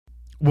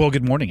Well,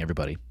 good morning,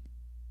 everybody.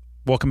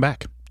 Welcome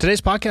back.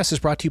 Today's podcast is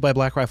brought to you by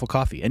Black Rifle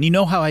Coffee. And you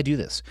know how I do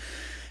this.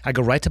 I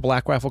go right to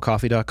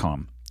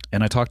blackriflecoffee.com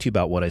and I talk to you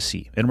about what I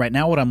see. And right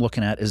now what I'm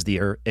looking at is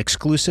their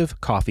exclusive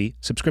coffee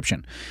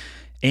subscription.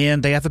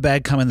 And they have a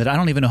bag coming that I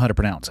don't even know how to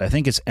pronounce. I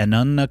think it's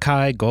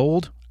Anunnaki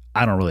Gold.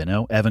 I don't really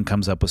know. Evan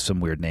comes up with some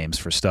weird names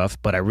for stuff,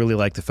 but I really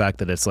like the fact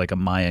that it's like a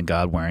Mayan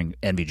god wearing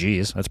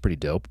NVGs. That's pretty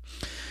dope.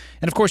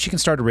 And of course, you can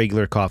start a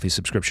regular coffee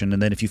subscription.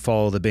 And then if you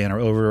follow the banner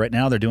over right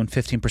now, they're doing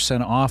 15%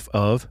 off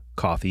of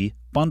coffee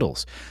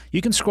bundles.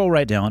 You can scroll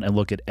right down and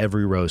look at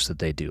every roast that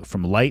they do,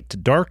 from light to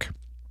dark,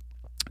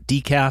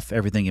 decaf,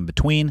 everything in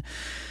between.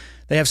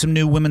 They have some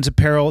new women's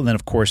apparel. And then,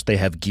 of course, they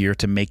have gear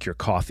to make your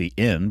coffee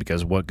in,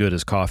 because what good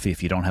is coffee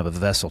if you don't have a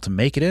vessel to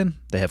make it in?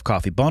 They have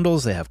coffee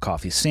bundles. They have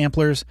coffee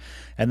samplers.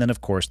 And then,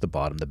 of course, the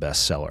bottom, the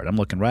best seller. And I'm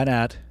looking right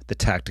at the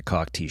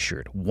Tacticock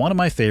t-shirt. One of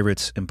my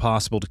favorites,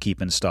 impossible to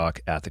keep in stock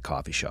at the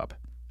coffee shop.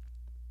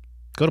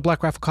 Go to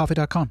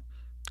blackriflecoffee.com.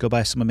 Go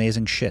buy some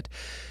amazing shit.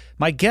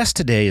 My guest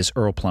today is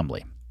Earl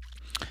Plumlee.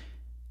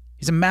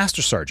 He's a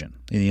Master Sergeant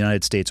in the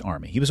United States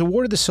Army. He was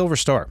awarded the Silver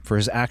Star for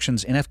his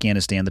actions in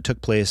Afghanistan that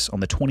took place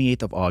on the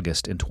 28th of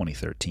August in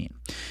 2013.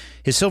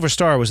 His Silver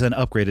Star was then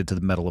upgraded to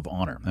the Medal of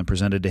Honor and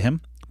presented to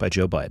him by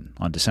Joe Biden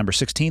on December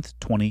 16th,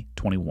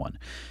 2021.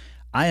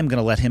 I am going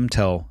to let him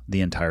tell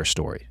the entire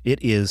story. It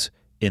is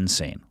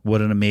insane. What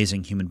an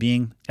amazing human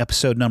being.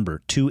 Episode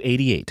number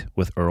 288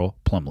 with Earl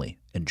Plumlee.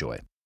 Enjoy.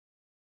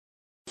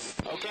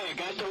 Okay, I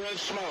got the red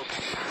smoke.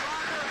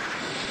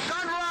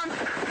 Gun run,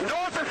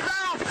 north and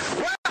south,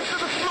 west of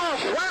the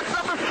smoke, west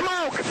of the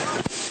smoke.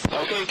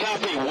 Okay,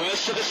 copy,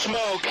 west of the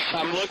smoke.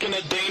 I'm looking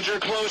at danger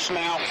close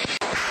now.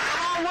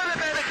 Come on with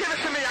it, baby, give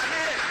it to me, I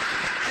need it.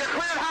 You're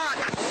cleared hot.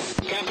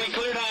 Copy,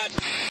 cleared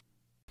hot.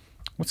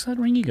 What's that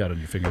ring you got on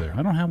your finger there?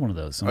 I don't have one of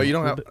those. Oh, you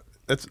don't have?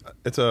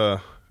 It's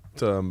a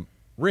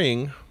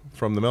ring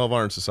from the Medal of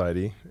Honor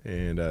Society,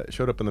 and it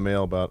showed up in the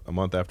mail about a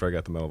month after I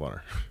got the Medal of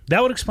Honor.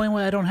 That would explain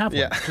why I don't have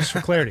one, just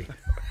for clarity.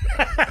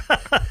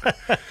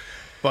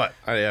 But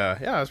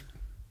I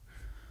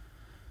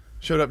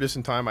showed up just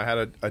in time. I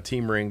had a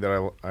team ring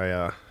that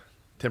I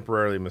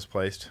temporarily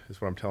misplaced,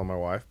 is what I'm telling my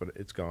wife, but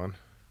it's gone.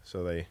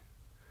 So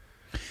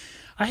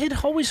I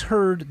had always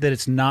heard that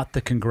it's not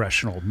the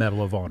Congressional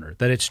Medal of Honor,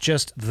 that it's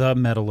just the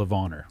Medal of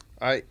Honor.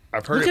 I've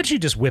heard. Look at you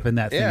just whipping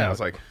that thing out. I was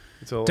like,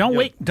 don't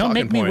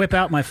make me whip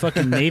out my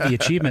fucking Navy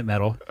Achievement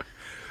Medal.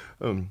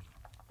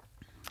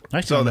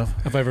 I don't know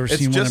if I've ever seen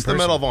one in person. It's just the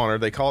Medal of Honor.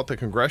 They call it the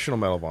Congressional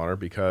Medal of Honor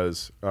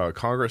because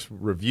Congress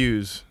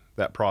reviews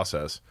that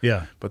process.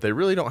 Yeah. But they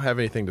really don't have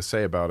anything to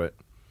say about it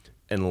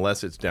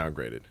unless it's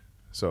downgraded.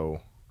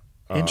 So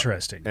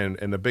interesting.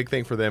 And the big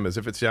thing for them is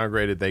if it's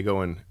downgraded, they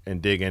go in and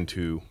dig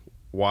into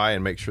why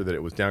and make sure that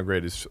it was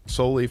downgraded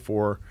solely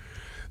for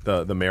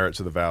the merits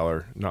of the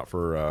Valor, not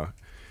for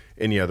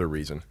any other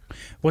reason.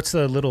 What's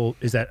the little,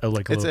 is that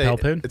like a lapel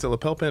pin? It's a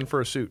lapel pin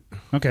for a suit.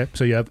 Okay.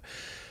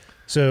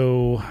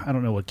 So I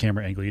don't know what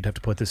camera angle you'd have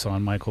to put this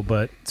on, Michael,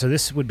 but so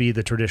this would be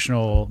the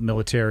traditional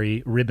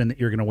military ribbon that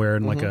you're going to wear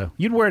in like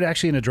you'd wear it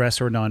actually in a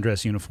dress or a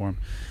non-dress uniform.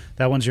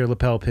 That one's your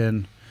lapel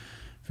pin.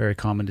 Very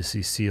common to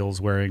see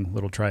SEALs wearing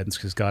little tridents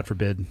because God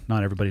forbid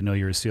not everybody know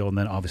you're a SEAL. And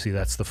then obviously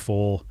that's the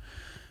full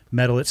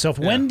medal itself.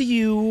 Yeah. When do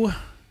you...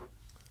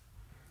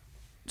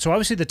 So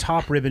obviously the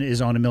top ribbon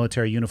is on a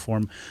military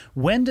uniform.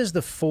 When does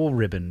the full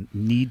ribbon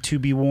need to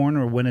be worn,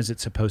 or when is it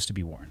supposed to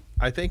be worn?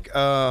 I think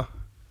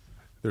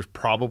there's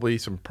probably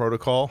some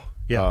protocol.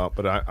 Yeah,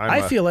 but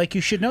I feel like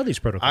you should know these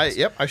protocols.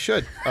 I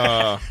should.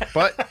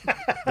 But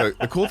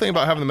the cool thing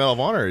about having the Medal of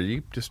Honor,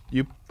 you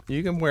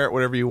can wear it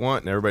whatever you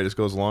want, and everybody just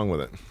goes along with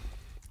it.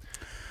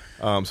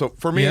 So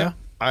for me,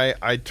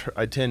 I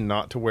tend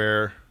not to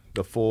wear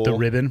the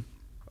ribbon.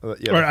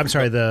 I'm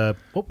sorry,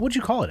 what would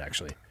you call it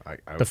actually?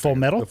 The full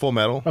medal? The full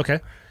medal. Okay.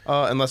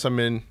 Unless I'm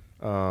in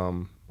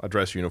a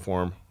dress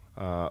uniform.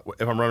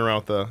 If I'm running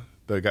around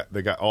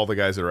with all the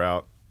guys that are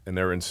out and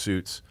they're in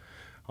suits,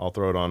 I'll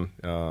throw it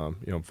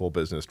on. Full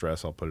business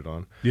dress, I'll put it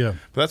on. Yeah.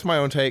 But that's my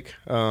own take.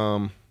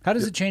 How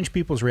does it change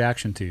people's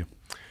reaction to you?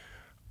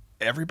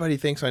 Everybody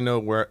thinks I know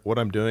what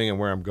I'm doing and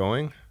where I'm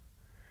going,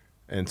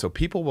 and so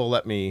people will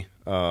let me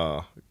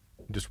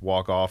just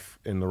walk off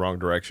in the wrong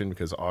direction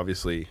because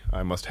obviously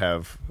I must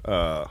have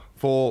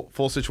full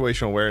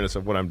situational awareness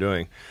of what I'm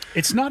doing.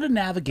 It's not a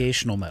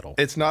navigational medal.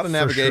 It's not a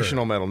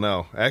navigational medal,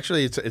 no.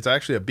 Actually, it's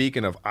actually a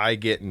beacon of I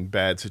get in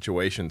bad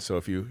situations. So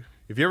if you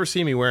ever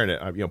see me wearing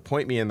it,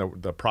 point me in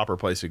the proper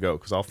place to go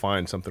because I'll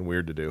find something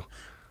weird to do.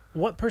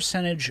 What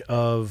percentage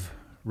of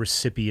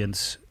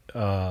recipients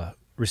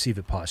receive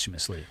it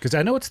posthumously? Because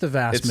I know it's the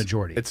vast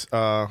majority.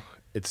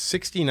 It's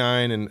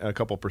 69 and a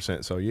couple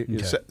percent. So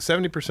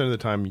 70% of the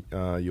time,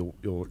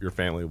 your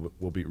family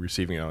will be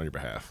receiving it on your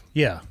behalf.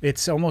 Yeah,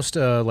 it's almost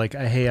like,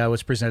 hey, I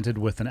was presented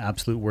with an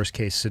absolute worst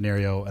case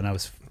scenario, and I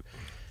was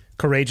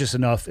courageous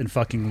enough and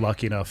fucking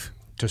lucky enough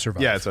to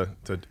survive. Yeah, it's a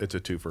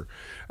twofer.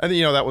 And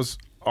that was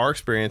our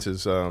experience.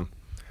 Is none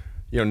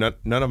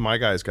of my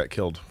guys got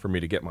killed for me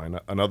to get mine.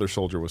 Another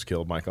soldier was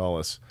killed, Mike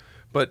Ollis,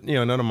 but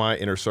none of my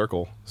inner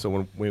circle.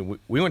 So when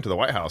we went to the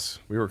White House,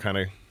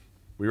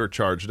 we we were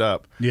charged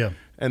up. Yeah.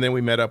 And then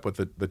we met up with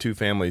the two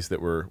families that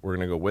were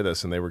going to go with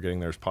us, and they were getting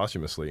theirs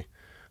posthumously,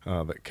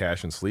 the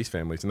Cash and Sleece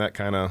families, and that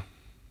kind of,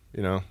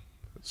 you know,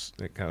 it's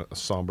kind of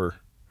somber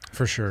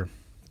For sure.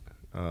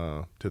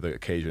 to the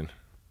occasion.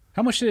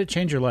 How much did it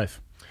change your life?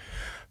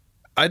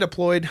 I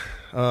deployed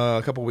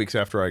a couple weeks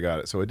after I got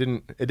it, so it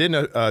didn't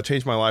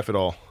change my life at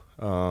all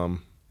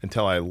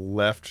until I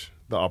left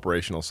the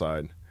operational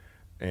side,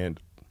 and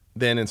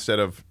then instead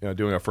of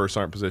doing a first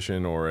sergeant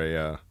position or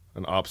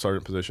an ops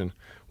sergeant position,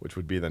 which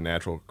would be the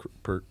natural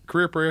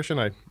career progression,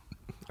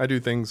 I do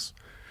things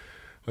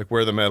like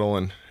wear the medal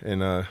and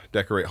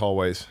decorate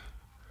hallways.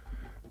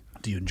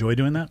 Do you enjoy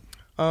doing that?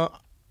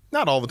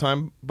 Not all the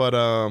time, but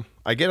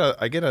I get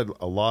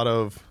a lot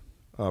of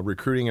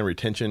recruiting and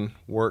retention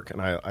work,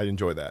 and I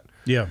enjoy that.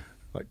 Yeah.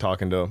 Like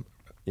talking to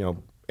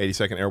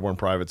 82nd Airborne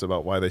privates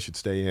about why they should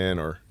stay in,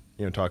 or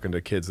talking to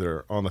kids that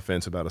are on the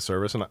fence about a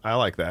service, and I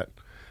like that.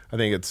 I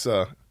think it's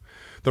the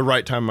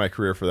right time in my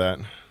career for that.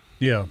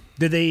 Yeah.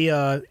 Did they?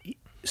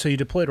 So you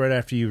deployed right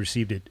after you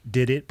received it.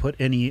 Did it put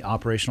any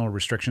operational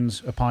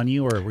restrictions upon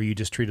you, or were you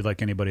just treated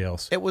like anybody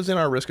else? It was in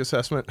our risk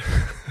assessment.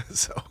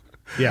 So,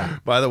 yeah.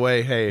 By the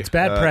way, hey, it's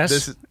bad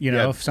press.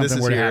 If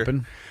something were to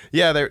happen.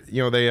 Yeah,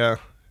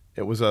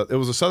 it was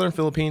a southern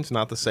Philippines,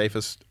 not the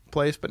safest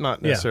place, but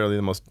not necessarily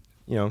the most.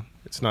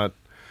 It's not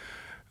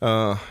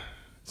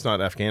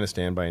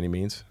Afghanistan by any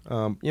means.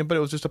 But it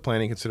was just a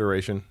planning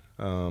consideration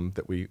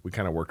that we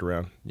kind of worked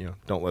around.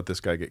 Don't let this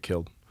guy get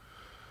killed.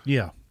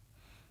 Yeah.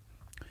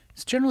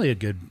 It's generally a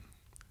good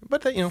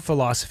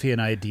philosophy and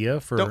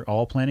idea for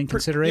all planning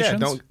considerations.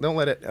 Yeah, don't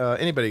let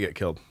anybody get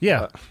killed.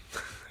 Yeah.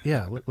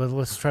 Yeah,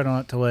 let's try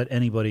not to let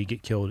anybody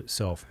get killed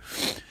itself.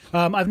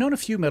 I've known a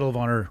few Medal of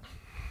Honor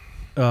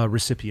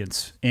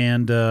recipients,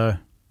 and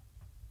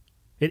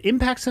it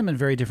impacts them in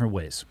very different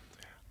ways.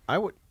 I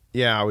would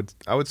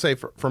say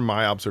from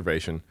my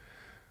observation,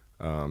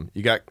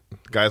 you got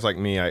guys like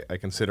me. I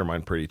consider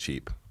mine pretty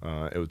cheap.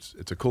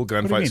 It's a cool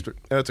gunfight.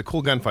 It's a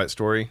cool gunfight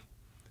story.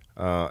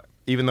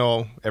 Even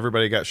though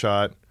everybody got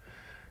shot,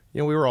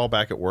 we were all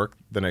back at work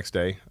the next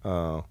day.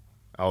 I'll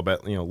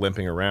bet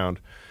limping around,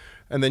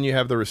 and then you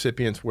have the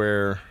recipients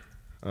where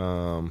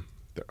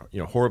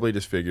they're, horribly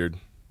disfigured,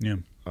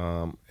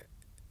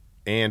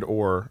 and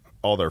or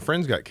all their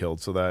friends got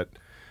killed. So that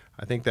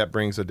I think that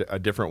brings a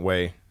different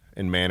way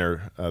and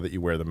manner that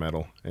you wear the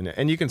medal,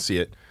 and you can see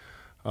it.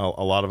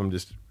 A lot of them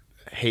just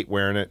hate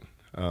wearing it.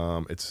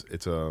 And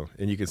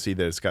you can see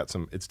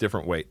that it's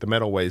different weight. The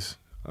medal weighs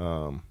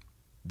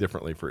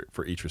differently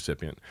for each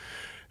recipient,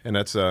 and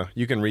that's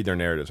you can read their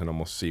narratives and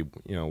almost see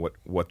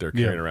what they're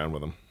carrying around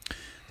with them.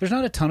 There's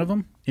not a ton of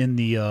them in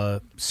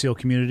the SEAL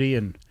community,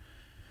 and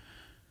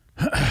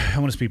I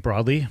want to speak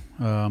broadly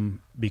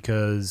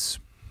because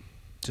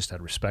just out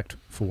of respect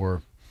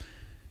for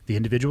the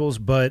individuals,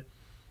 but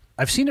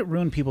I've seen it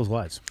ruin people's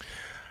lives.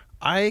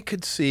 I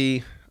could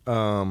see.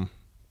 I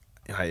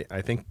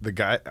think the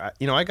guy.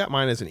 I got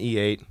mine as an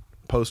E8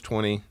 post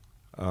 20,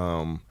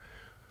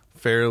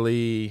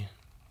 fairly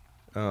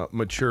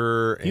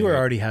mature. You were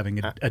already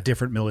having a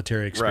different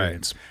military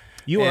experience. Right.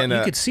 You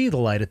could see the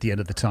light at the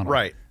end of the tunnel.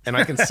 Right. And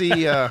I can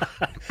see the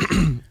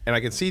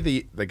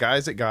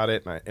guys that got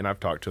it, and I've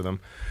talked to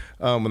them,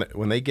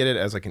 when they get it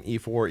as like an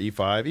E4,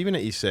 E5, even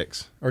an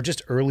E6. Or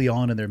just early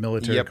on in their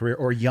military career,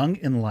 or young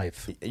in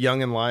life.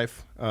 Young in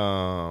life,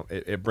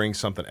 it brings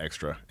something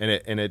extra.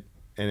 And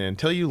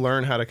until you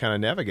learn how to kind of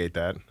navigate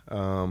that,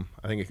 I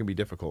think it can be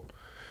difficult.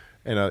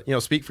 And,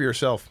 speak for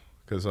yourself,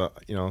 because,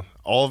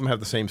 all of them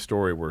have the same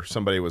story where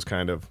somebody was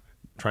kind of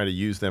trying to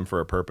use them for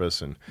a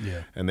purpose, and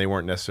they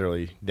weren't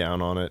necessarily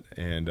down on it.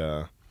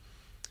 And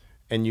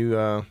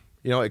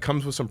it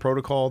comes with some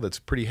protocol that's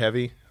pretty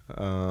heavy,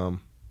 and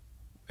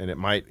it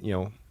might,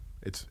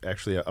 it's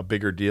actually a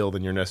bigger deal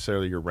than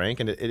necessarily your rank,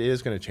 and it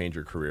is going to change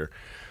your career.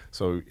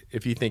 So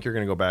if you think you're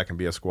going to go back and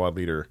be a squad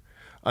leader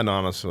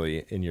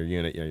anonymously in your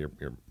unit,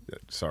 you're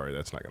sorry,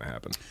 that's not going to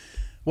happen.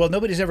 Well,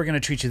 nobody's ever going to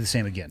treat you the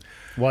same again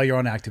while you're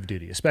on active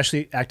duty,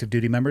 especially active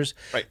duty members.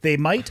 Right. They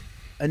might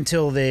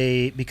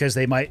because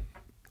they might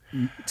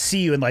see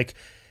you in like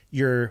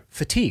your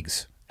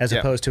fatigues as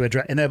opposed to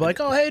and they'll be like,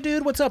 oh, hey,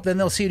 dude, what's up? Then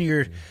they'll see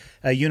your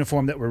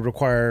uniform that would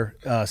require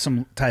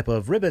some type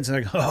of ribbons, and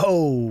they're like,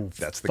 oh,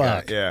 that's the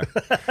fuck. guy. Yeah.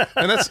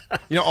 And that's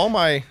all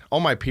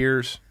my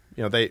peers,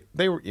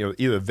 they were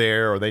either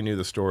there or they knew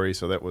the story,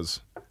 so that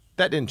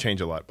didn't change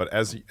a lot. But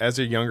as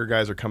the younger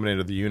guys are coming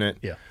into the unit,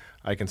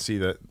 I can see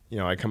that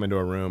I come into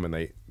a room and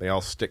they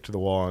all stick to the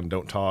wall and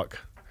don't talk,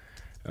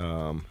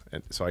 and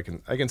so I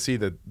can see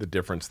the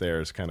difference there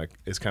is kind of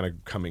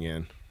coming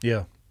in.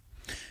 Yeah.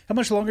 How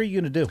much longer are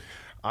you going to do?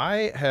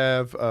 I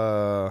have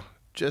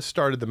just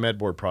started the med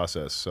board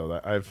process, so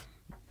that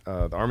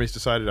the Army's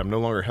decided I'm no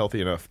longer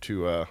healthy enough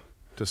to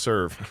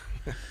serve.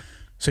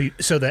 So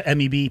the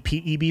MEB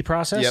PEB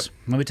process. Yep.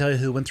 Let me tell you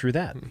who went through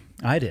that.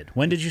 I did.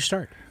 When did you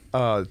start?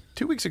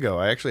 2 weeks ago.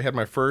 I actually had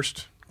my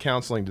first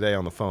counseling today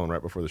on the phone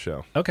right before the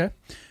show. Okay.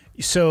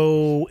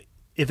 So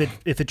if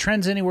it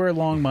trends anywhere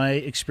along my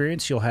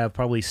experience, you'll have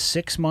probably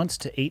 6 months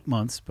to 8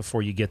 months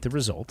before you get the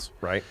results.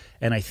 Right.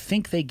 And I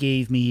think they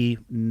gave me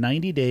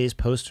 90 days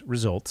post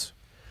results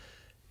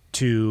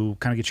to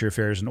kind of get your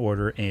affairs in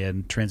order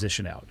and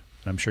transition out.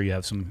 And I'm sure you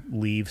have some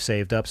leave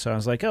saved up. So I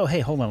was like, oh, hey,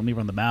 hold on, let me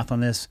run the math on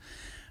this.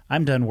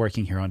 I'm done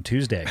working here on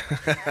Tuesday.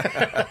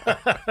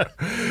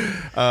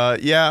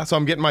 Yeah, so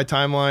I'm getting my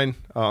timeline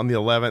on the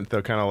 11th.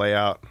 They'll kind of lay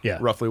out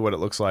roughly what it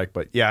looks like.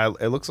 But yeah,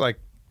 it looks like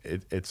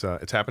it's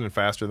happening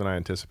faster than I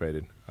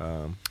anticipated.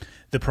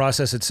 The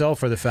process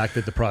itself, or the fact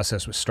that the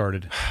process was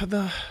started?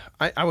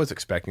 I was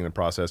expecting the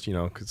process,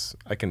 because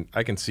I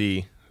can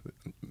see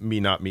me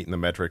not meeting the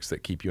metrics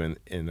that keep you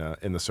in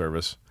the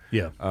service.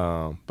 Yeah.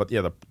 But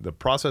yeah, the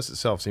process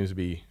itself seems to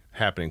be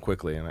happening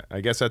quickly, and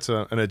I guess that's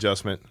an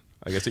adjustment.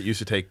 I guess it used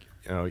to take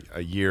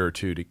a year or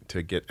two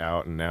to get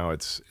out, and now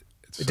it's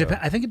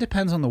I think it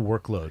depends on the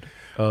workload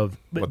of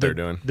what they're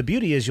doing. The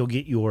beauty is you'll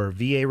get your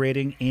VA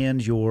rating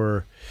and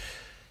your,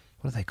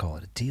 what do they call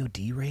it, a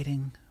DOD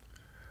rating?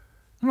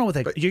 I don't know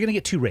what you're going to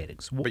get 2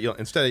 ratings. But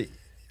instead,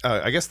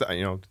 I guess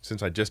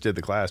since I just did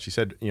the class, she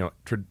said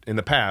in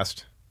the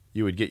past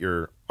you would get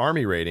your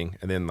Army rating,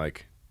 and then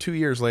like 2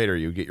 years later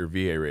you would get your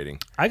VA rating.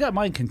 I got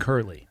mine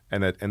concurrently.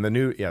 And the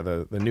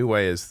new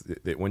way is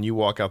that when you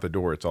walk out the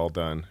door, it's all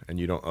done, and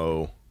you don't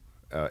owe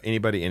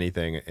anybody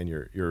anything, and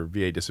your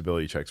VA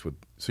disability checks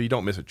so you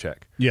don't miss a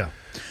check. Yeah.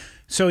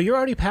 So you're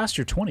already past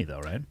your 20 though,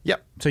 right?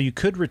 Yep. So you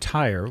could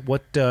retire.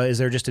 What is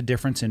there just a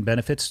difference in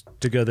benefits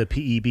to go the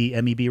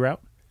PEB MEB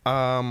route?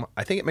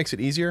 I think it makes it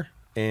easier,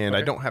 and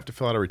I don't have to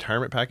fill out a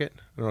retirement packet.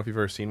 I don't know if you've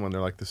ever seen one. They're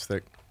like this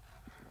thick.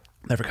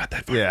 Never got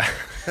that far. Yeah.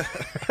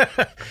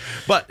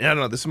 But I don't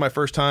know. This is my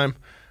first time,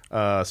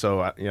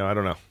 so I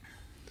don't know.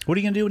 What are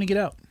you gonna do when you get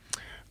out?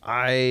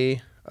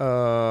 I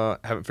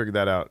haven't figured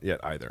that out yet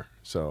either.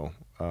 So,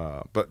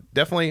 but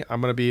definitely,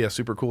 I'm gonna be a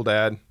super cool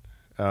dad.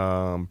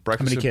 How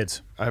many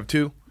kids? I have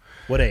 2.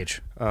 What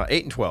age?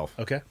 8 and 12.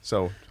 Okay.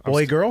 So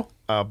boy, girl?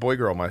 Boy,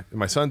 girl.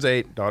 My son's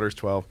 8, daughter's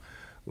 12.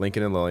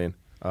 Lincoln and Lillian.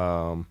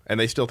 And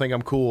they still think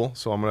I'm cool.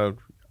 So I'm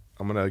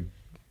gonna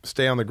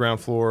stay on the ground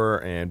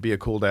floor and be a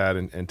cool dad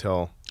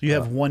until. You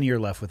have 1 year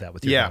left with that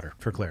with your daughter,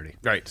 for clarity.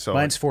 Right. So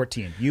mine's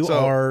 14. You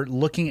are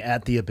looking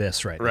at the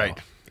abyss right now. Right.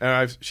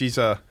 And she's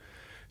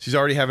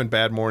already having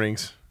bad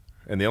mornings,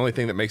 and the only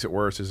thing that makes it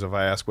worse is if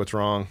I ask what's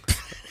wrong.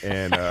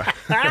 And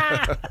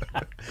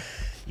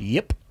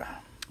yep.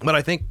 But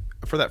I think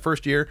for that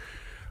first year,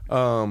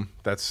 I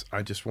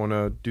just want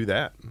to do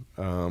that,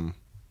 and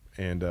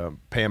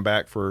pay him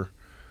back for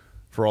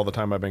all the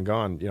time I've been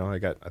gone. I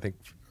got, I think,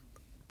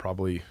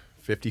 probably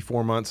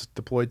 54 months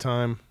deployed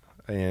time.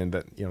 And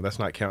that that's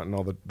not counting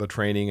all the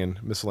training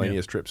and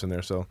miscellaneous trips in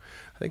there. So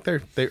I think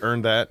they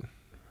earned that,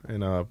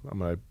 and I'll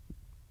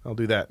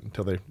do that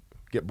until they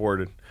get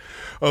bored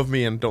of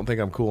me and don't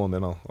think I'm cool, and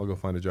then I'll go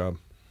find a job.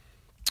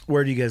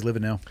 Where do you guys live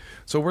in now?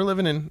 So we're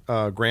living in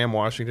Graham,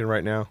 Washington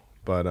right now,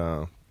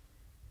 but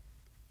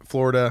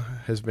Florida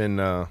has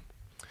been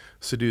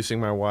seducing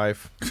my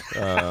wife.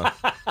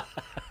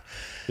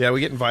 Yeah,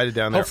 we get invited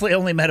down there. Hopefully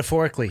only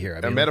metaphorically here.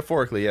 I mean,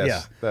 metaphorically,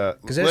 yes. Yeah.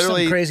 Because there's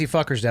some crazy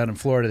fuckers down in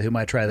Florida who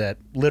might try that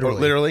literally. Oh,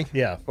 literally?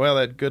 Yeah.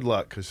 Well, good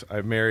luck, because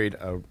I married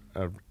a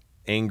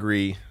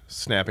angry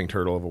snapping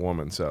turtle of a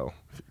woman, so.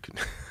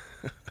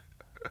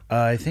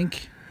 I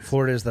think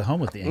Florida is the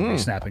home of the angry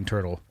snapping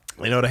turtle.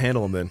 They know how to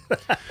handle them then.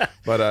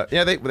 But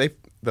yeah,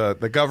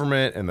 the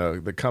government and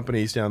the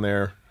companies down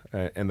there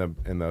and the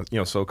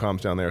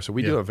SOCOMs down there. So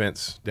we do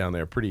events down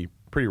there pretty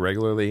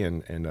regularly,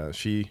 and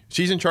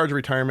she's in charge of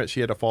retirement. She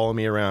had to follow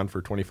me around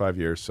for 25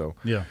 years, so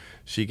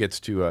she gets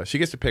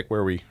to pick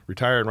where we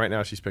retire. And right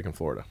now, she's picking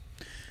Florida.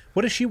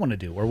 What does she want to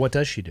do, or what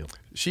does she do?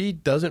 She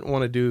doesn't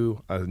want to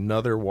do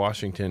another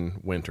Washington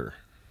winter.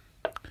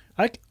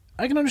 I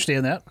can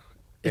understand that.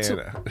 It's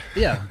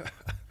yeah.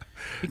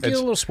 You get a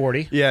little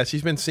sporty. Yeah,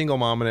 she's been single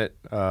momming it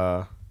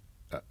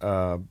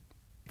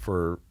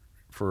for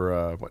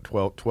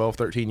 12,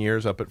 13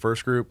 years up at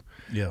First Group.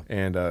 Yeah,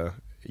 and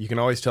you can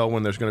always tell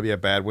when there's going to be a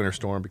bad winter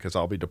storm because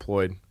I'll be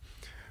deployed.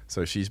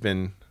 So she's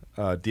been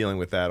dealing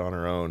with that on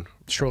her own.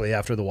 Shortly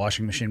after the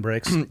washing machine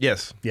breaks?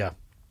 Yes. Yeah.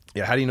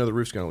 Yeah, how do you know the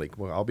roof's going to leak?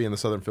 Well, I'll be in the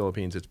southern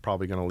Philippines. It's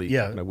probably going to leak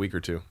in a week or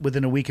two.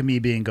 Within a week of me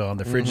being gone,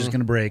 the fridge is going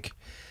to break.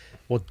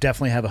 We'll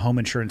definitely have a home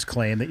insurance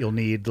claim that you'll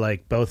need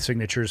like both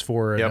signatures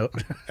for. Yep.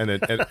 and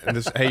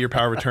this, hey, your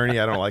power of attorney,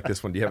 I don't like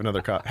this one. Do you have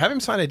another copy? Have him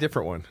sign a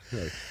different one.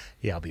 Like,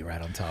 yeah, I'll be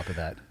right on top of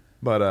that.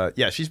 But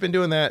yeah, she's been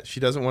doing that. She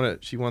doesn't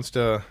want to. She wants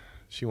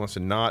to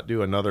not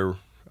do another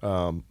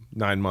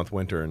 9-month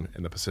winter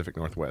in the Pacific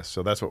Northwest.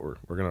 So that's what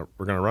we're gonna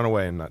run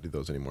away and not do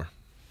those anymore.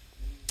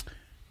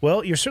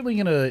 Well, you're certainly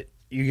gonna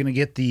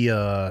get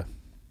the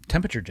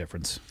temperature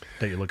difference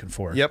that you're looking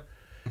for. Yep.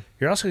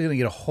 You're also gonna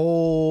get a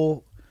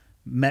whole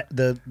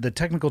the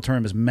technical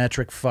term is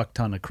metric fuck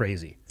ton of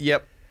crazy.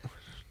 Yep.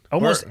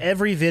 Almost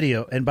every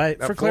video, and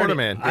for Florida clarity,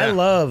 man, yeah. I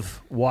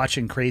love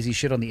watching crazy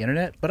shit on the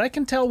internet, but I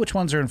can tell which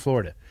ones are in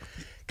Florida.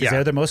 because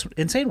they're the most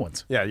insane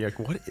ones. Yeah, you're like,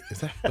 what is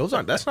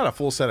that? That's not a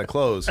full set of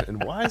clothes.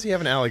 And why does he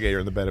have an alligator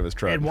in the bed of his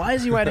truck? And why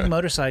is he riding a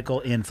motorcycle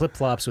in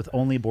flip-flops with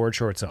only board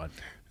shorts on?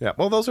 Yeah,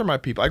 well, those are my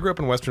people. I grew up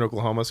in Western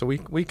Oklahoma, so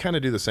we kind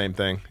of do the same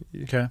thing.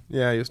 Okay.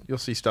 Yeah, you'll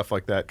see stuff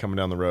like that coming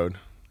down the road.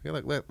 You're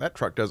like, that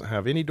truck doesn't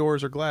have any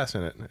doors or glass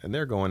in it, and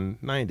they're going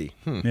 90.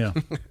 Yeah.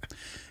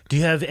 Do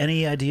you have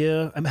any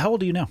idea? How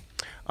old are you now?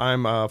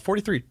 I'm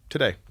 43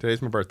 today.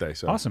 Today's my birthday.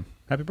 So Awesome.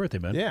 Happy birthday,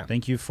 man. Yeah.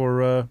 Thank you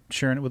for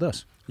sharing it with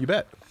us. You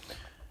bet.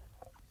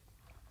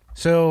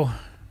 So,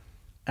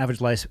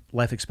 average life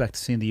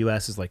expectancy in the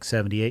U.S. is like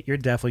 78. You're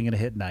definitely going to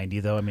hit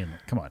 90, though. I mean,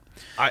 come on.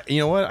 You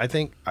know what? I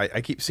think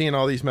I keep seeing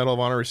all these Medal of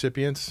Honor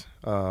recipients.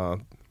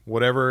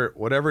 Whatever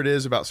it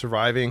is about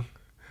surviving.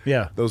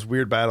 Yeah. Those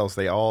weird battles,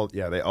 they all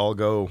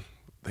go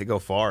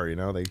far. You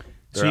know,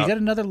 So you got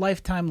another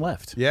lifetime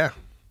left. Yeah.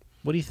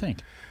 What do you think?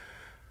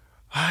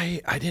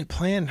 I didn't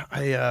plan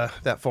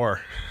that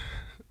far.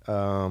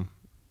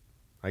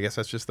 I guess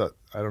that's just I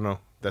don't know.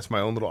 That's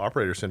my own little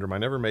operator syndrome. I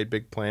never made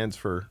big plans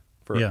for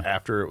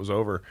after it was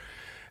over.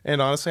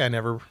 And honestly, I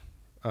never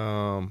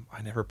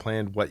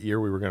planned what year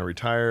we were going to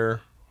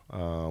retire,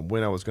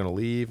 when I was going to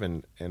leave,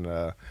 and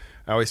I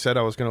always said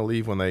I was going to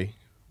leave when the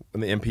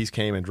MPs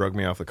came and drug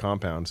me off the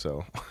compound.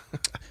 So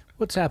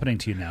what's happening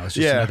to you now? It's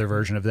just another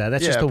version of that.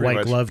 That's just the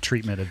white glove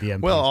treatment of the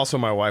MPs. Well, also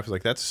my wife was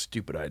like, "That's a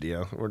stupid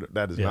idea.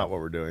 That is not what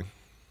we're doing."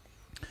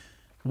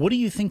 What do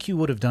you think you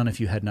would have done if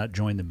you had not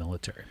joined the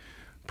military?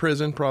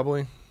 Prison,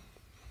 probably.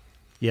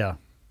 Yeah.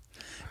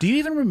 Do you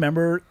even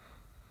remember,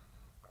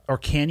 or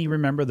can you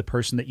remember the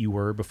person that you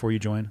were before you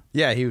joined?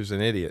 Yeah, he was an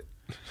idiot.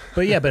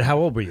 But how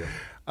old were you?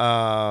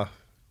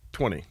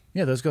 20.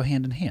 Yeah, those go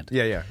hand in hand.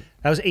 Yeah.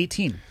 I was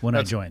 18 when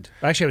I joined.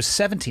 Actually, I was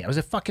 17. I was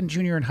a fucking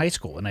junior in high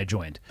school when I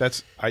joined.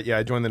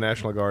 I joined the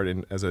National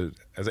Guard as an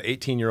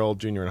 18-year-old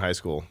junior in high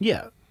school.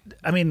 Yeah.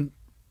 I mean,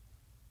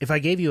 if I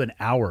gave you an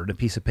hour and a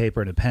piece of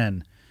paper and a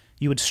pen,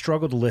 you would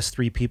struggle to list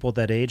 3 people at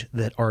that age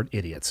that aren't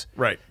idiots.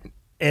 Right.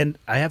 And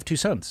I have 2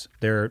 sons.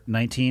 They're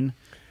 19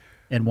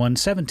 and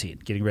one's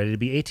 17, getting ready to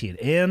be 18.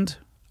 And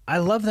I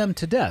love them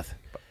to death.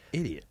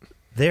 Idiot.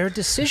 Their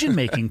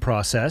decision-making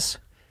process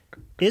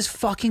is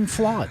fucking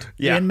flawed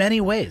in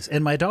many ways.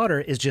 And my daughter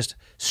is just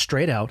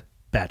straight out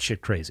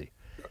batshit crazy.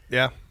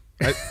 Yeah.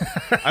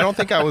 I don't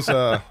think I was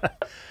I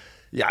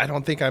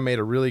don't think I made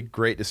a really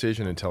great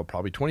decision until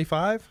probably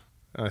 25.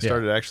 I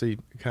started actually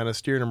kind of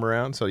steering them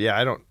around. So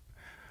yeah,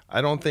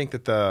 I don't think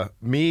that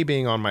me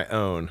being on my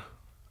own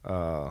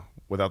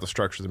without the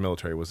structures of the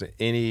military was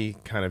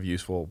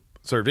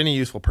served any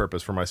useful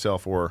purpose for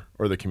myself or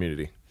the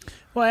community.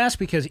 Well, I ask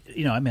because,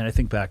 I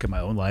think back in my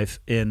own life,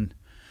 and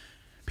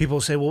people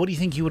say, well, what do you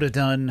think you would have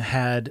done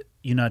had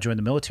you not joined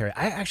the military?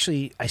 I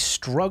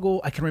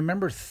struggle. I can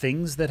remember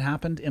things that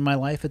happened in my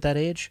life at that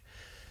age,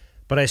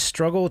 but I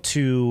struggle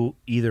to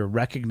either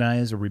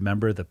recognize or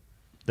remember the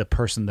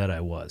person that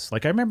I was.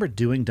 Like, I remember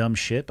doing dumb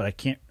shit, but I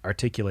can't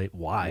articulate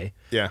why.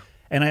 Yeah.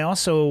 And I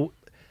also,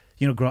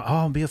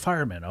 I'll be a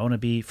fireman. I want to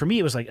be, for me,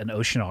 it was like an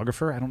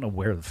oceanographer. I don't know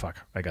where the fuck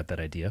I got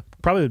that idea.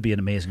 Probably would be an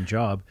amazing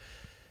job.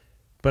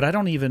 But I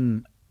don't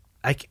even,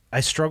 I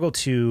struggle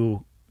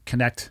to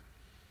connect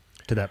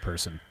to that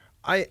person.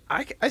 I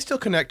still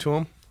connect to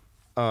him.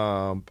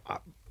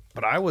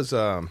 But I was,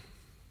 I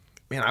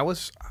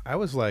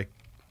was like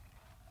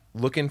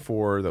looking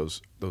for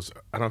those, I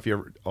don't know if you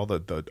ever, all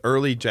the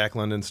early Jack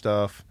London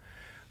stuff,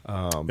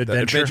 the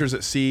Adventures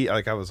at Sea.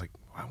 Like, I was like,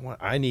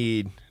 I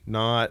need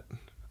not,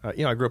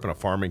 I grew up in a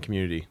farming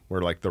community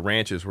where like the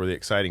ranches were the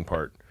exciting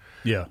part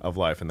of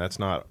life. And that's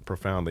not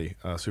profoundly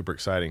super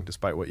exciting,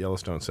 despite what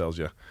Yellowstone sells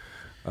you.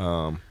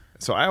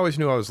 So I always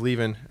knew I was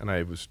leaving, and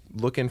I was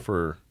looking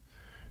for,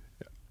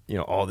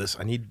 all this.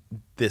 I need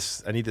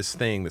this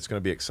thing that's going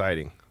to be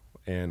exciting.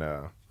 And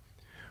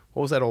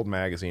what was that old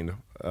magazine?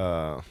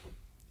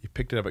 You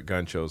picked it up at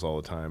gun shows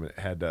all the time. It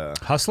had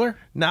Hustler?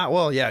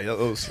 No, it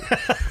was.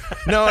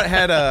 No, it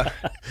had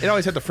it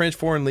always had the French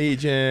Foreign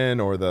Legion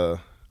or the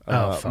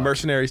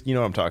mercenaries. You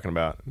know what I'm talking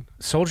about?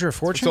 Soldier of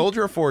Fortune.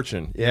 Soldier of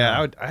Fortune.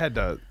 Yeah. I had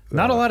to.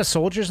 Not a lot of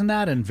soldiers in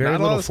that, and very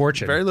little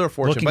fortune. Very little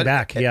fortune. Looking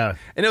back, and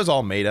it was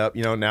all made up.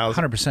 Now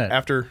 100%.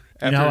 After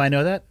you know how I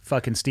know that?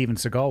 Fucking Steven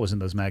Seagal was in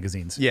those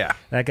magazines. Yeah,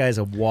 that guy's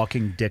a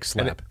walking dick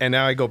slap. And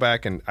now I go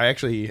back, and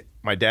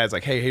my dad's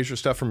like, "Hey, here's your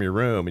stuff from your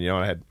room," and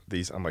I had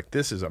these. I'm like,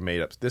 "This is a made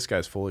up. This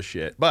guy's full of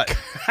shit." But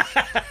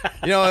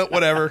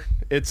whatever.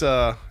 It's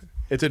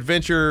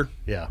adventure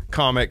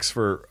comics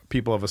for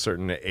people of a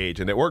certain age,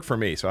 and it worked for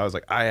me. So I was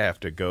like, I have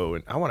to go,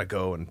 and I want to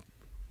go and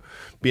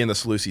be in the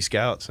Seleuci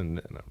Scouts,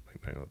 and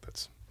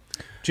that's.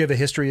 Do you have a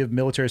history of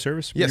military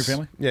service in your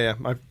family? Yeah.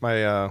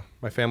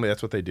 My family,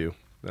 that's what they do.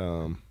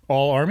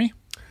 All Army?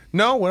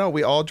 No,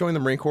 we all join the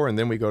Marine Corps, and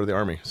then we go to the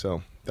Army.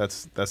 So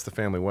that's the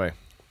family way.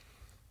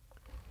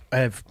 I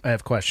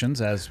have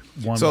questions. As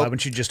one, why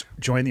wouldn't you just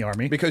join the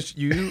Army? Because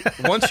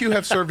once you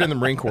have served in the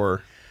Marine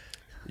Corps,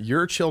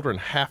 your children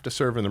have to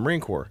serve in the Marine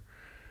Corps.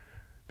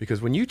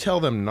 Because when you tell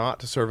them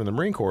not to serve in the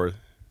Marine Corps,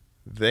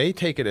 they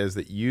take it as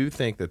that you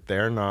think that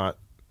they're not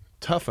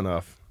tough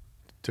enough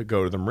to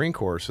go to the Marine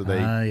Corps. So they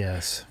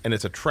yes. And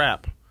it's a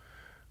trap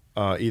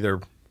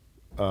either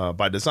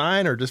by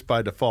design or just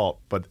by default,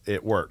 but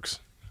it works.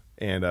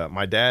 And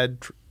my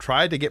dad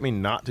tried to get me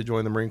not to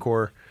join the Marine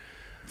Corps,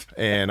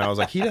 and I was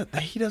like,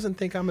 he doesn't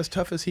think I'm as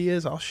tough as he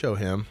is. I'll show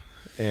him.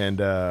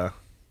 And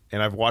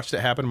I've watched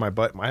it happen in my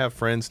butt. I have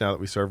friends now that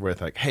we serve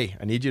with, like, hey,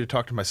 I need you to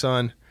talk to my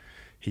son.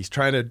 He's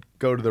trying to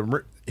go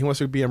to he wants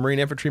to be a Marine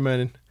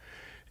infantryman,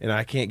 and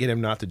I can't get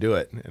him not to do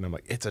it. And I'm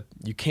like,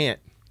 you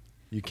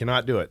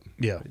cannot do it.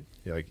 Yeah.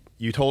 You're like,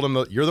 you told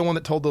him, you're the one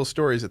that told those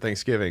stories at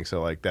Thanksgiving.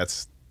 So like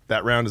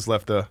that round has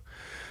left the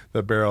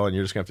barrel, and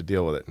you're just gonna have to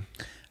deal with it.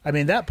 I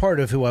mean, that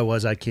part of who I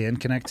was, I can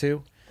connect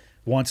to.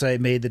 Once I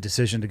made the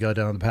decision to go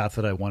down the path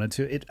that I wanted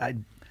to,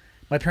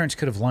 my parents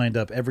could have lined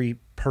up every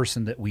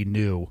person that we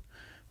knew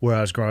where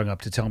I was growing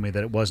up to tell me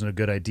that it wasn't a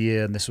good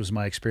idea, and this was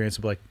my experience.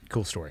 I'd be like,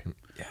 cool story.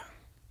 Yeah.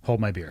 Hold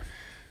my beer.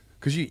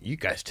 Because you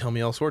guys tell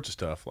me all sorts of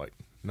stuff, like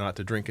not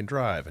to drink and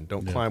drive, and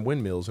don't climb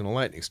windmills in a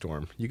lightning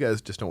storm. You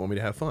guys just don't want me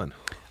to have fun.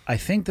 I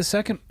think the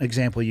second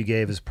example you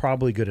gave is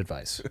probably good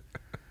advice.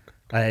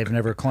 I have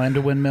never climbed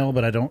a windmill,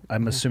 but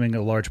I'm assuming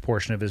a large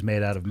portion of it is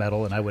made out of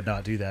metal, and I would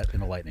not do that in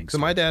a lightning storm.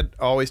 So my dad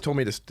always told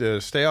me to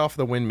stay off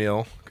the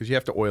windmill because you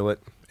have to oil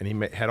it, and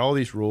he had all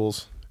these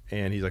rules.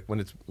 And he's like, when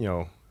it's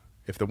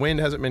if the wind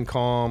hasn't been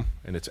calm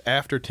and it's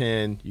after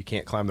 10, you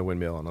can't climb the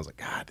windmill. And I was like,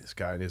 God, this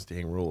guy and his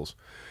dang rules.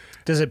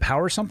 Does it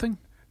power something?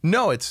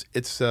 No, if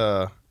it's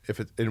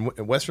in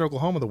Western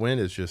Oklahoma, the wind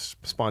is just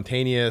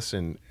spontaneous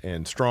and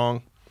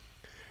strong.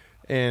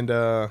 And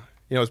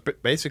it's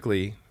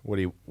basically what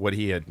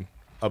he had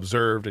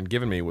observed and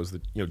given me was the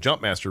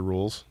jump master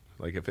rules.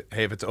 Like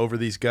if it's over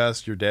these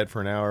gusts, you're dead for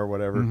an hour or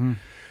whatever. Mm-hmm.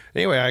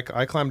 Anyway,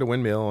 I climbed a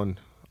windmill, and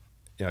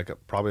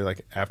probably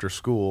like after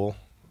school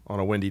on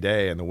a windy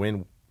day, and the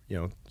wind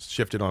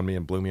shifted on me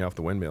and blew me off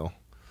the windmill.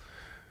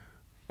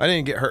 I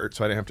didn't get hurt,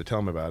 so I didn't have to tell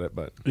him about it.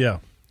 But yeah,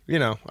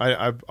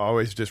 I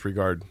always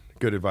disregard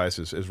good advice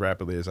as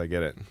rapidly as I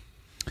get it.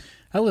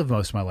 I live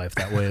most of my life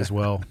that way as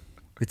well.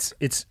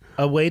 It's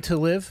a way to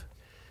live.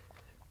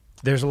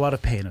 There's a lot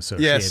of pain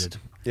associated. Yes.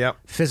 Yeah.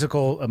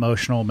 Physical,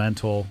 emotional,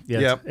 mental.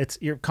 Yeah. Yep.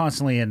 You're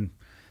constantly in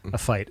a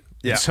fight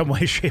in some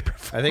way, shape, or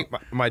form. I think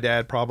my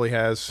dad probably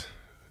has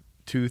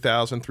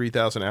 2,000,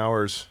 3,000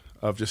 hours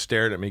of just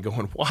staring at me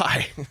going,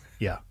 why?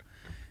 Yeah.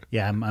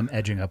 Yeah, I'm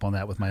edging up on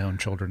that with my own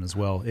children as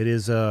well. It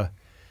is, I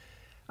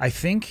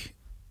think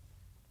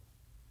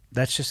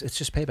it's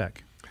just payback.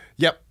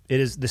 Yep. It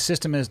is. The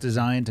system is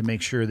designed to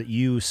make sure that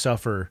you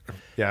suffer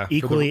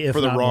equally, for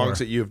the if not wrongs more.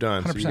 that you've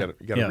done. 100%. So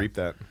you got to reap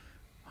that.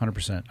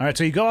 100%. All right,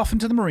 so you go off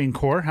into the Marine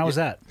Corps. How was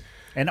that?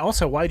 And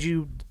also, why'd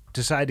you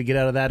decide to get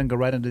out of that and go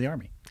right into the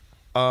Army?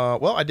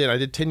 Well, I did. I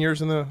did 10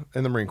 years in the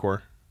Marine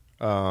Corps.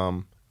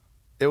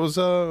 It was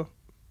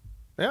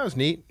it was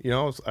neat.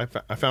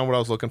 I found what I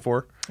was looking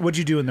for. What'd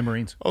you do in the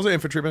Marines? I was an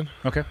infantryman.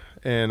 Okay.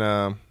 And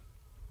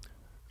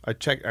I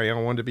checked. I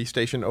wanted to be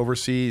stationed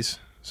overseas.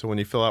 So when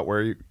you fill out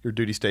where your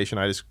duty station,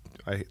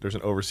 there's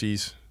an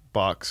overseas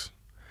box.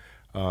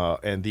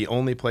 And the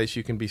only place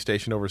you can be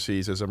stationed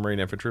overseas as a Marine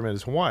infantryman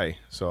is Hawaii.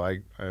 So I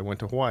went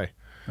to Hawaii.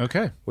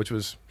 Okay. Which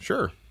was,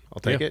 sure,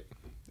 I'll take it.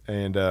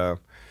 And that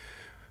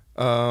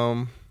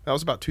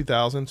was about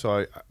 2000.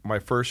 So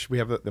we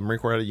have the Marine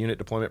Corps had a unit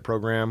deployment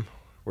program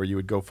where you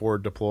would go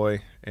forward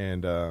deploy,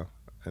 and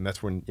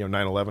that's when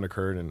 9/11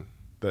 occurred, and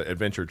the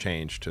adventure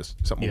changed to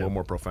something a little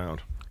more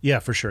profound. Yeah,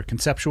 for sure.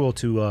 Conceptual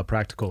to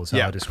practical is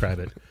how I describe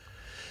it.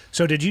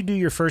 So did you do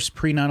your first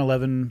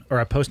pre-9/11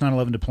 or post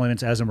 9/11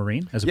 deployments as a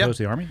Marine as opposed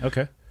to the Army?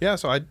 Okay. Yeah,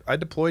 so I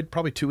deployed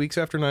probably 2 weeks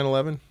after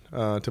 9/11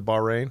 to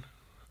Bahrain.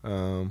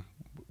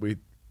 We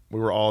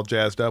were all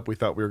jazzed up. We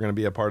thought we were going to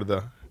be a part of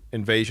the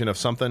invasion of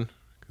something,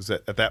 because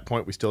at that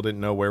point we still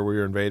didn't know where we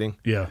were invading.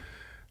 Yeah.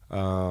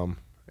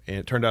 And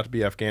it turned out to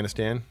be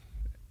Afghanistan,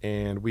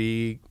 and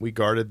we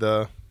guarded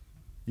the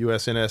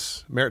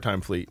USNS Maritime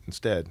Fleet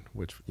instead,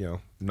 which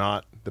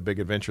not the big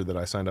adventure that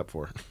I signed up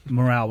for.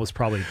 Morale was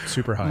probably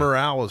super high.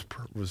 Morale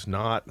was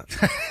not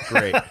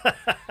great,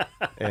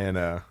 and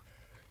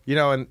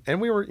and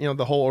we were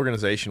the whole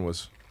organization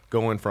was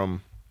going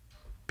from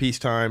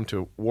peacetime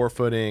to war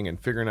footing and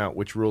figuring out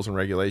which rules and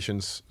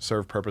regulations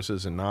serve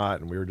purposes and not,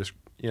 and we were just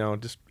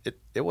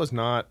it was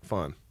not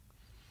fun.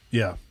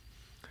 Yeah.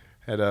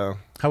 How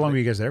long were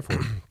you guys there for?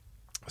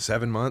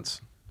 7 months.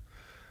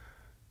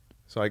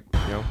 So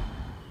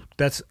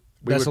that's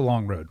a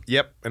long road.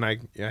 Yep, and I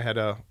had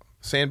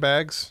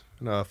sandbags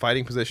and a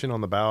fighting position on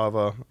the bow of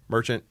a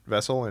merchant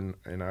vessel, and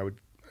I would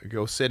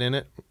go sit in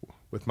it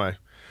with my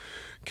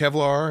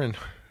Kevlar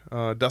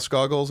and dust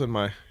goggles and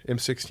my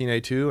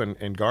M16A2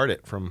 and guard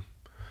it from,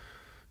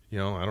 I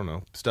don't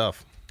know,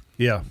 stuff.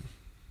 Yeah.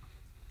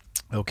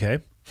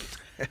 Okay.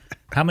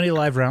 How many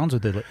live rounds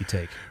would they let you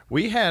take?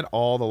 We had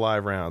all the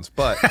live rounds,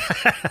 but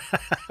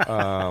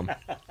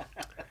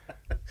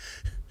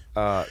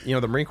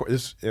the Marine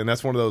Corps and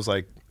that's one of those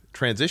like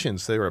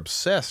transitions. They were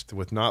obsessed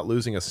with not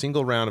losing a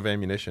single round of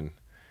ammunition,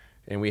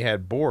 and we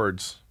had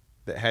boards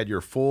that had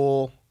your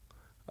full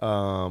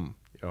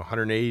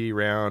 180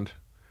 round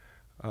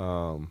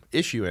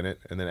issue in it,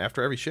 and then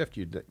after every shift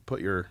you'd put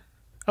your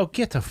Oh,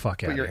 get the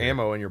fuck out put of your here.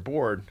 ammo in your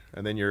board,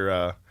 and then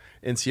your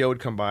NCO would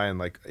come by and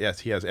like, yes,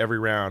 he has every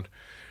round,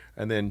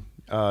 and then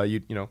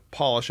you know,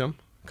 polish them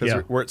because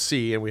Yeah. we're at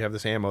sea and we have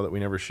this ammo that we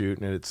never shoot,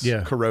 and it's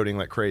Yeah. corroding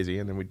like crazy,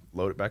 and then we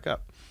load it back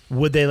up.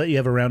 Would they let you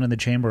have a round in the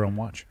chamber on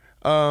watch?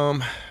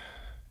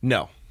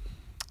 No.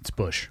 It's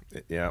Bush.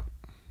 Yeah.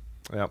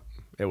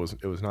 It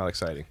was not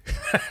exciting.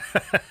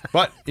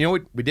 But, you know,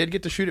 we did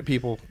get to shoot at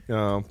people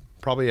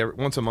probably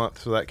once a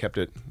month, so that kept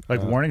it.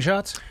 Like warning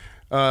shots?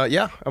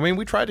 Yeah. I mean,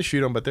 we tried to shoot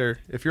them, but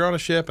if you're on a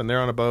ship and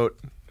they're on a boat,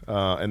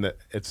 and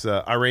it's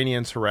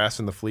Iranians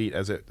harassing the fleet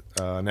as it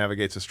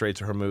navigates the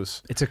Straits of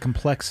Hormuz. It's a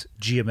complex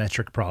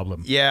geometric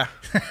problem. Yeah.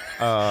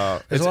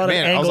 There's a lot of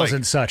angles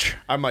and such.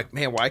 I'm like,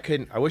 man,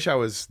 I wish I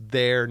was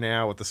there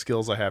now with the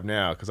skills I have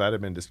now, because I'd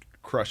have been just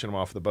crushing them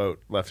off the boat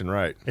left and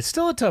right. It's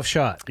still a tough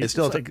shot. It's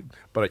still like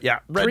but yeah,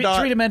 red dot.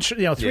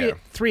 three-dimensional, you know,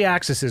 three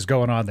axes is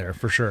going on there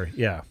for sure.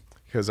 Yeah.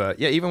 Because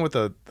even with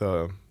the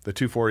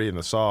 240 and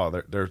the saw,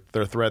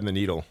 they're threading the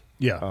needle.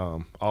 Yeah.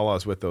 All I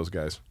was with those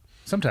guys.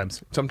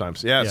 Sometimes.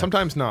 Yeah.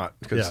 Sometimes not,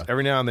 because Yeah.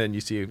 every now and then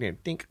you see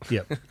dink.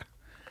 Yep.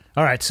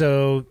 All right.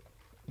 So,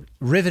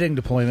 riveting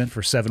deployment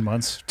for 7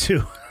 months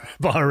to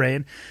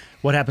Bahrain.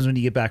 What happens when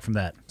you get back from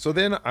that? So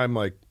then I'm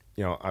like,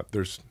 you know,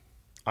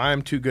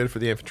 I'm too good for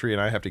the infantry,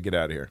 and I have to get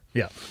out of here.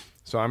 Yeah.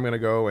 So I'm going to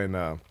go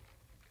and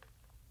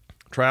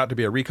try out to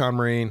be a recon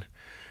marine,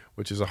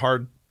 which is a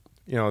hard,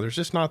 you know, there's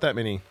just not that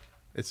many.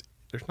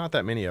 There's not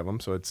that many of them,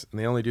 so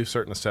they only do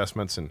certain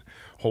assessments, and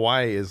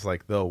Hawaii is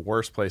like the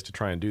worst place to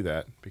try and do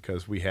that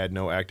because we had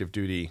no active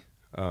duty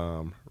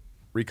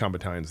recon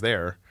battalions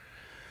there,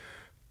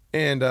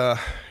 and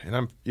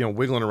I'm, you know,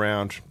 wiggling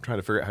around trying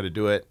to figure out how to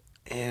do it,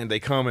 and they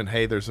come and,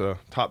 hey, there's a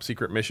top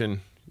secret mission,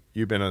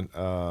 you've been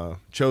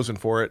chosen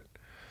for it,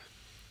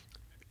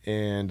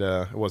 and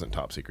it wasn't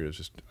top secret, it was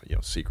just, you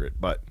know, secret,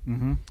 but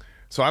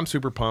so I'm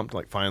super pumped,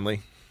 like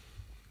finally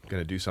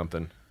gonna do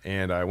something,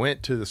 and I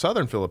went to the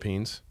southern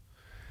Philippines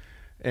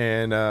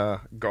and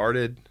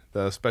guarded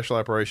the special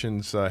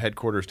operations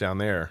headquarters down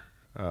there.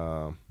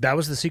 That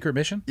was the secret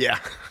mission? Yeah,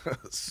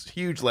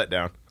 huge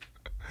letdown.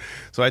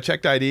 So I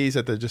checked IDs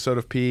at the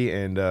Jasotov P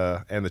and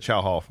the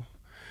Chow Hall,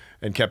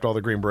 and kept all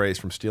the Green Berets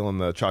from stealing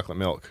the chocolate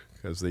milk,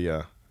 because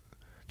the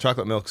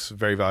chocolate milk's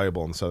very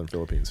valuable in the southern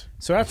Philippines.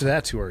 So after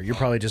that tour, you're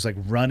probably just like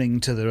running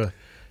to the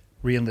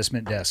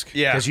re-enlistment desk.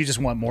 Yeah. Because you just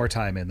want more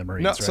time in the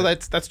Marines, No, right? so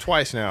that's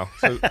twice now.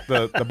 So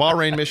the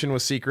Bahrain mission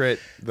was secret.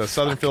 The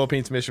southern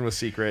Philippines mission was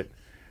secret,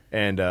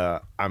 and I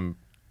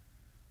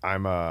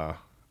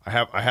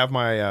have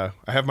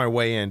my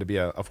way in to be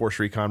a force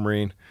recon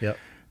marine. Yep.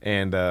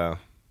 And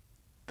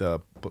the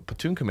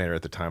platoon commander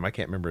at the time, I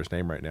can't remember his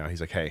name right now.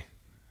 He's like, hey,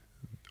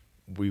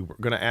 we were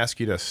going to ask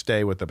you to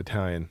stay with the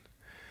battalion.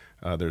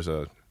 There's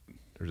a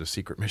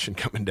secret mission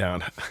coming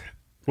down.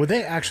 Would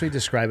they actually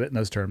describe it in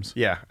those terms?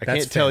 Yeah, That's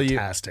can't tell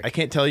fantastic. you. I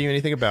can't tell you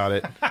anything about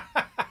it.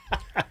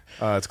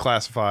 It's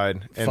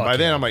classified, and Fuck by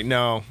then yeah. I'm like,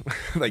 no,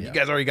 like you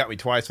guys already got me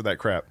twice with that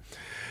crap.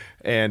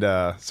 And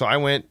so I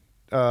went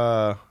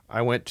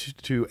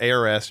to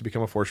ARS to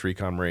become a force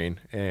recon marine,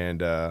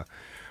 and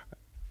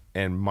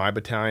my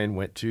battalion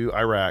went to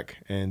Iraq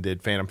and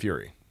did Phantom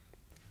Fury.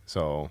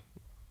 So,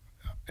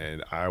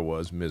 and I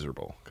was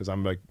miserable because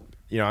I'm like,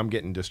 you know, I'm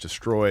getting just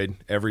destroyed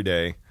every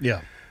day.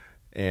 Yeah.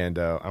 And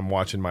I'm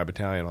watching my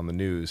battalion on the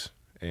news,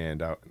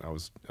 and I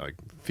was like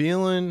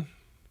feeling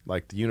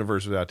like the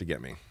universe was out to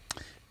get me.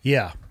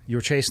 Yeah. You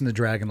were chasing the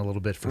dragon a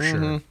little bit for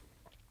sure.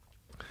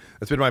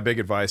 That's been my big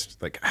advice.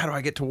 Like, how do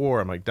I get to war?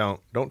 I'm like,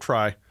 don't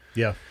try.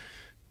 Yeah.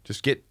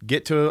 Just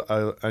get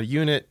to a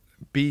unit,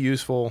 be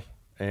useful,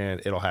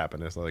 and it'll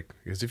happen. It's like,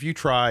 because if you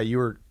try,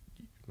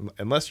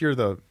 unless your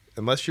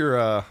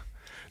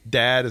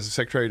dad is the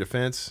Secretary of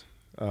Defense,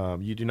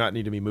 you do not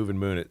need to be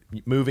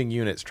moving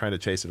units trying to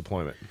chase a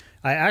deployment.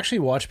 I actually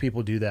watch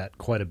people do that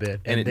quite a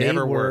bit. And it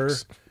never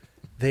works.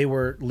 They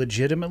were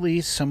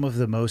legitimately some of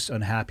the most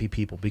unhappy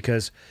people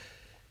because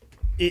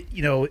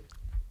the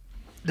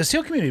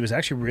SEAL community was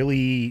actually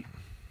really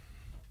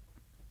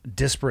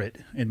disparate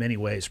in many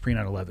ways pre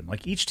 9/11.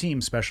 Like each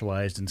team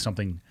specialized in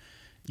something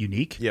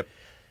unique. Yep.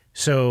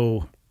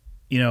 So,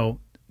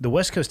 the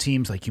West Coast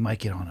teams, like you might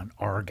get on an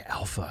ARG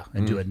Alpha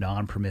and do a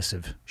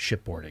non-permissive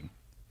shipboarding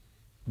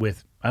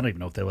with, I don't even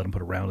know if they let them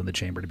put a round in the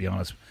chamber, to be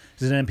honest.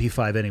 It's an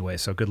MP5 anyway,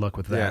 so good luck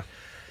with that. Yeah.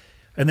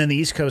 And then the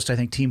East Coast, I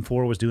think Team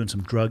 4 was doing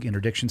some drug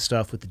interdiction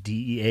stuff with the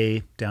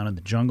DEA down in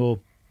the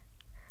jungle.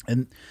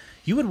 And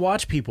you would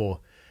watch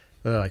people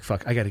like,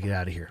 fuck, I got to get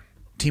out of here.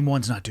 Team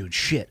 1's not doing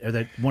shit. Or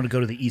they want to go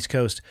to the East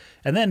Coast.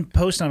 And then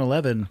post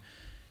 9/11,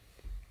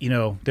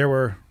 there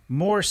were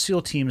more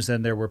SEAL teams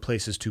than there were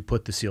places to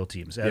put the SEAL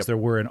teams, as there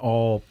were in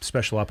all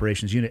special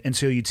operations unit. And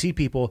so you'd see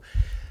people,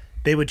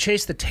 they would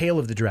chase the tail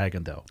of the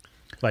dragon, though.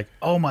 Like,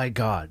 oh my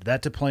God,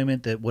 that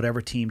deployment that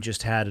whatever team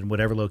just had in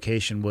whatever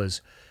location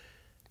was,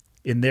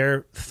 in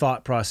their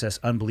thought process,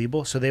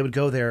 unbelievable. So they would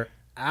go there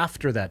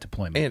after that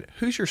deployment. And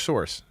who's your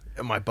source?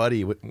 My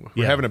buddy, we're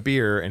having a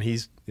beer, and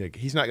he's not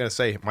going to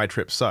say my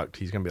trip sucked.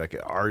 He's going to be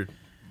like,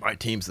 my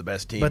team's the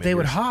best team. But they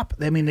would hop.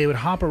 I mean, they would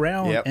hop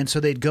around, Yep. and so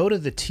they'd go to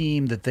the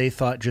team that they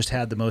thought just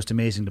had the most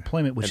amazing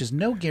deployment, which is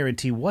no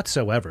guarantee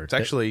whatsoever. It's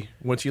actually,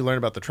 once you learn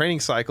about the training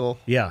cycle,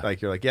 Yeah.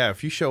 like you're like, yeah,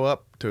 if you show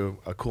up to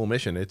a cool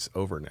mission, it's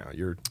over now.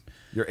 You're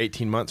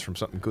 18 months from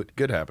something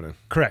good happening.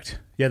 Correct.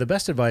 Yeah, the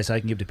best advice I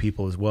can give to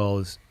people as well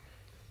is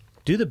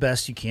do the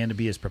best you can to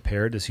be as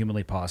prepared as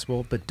humanly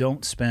possible, but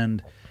don't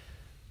spend,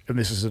 and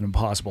this is an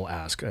impossible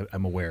ask,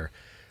 I'm aware,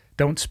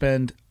 don't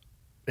spend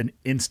an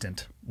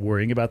instant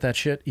worrying about that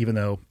shit, even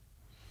though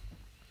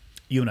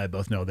you and I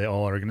both know they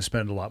all are going to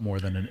spend a lot more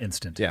than an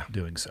instant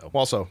doing so.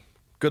 Also,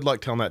 good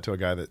luck telling that to a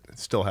guy that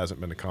still hasn't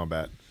been to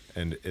combat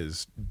and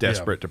is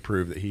desperate to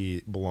prove that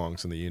he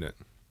belongs in the unit.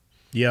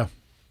 Yeah.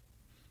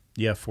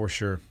 Yeah, for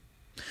sure.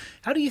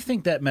 How do you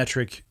think that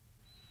metric,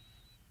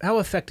 how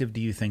effective do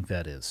you think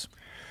that is?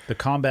 The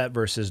combat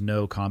versus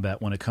no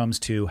combat when it comes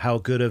to how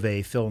good of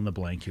a fill in the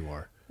blank you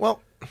are?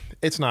 Well,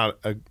 it's not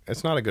a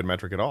good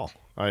metric at all.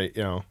 I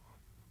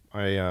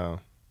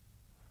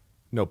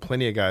know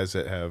plenty of guys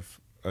that have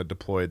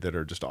deployed that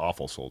are just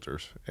awful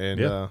soldiers,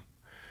 and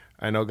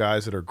I know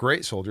guys that are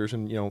great soldiers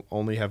and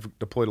only have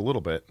deployed a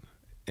little bit,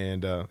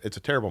 and it's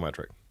a terrible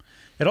metric.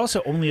 It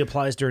also only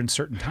applies during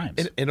certain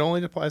times. It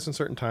only applies in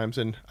certain times,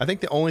 and I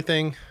think the only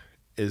thing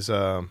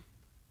the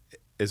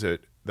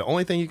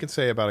only thing you can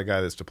say about a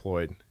guy that's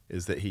deployed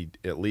is that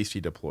at least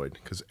he deployed,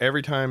 because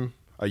every time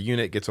a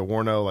unit gets a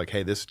warno like,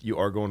 hey, you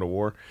are going to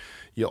war,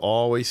 you'll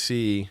always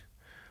see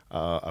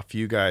a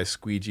few guys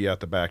squeegee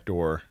out the back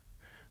door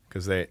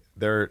because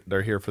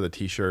they're here for the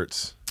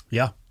t-shirts,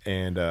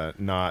 and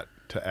not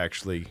to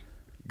actually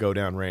go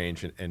down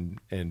range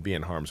and be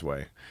in harm's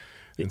way.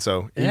 And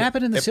so it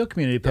happened in the SEAL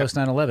community post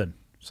 9/11.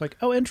 It's like,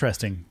 oh,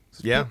 interesting.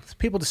 It's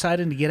people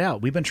deciding to get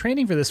out. We've been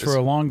training for this for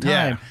a long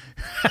time.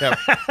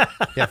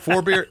 Yeah,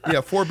 4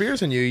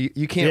 beers in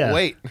you can't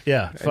wait.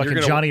 Yeah,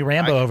 fucking Johnny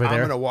Rambo over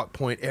there. I'm gonna walk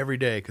point every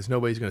day because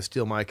nobody's gonna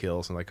steal my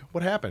kills. And like,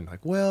 what happened?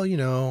 Like, well,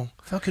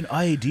 fucking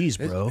IEDs,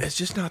 bro. It's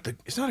just not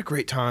a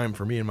great time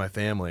for me and my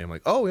family. I'm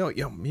like, oh,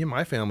 me and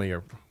my family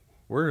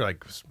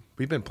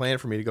we've been planning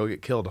for me to go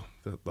get killed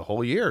the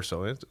whole year,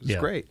 so it's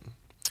great.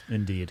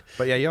 Indeed.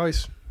 But yeah, you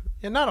always,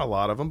 not a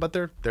lot of them, but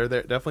they're there,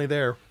 definitely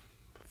there,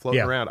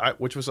 floating around.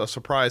 Which was a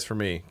surprise for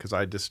me because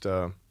I just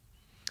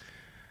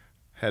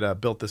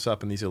had built this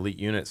up in these elite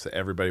units that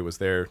everybody was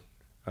there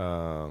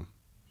to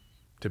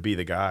be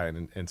the guy,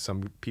 and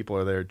some people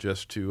are there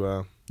just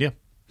to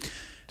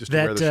just to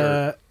wear the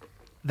shirt.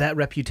 That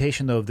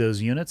reputation though of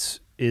those units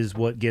is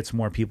what gets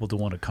more people to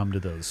want to come to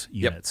those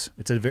units.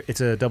 It's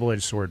a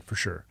double-edged sword for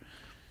sure.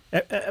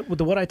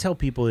 What I tell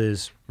people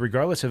is,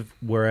 regardless of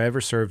where I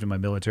ever served in my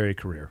military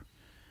career,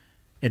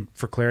 and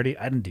for clarity,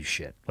 I didn't do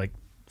shit, like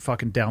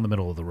fucking down the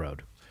middle of the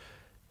road.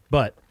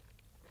 But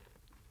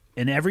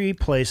in every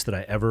place that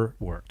I ever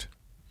worked,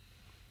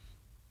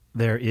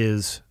 there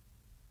is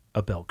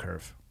a bell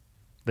curve.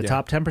 The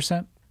top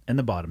 10% and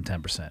the bottom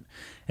 10%.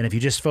 And if you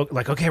just focus,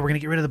 like, okay, we're going to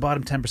get rid of the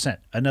bottom 10%,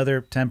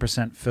 another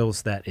 10%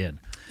 fills that in.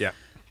 Yeah.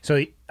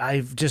 So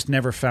I've just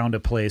never found a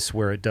place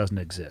where it doesn't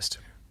exist.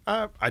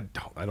 I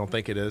don't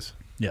think it is.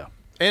 Yeah.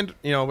 And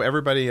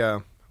everybody.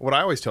 What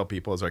I always tell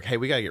people is like, hey,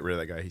 we gotta get rid of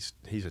that guy.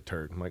 He's a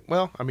turd. I'm like,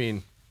 well, I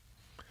mean,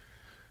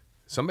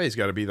 somebody's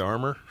got to be the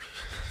armor.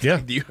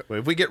 Yeah.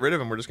 If we get rid of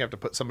him, we're just gonna have to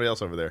put somebody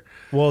else over there.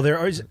 Well,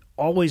 there is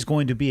always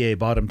going to be a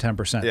bottom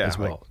 10% as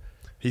well. Like,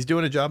 he's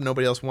doing a job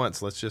nobody else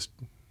wants. Let's just.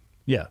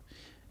 Yeah.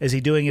 Is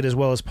he doing it as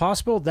well as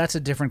possible? That's a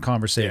different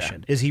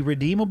conversation. Yeah. Is he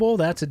redeemable?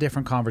 That's a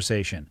different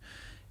conversation.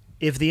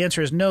 If the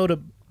answer is no to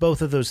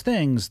both of those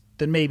things,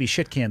 then maybe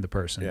shit can the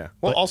person. Yeah.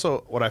 Well,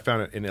 also what I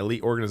found in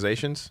elite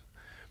organizations,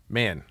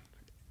 man,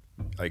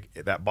 like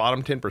that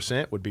bottom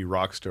 10% would be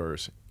rock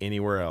stars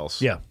anywhere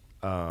else. Yeah.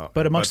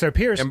 But amongst their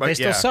peers, they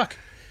still suck.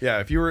 Yeah.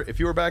 If you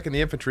were back in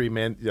the infantry,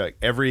 man, like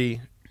every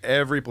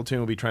platoon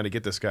will be trying to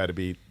get this guy to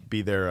be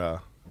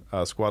their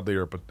squad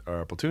leader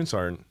or platoon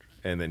sergeant.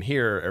 And then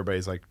here,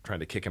 everybody's like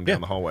trying to kick him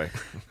down the hallway.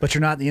 But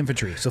you're not in the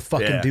infantry, so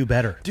fucking do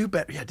better. Do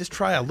better. Yeah, just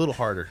try a little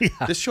harder. Yeah.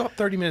 Just show up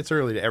 30 minutes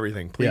early to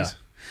everything, please. Yeah.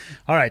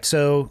 All right,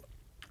 so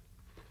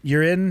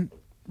you're in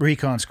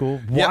recon school,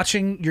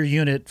 watching your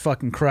unit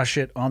fucking crush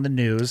it on the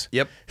news.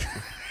 Yep.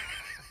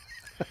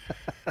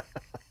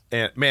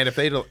 And man, if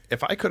I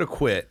could have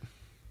quit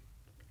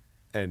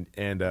and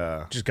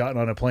just gotten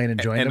on a plane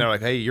and joined them, they're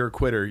like, hey, you're a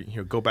quitter.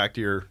 Go back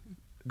to your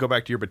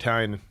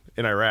battalion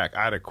in Iraq.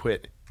 I'd have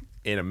quit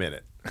in a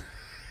minute.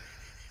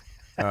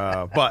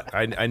 But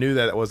I knew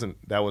that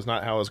was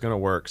not how it was going to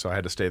work, so I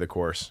had to stay the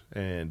course,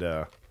 and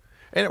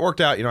it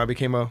worked out. I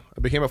became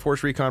a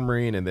Force Recon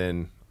Marine, and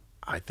then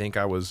I think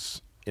I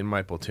was in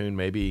my platoon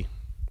maybe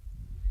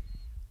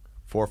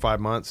 4 or 5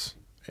 months,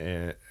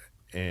 and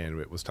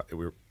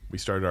we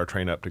started our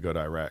train up to go to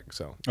Iraq.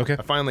 So I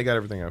finally got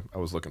everything I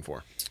was looking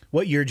for.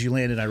 What year did you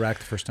land in Iraq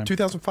the first time?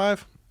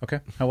 2005. Okay,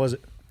 how was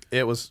it?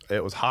 It was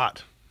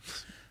hot.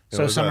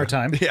 So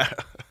summertime. Yeah,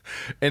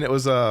 and it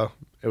was the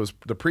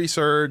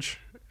pre-surge.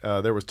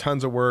 There was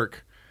tons of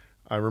work.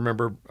 I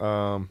remember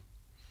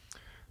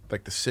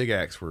like the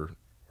SIGACs were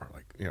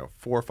like 4,000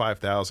 or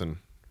 5,000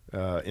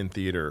 in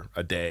theater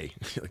a day.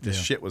 Like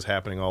this shit was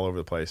happening all over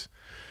the place.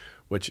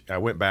 Which I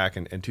went back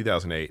in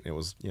 2008, and it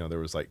was, you know, there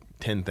was like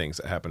 10 things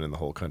that happened in the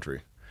whole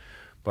country.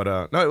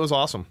 But no, it was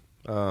awesome.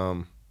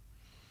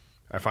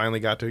 I finally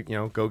got to, you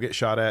know, go get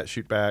shot at,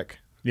 shoot back.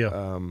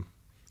 Yeah.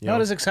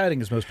 Not as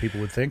exciting as most people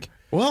would think.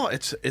 Well,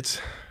 it's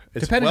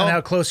depending on how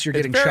close you're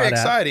getting shot at.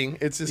 It's very exciting.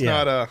 It's just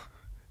not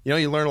you know,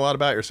 you learn a lot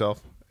about yourself.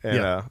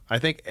 And I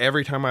think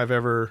every time I've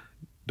ever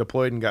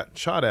deployed and got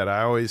shot at,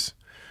 I always,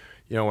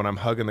 you know, when I'm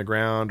hugging the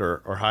ground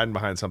or hiding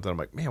behind something, I'm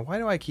like, man, why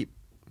do I keep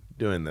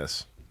doing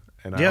this?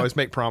 And I always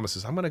make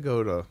promises. I'm going to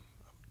go to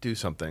do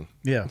something.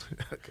 Yeah.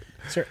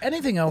 Is there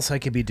anything else I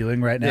could be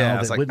doing right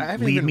now that would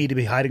lead me to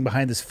be hiding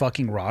behind this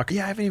fucking rock?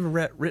 Yeah, I haven't even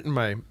written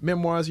my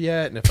memoirs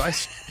yet. And if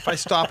I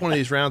stop one of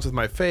these rounds with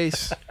my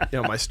face,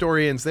 you know, my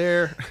story ends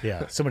there.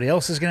 Yeah, somebody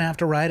else is going to have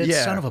to write it.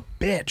 Yeah. Son of a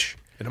bitch.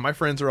 And my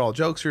friends are all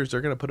jokesters.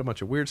 They're going to put a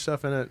bunch of weird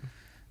stuff in it.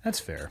 That's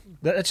fair.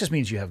 That just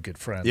means you have good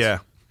friends.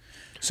 Yeah.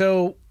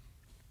 So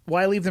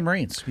why leave the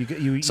Marines?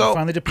 You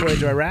finally deployed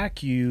to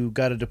Iraq. You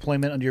got a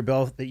deployment under your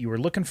belt that you were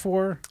looking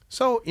for.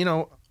 So, you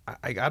know,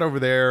 I got over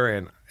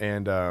there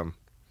and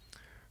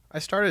I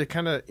started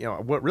kind of, you know,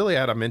 what really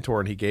I had a mentor,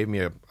 and he gave me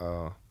a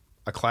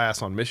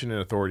class on mission and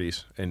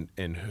authorities and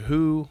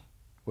who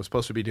was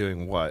supposed to be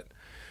doing what.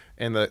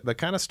 And the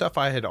kind of stuff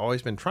I had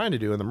always been trying to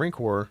do in the Marine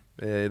Corps,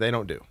 they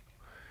don't do.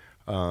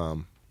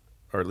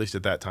 Or at least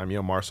at that time, you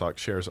know, MARSOC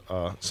shares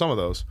some of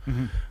those.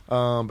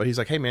 Mm-hmm. But he's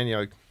like, hey, man, you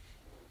know,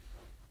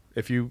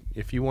 if you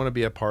want to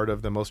be a part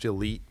of the most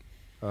elite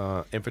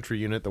infantry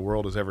unit the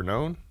world has ever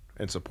known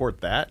and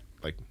support that,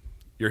 like,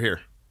 you're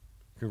here.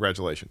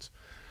 Congratulations.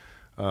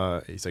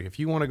 He's like, if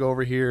you want to go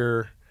over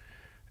here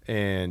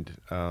and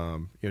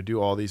you know,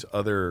 do all these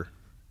other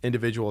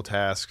individual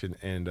tasks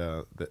and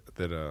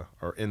that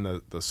are in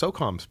the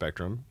SOCOM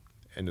spectrum,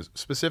 and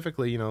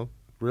specifically, you know,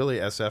 really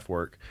SF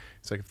work,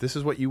 it's like, if this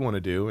is what you want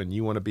to do and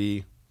you want to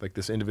be like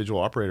this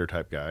individual operator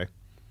type guy,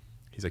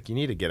 he's like, you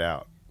need to get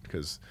out,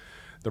 because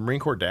the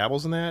Marine Corps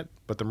dabbles in that,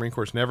 but the Marine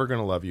Corps is never going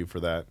to love you for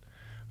that.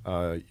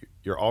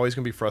 You're always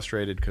going to be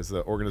frustrated because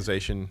the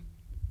organization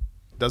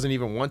doesn't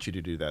even want you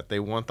to do that. They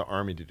want the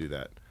Army to do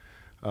that.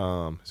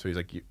 So he's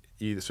like, you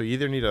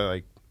either need to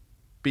like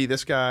be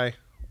this guy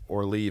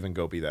or leave and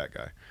go be that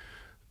guy.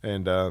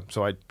 And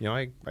so I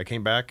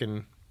came back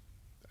and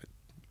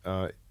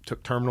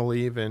took terminal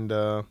leave and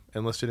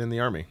enlisted in the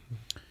Army.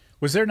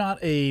 Was there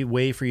not a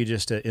way for you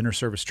just to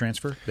inter-service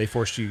transfer? They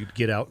forced you to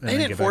get out? They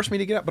didn't force me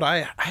to get out, but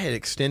I had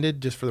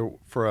extended just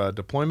for a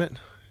deployment,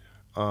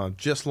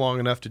 just long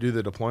enough to do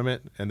the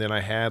deployment, and then I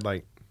had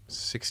like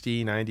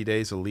 60, 90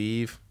 days of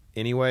leave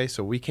anyway.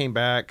 So we came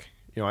back.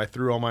 You know, I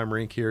threw all my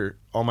Marine gear,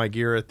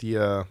 at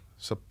the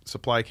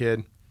supply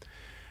kid,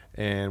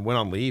 and went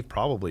on leave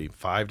probably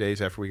 5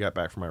 days after we got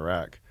back from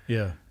Iraq.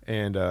 Yeah.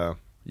 And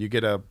you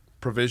get a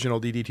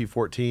provisional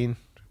DD-214,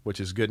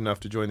 which is good enough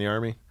to join the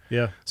Army.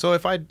 Yeah. So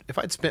if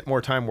I'd spent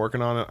more time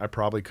working on it, I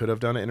probably could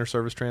have done an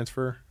inter-service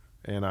transfer.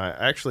 And I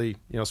actually,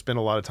 you know, spent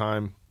a lot of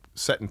time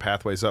setting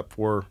pathways up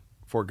for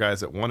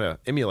guys that want to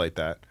emulate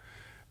that.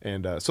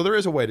 And so there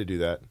is a way to do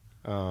that.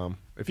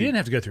 If you didn't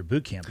have to go through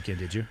boot camp again,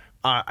 did you?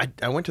 I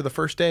went to the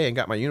first day and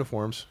got my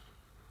uniforms.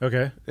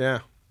 Okay.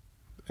 Yeah.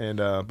 And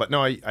but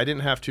no, I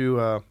didn't have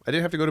to. I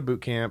didn't have to go to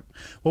boot camp.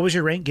 What was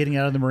your rank getting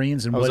out of the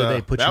Marines, and what did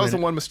they put you in? That was the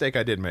one mistake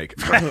I did make.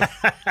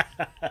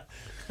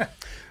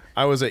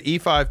 I was an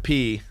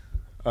E5P.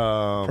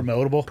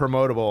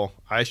 Promotable.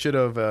 I should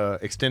have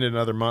extended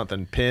another month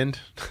and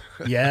pinned.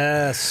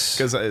 Yes.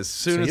 Because as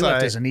soon as you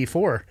left as an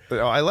E4.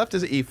 I left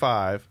as an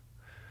E5,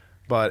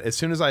 but as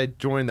soon as I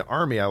joined the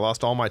Army, I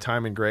lost all my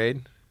time and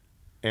grade.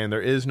 And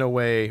there is no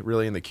way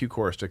really in the Q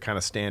course to kind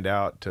of stand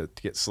out to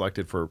get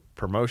selected for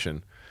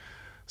promotion.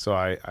 So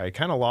I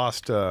kind of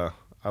lost a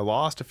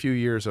few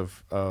years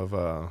of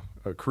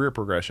a career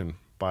progression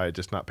by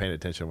just not paying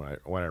attention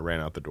when I ran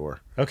out the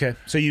door. Okay,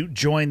 so you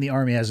joined the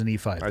Army as an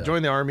E5. I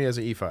joined the Army as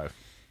an E5.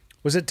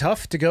 Was it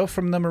tough to go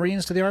from the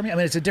Marines to the Army? I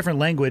mean, it's a different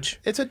language.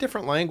 It's a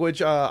different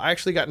language. I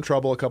actually got in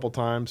trouble a couple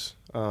times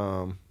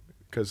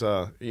because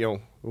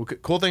you know,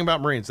 cool thing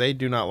about Marines, they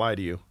do not lie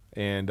to you,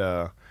 and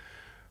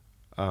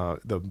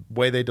the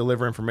way they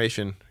deliver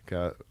information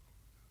can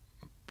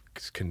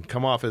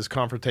come off as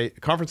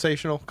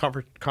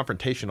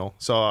confrontational.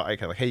 So I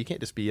kind of like, hey, you can't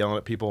just be yelling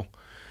at people,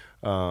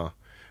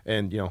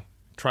 and you know,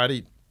 try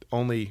to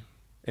only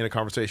in a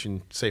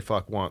conversation say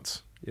fuck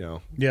once, you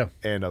know. Yeah.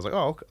 And I was like,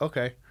 oh,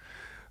 okay.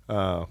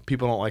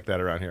 People don't like that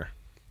around here,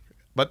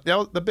 but that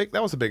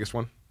was the biggest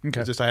one.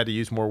 Okay. It's just I had to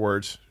use more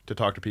words to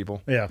talk to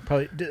people. Yeah,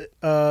 probably. Do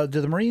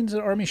the Marines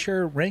and Army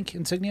share rank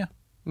insignia?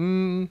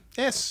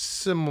 Yes,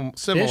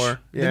 similar.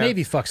 Yeah. The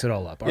Navy fucks it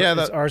all up.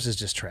 Ours is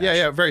just trash.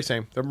 Yeah, very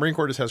same. The Marine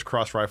Corps just has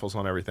cross rifles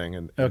on everything,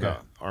 and the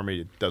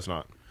Army does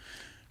not.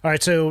 All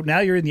right, so now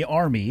you're in the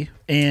Army,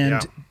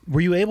 and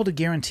were you able to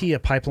guarantee a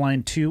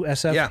pipeline to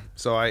SF? Yeah,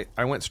 so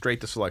I went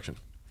straight to selection.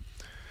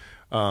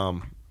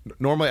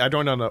 Normally, I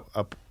joined on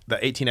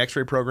the 18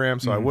 X-ray program,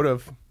 so I would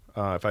have,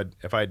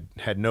 if I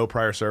had no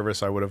prior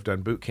service, I would have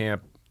done boot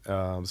camp,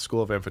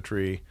 School of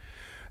Infantry,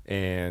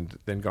 and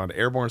then gone to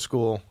airborne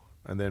school.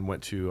 and then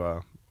went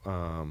to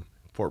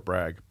Fort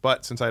Bragg.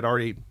 But since I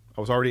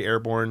was already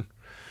airborne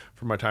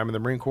from my time in the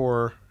Marine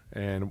Corps,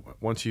 and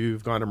once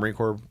you've gone to Marine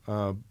Corps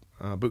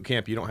boot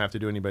camp, you don't have to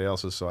do anybody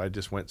else's. So I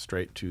just went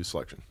straight to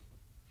selection.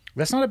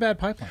 That's not a bad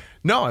pipeline.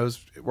 No,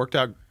 it worked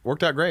out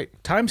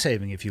great. Time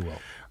saving, if you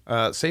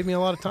will. Saved me a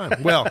lot of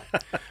time. Well,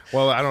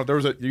 I don't. There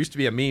used to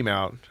be a meme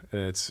out,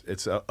 and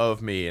it's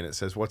of me, and it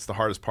says, "What's the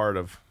hardest part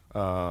of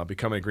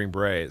becoming a Green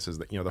Beret?" It says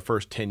that the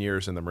first 10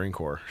 years in the Marine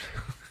Corps.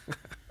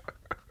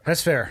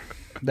 That's fair.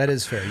 That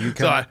is fair. You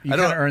kind of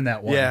earned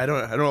that one. Yeah, I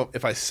don't know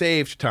if I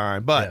saved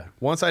time, but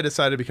once I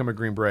decided to become a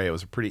Green Beret, it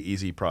was a pretty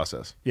easy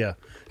process. Yeah.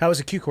 How was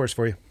the Q course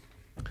for you?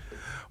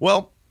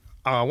 Well,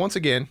 once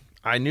again,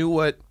 I knew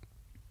what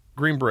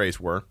Green Berets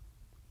were,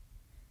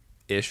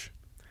 ish,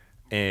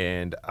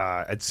 and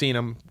I'd seen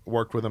them,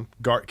 worked with them,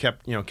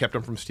 kept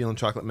them from stealing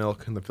chocolate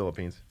milk in the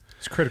Philippines.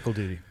 It's critical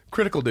duty.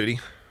 Critical duty.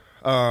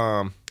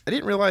 I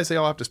didn't realize they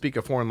all have to speak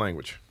a foreign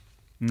language,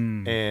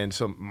 and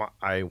so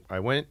I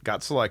went,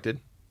 got selected,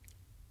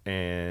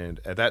 and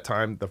at that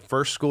time, the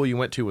first school you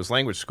went to was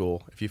language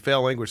school. If you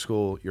fail language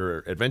school, your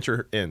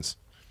adventure ends.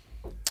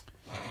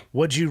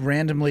 What'd you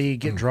randomly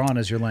get drawn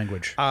as your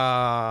language?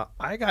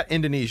 I got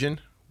Indonesian,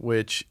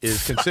 which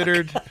is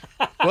considered,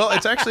 well,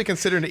 it's actually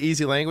considered an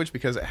easy language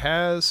because it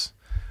has,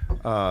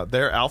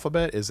 their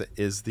alphabet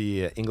is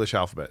the English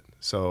alphabet.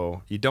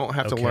 So you don't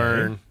have to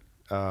learn.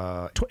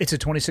 It's a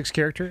 26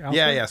 character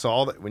alphabet? Yeah. So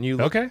all that, when you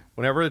look,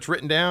 whenever it's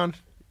written down,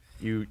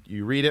 you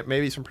read it,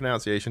 maybe some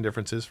pronunciation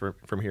differences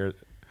from here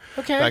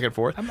back and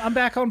forth. I'm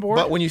back on board.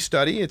 But when you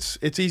study, it's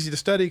easy to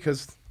study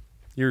because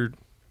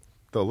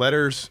the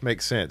letters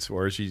make sense.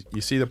 Whereas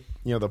you see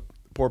the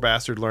poor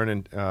bastard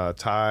learning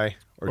Thai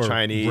or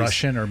Chinese,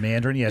 Russian or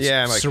Mandarin. Yeah,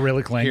 it's like,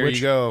 Cyrillic language. Here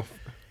you go.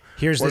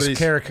 Here's this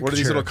caricature. What do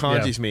these little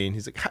kanjis mean?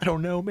 He's like, I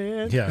don't know,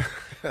 man. Yeah,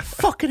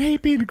 fucking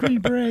hate being a Green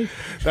Beret.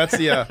 That's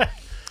the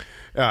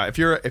if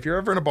you're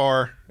ever in a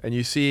bar and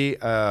you see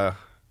a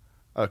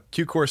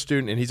Q course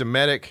student and he's a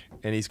medic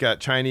and he's got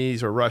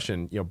Chinese or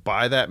Russian,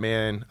 buy that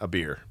man a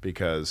beer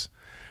because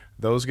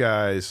those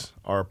guys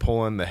are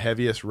pulling the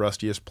heaviest,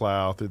 rustiest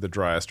plow through the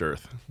driest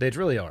earth. They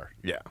really are.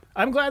 Yeah.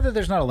 I'm glad that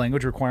there's not a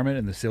language requirement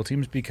in the SEAL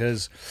teams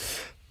because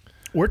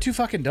we're too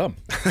fucking dumb.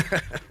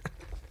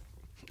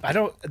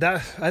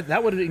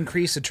 That would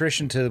increase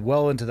attrition to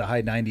well into the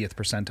high 90th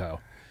percentile.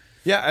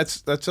 Yeah,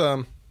 that's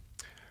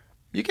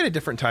you get a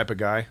different type of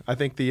guy. I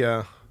think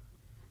I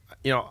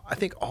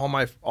think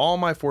all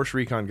my Force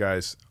Recon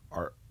guys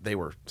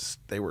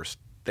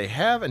they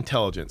have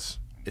intelligence.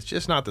 It's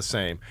just not the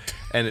same.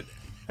 And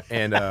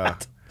I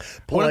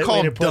wouldn't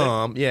call them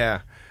dumb,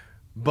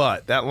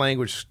 but that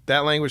language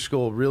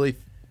school really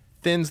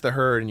thins the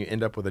herd, and you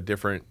end up with a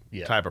different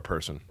type of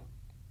person.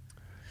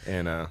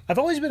 And I've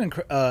always been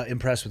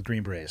impressed with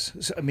Green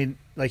Berets. So, I mean,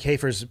 like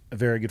Hafer's a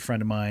very good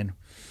friend of mine.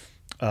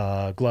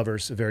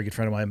 Glover's a very good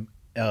friend of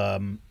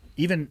mine.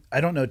 Even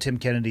I don't know Tim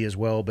Kennedy as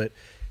well, but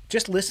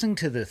just listening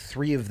to the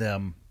three of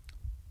them,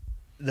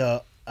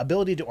 the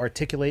ability to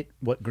articulate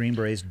what Green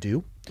Berets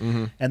do,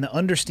 and the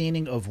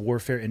understanding of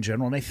warfare in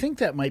general. And I think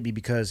that might be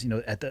because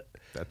at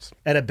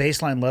a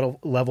baseline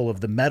level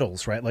of the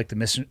medals, right, like the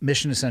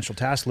mission essential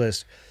task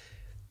list.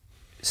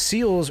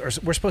 SEALs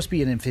we're supposed to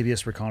be an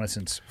amphibious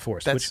reconnaissance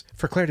force, which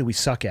for clarity we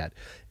suck at.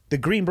 The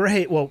Green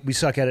Beret, well, we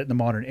suck at it in the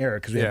modern era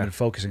because we haven't been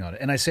focusing on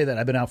it. And I say that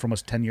I've been out for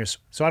almost 10 years,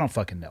 so I don't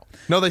fucking know.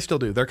 No, they still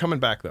do. They're coming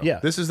back though.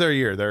 Yeah, this is their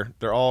year.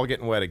 They're all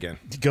getting wet again.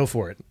 Go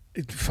for it.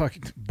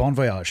 Fucking bon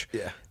voyage.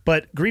 Yeah.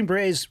 But Green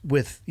Berets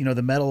with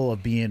the medal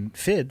of being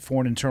FID,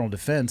 foreign internal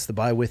defense, the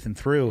by, with, and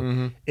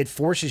through, it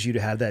forces you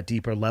to have that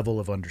deeper level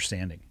of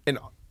understanding. And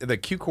the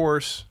Q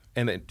course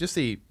and just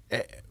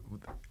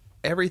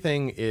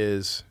everything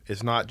is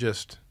not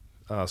just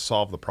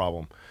solve the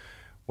problem.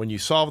 When you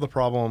solve the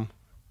problem,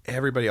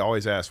 everybody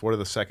always asks, what are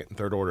the second and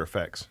third order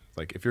effects?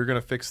 Like, if you're going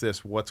to fix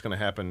this, what's going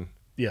to happen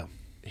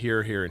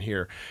here, here, and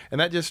here? And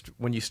that just,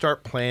 when you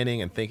start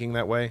planning and thinking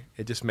that way,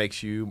 it just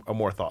makes you a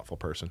more thoughtful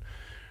person.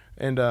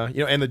 And,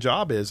 and the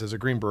job is, as a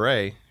Green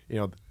Beret,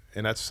 and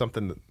that's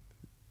something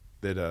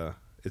that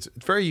it's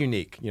very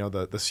unique.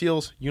 The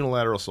SEALs,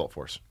 unilateral assault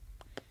force.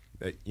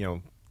 They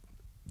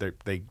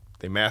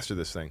master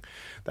this thing.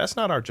 That's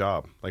not our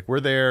job. Like, we're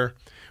there,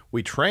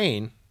 we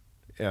train,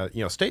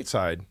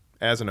 stateside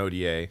as an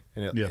ODA,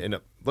 and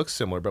it looks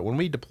similar. But when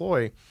we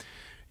deploy,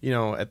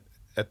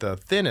 at the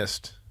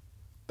thinnest,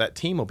 that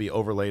team will be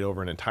overlaid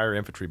over an entire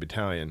infantry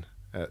battalion,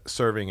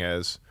 serving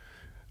as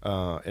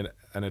an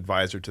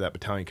advisor to that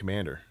battalion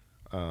commander.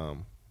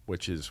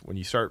 Which is when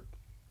you start,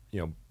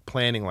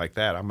 planning like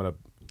that. I'm going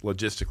to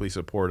logistically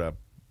support a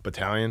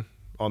battalion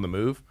on the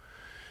move.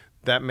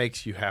 That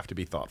makes you have to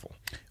be thoughtful.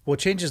 Well, it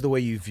changes the way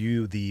you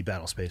view the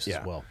battle space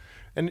as well.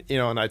 And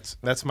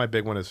that's my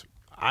big one is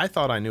I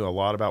thought I knew a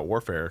lot about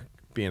warfare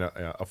being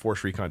a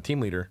Force Recon team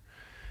leader.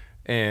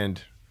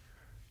 And,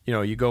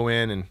 you go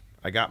in and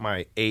I got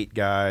my 8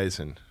 guys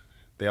and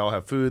they all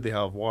have food, they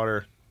all have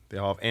water, they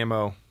all have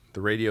ammo,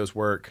 the radios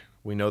work,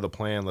 we know the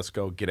plan, let's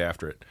go get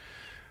after it.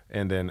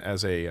 And then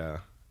as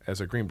a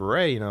Green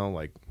Beret,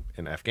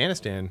 in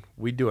Afghanistan,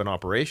 we'd do an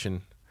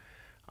operation.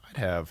 I'd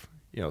have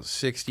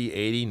 60,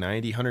 80,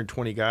 90,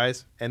 120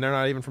 guys, and they're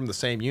not even from the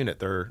same unit.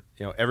 They're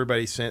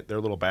everybody sent their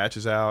little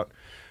batches out.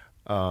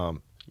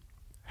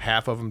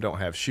 Half of them don't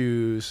have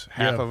shoes.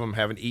 Half of them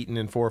haven't eaten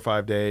in 4 or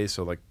 5 days.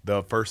 So like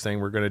the first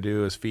thing we're going to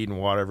do is feed and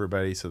water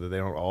everybody so that they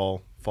don't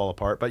all fall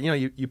apart. But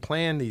you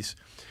plan these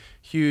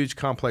huge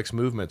complex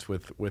movements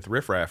with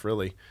riffraff,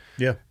 really.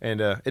 Yeah.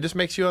 And it just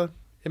makes you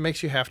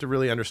have to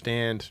really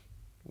understand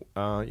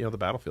the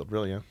battlefield,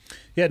 really.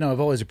 Yeah, no,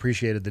 I've always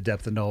appreciated the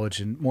depth of knowledge,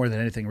 and more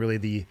than anything,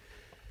 really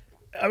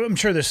I'm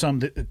sure there's some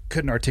that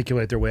couldn't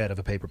articulate their way out of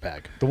a paper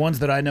bag. The ones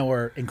that I know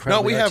are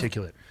incredibly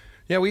articulate.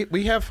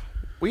 We have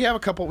a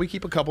couple. We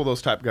keep a couple of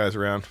those type guys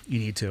around. You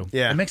need to.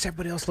 Yeah. It makes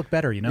everybody else look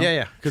better,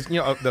 Yeah. Because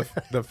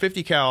the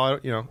 50 cal,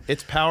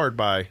 it's powered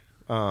by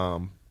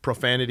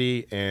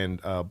profanity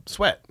and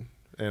sweat,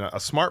 and a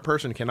smart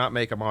person cannot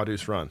make a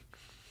Modus run.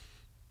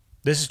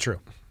 This is true.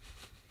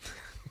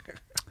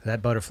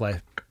 That butterfly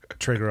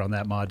trigger on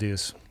that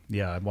Modus.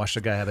 Yeah, I watched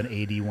a guy have an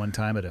 80 one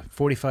time at a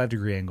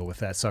 45-degree angle with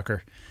that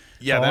sucker.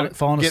 Yeah,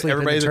 falling get asleep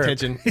everybody's in the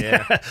attention.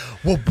 Yeah.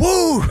 Well,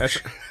 woo!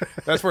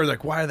 That's where it's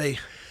like, why are they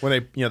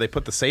when they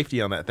put the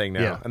safety on that thing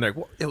now? Yeah. And they're like,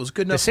 well, it was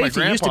good enough. The safety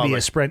used to be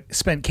a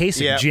spent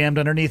casing jammed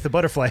underneath the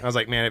butterfly. I was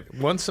like, man,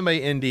 once somebody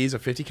NDs a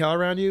 50 cal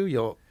around you,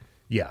 you'll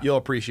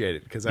appreciate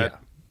it, because that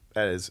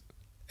is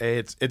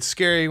it's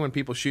scary when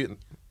people shoot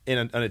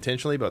in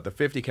unintentionally, but the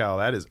 50 cal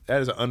that is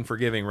an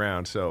unforgiving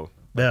round. So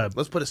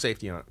let's put a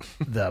safety on it.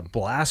 The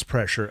blast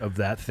pressure of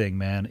that thing,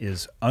 man,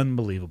 is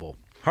unbelievable.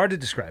 Hard to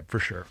describe for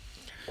sure.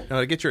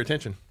 To get your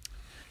attention.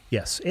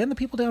 Yes, and the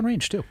people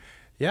downrange too.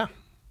 Yeah,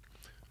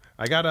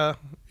 I got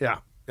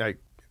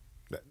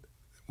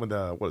what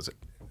is it?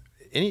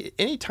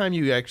 Any time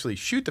you actually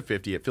shoot the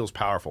 50, it feels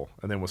powerful,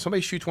 and then when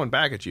somebody shoots one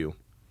back at you,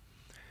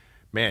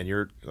 man,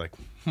 you're like,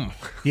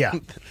 yeah,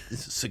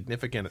 this is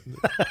significant.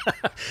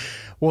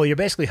 Well, you're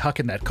basically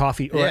hucking that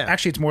coffee, or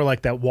actually, it's more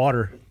like that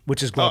water,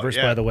 which is Glover's,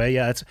 by the way.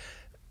 Yeah,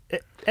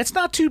 it's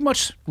not too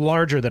much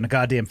larger than a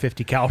goddamn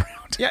 50 cal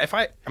round. Yeah, if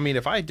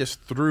I just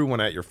threw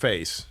one at your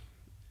face,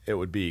 it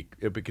would be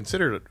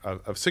considered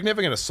a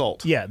significant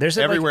assault. Yeah, there's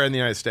everywhere in the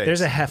United States.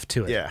 There's a heft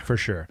to it, for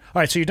sure. All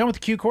right, so you're done with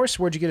the Q course.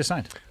 Where'd you get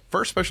assigned?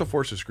 First Special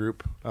Forces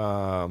group,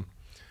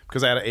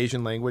 because I had an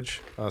Asian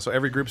language. So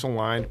every group's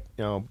aligned,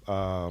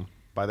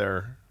 by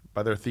their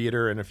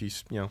theater, and if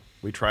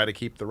we try to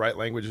keep the right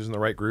languages in the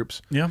right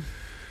groups. Yeah.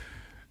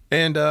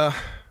 And I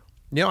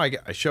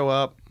show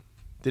up.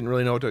 Didn't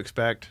really know what to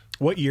expect.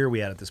 What year are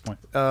we at this point?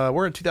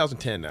 We're in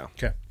 2010 now.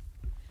 Okay.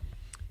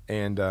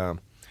 And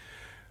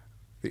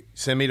they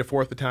send me to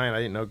 4th Battalion. I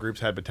didn't know groups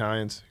had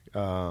battalions,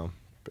 but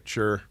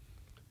sure.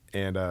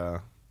 And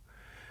I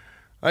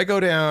go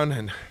down,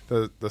 and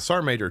the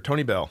Sergeant Major,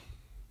 Tony Bell,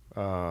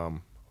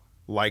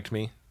 liked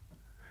me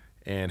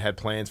and had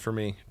plans for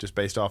me just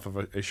based off of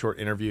a short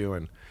interview.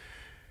 And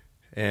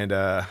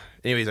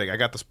anyway, he's like, I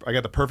got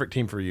the perfect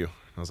team for you.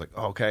 And I was like,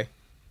 oh, okay.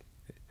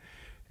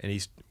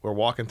 And we're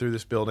walking through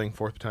this building,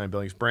 4th Battalion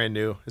building. It's brand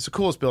new. It's the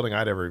coolest building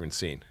I'd ever even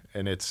seen.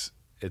 And there's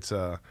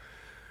a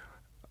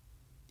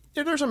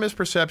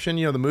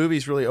misperception. The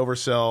movies really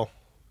oversell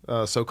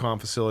SOCOM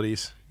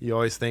facilities. You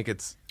always think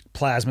it's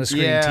plasma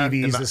screen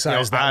TVs the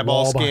size of that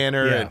eyeball wall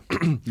scanner.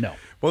 And no.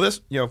 Well, this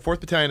 4th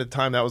Battalion at the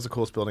time, that was the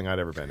coolest building I'd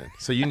ever been in.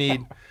 So you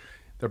need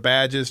their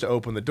badges to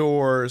open the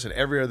doors, and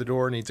every other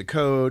door needs a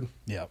code.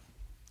 Yeah.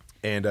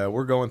 And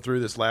we're going through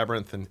this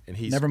labyrinth, and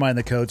he's... Never mind,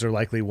 the codes are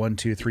likely 1,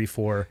 2, 3,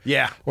 4.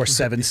 Yeah. Or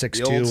 7, 6,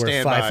 2, or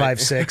 5,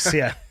 5, 6.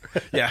 Yeah.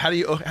 Yeah. How do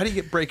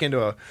you break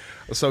into a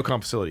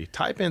SOCOM facility?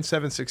 Type in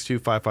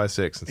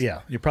 762-556. Yeah.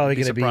 You're probably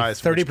going to be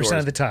 30%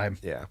 of the time.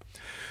 Yeah.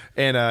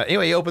 And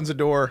anyway, he opens the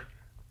door,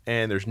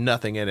 and there's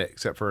nothing in it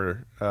except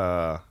for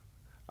a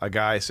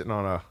guy sitting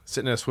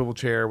in a swivel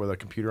chair with a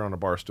computer on a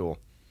bar stool.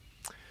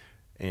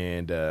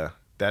 And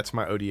that's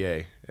my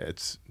ODA.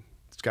 It's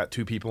got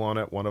 2 people on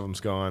it. One of them's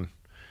gone.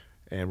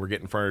 And we're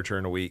getting furniture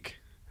in a week.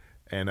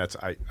 And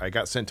I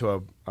got sent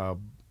to a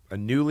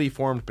newly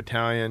formed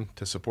battalion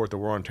to support the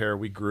War on Terror.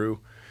 We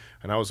grew,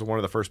 and I was one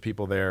of the first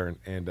people there,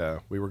 and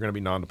we were going to be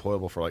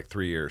non-deployable for like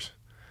 3 years,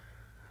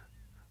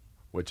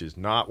 which is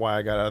not why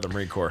I got out of the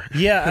Marine Corps.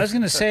 Yeah, I was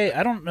going to say,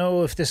 I don't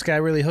know if this guy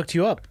really hooked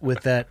you up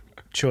with that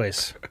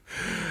choice.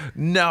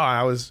 No,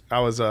 I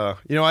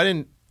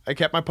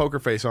kept my poker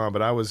face on,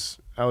 but I was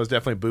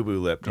definitely boo-boo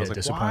lipped. I was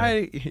like,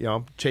 why?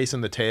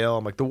 Chasing the tail.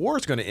 I'm like, the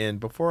war's going to end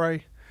before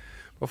I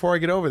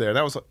get over there.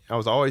 I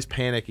was always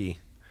panicky,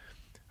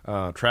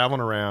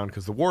 traveling around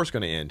because the war's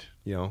going to end.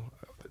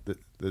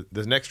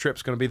 The next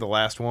trip's going to be the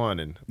last one,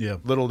 and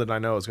little did I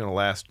know it was going to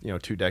last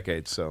 2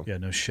 decades. So yeah,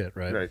 no shit,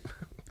 right? Right.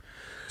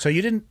 So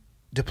you didn't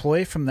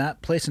deploy from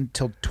that place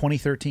until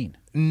 2013?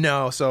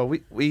 No. So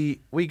we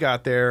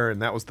got there,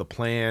 and that was the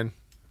plan.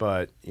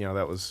 But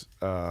that was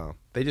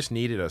they just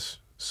needed us.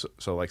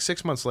 So like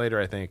 6 months later,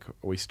 I think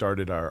we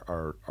started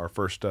our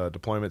first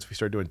deployments. We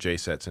started doing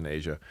JSETs in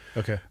Asia.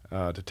 Okay.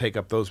 To take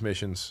up those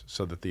missions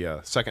so that the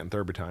 2nd and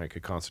 3rd Battalion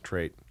could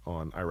concentrate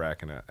on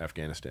Iraq and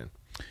Afghanistan.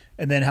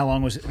 And then how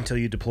long was it until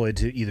you deployed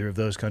to either of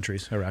those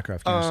countries, Iraq or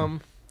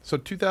Afghanistan? So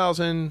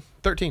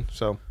 2013.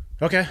 So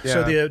Okay, so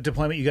Yeah. the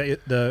deployment you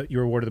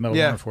were awarded the Medal of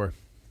Yeah. Honor for.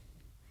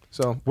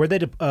 so Where'd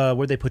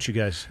they put you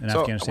guys in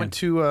so Afghanistan? I went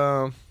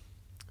to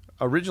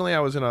originally I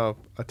was in a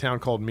town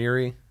called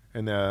Miri,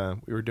 and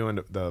we were doing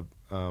the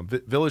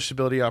village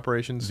stability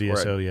operations.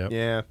 VSO, yeah.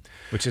 Yeah.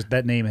 Which is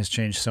that name has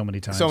changed so many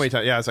times. So many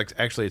times. Yeah, it's like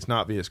actually it's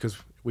not VSO because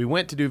we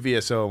went to do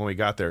VSO and when we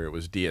got there it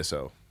was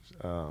DSO.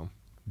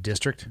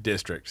 District.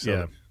 District. So,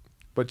 Yeah.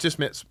 But just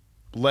meant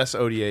less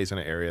ODAs in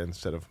an area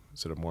instead of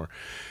more.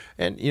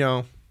 And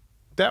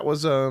that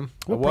was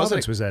What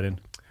province was that in?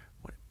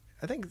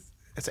 I think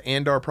it's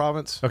Andar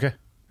province. Okay.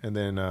 And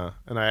then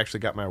and I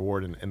actually got my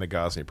award in the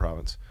Ghazni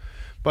province.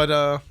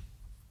 But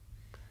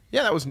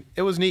yeah,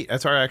 it was neat.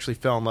 That's how I actually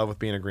fell in love with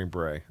being a Green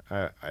Beret.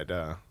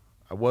 I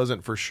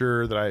wasn't for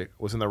sure that I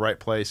was in the right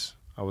place.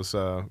 I was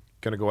going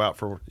to go out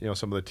for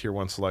some of the tier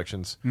 1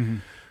 selections. Mm-hmm.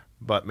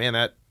 But man,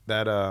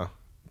 that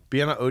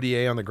being an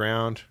ODA on the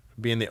ground,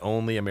 being the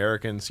only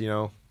Americans,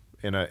 in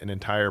an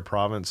entire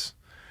province,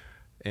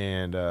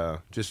 and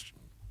just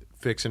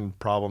fixing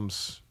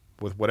problems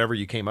with whatever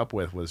you came up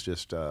with was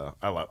just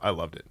I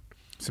loved it.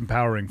 It's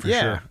empowering for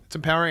Yeah, sure. it's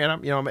empowering, and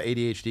I'm an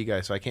ADHD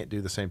guy, so I can't do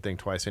the same thing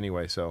twice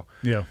anyway. So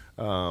Yeah.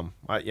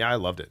 I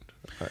loved it.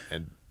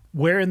 And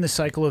Where in the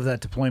cycle of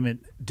that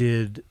deployment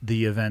did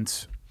the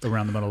events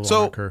around the Medal of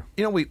Honor occur?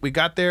 we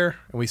got there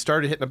and we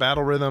started hitting a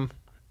battle rhythm,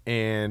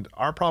 and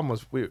our problem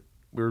was we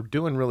were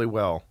doing really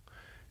well,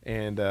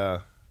 and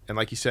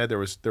like you said, there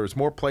was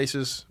more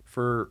places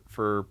for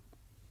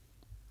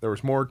there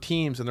was more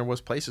teams than there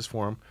was places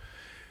for them,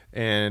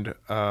 and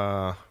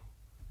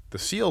the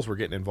SEALs were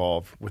getting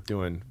involved with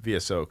doing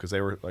VSO because they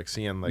were like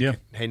seeing like,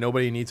 hey,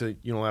 nobody needs a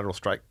unilateral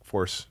strike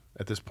force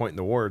at this point in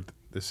the war.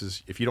 This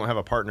is, if you don't have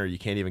a partner, you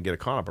can't even get a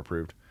CONOP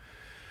approved.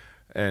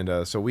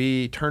 And so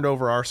we turned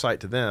over our site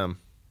to them,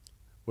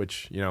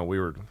 which we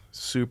were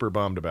super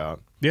bummed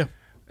about. Yeah.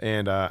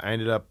 And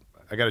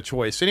I got a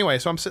choice anyway.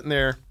 So I'm sitting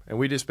there, and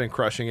we just been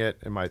crushing it.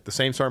 And the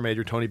same sergeant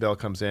major, Tony Bell,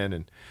 comes in,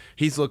 and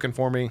he's looking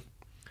for me.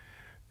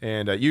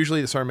 And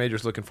usually the sergeant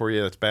major's looking for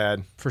you. That's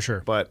bad. For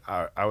sure. But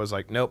I was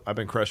like, nope, I've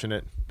been crushing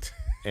it.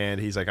 And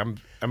he's like, I'm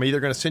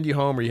either going to send you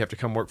home or you have to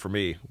come work for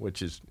me,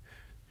 which is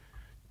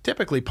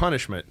typically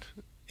punishment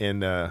in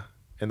the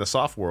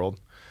soft world.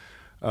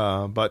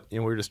 But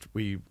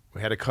we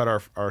had to cut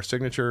our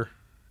signature,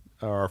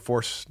 our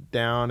force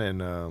down,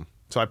 and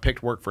so I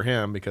picked work for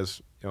him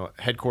because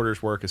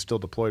headquarters work is still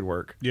deployed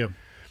work. Yeah.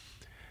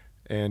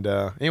 And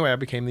anyway, I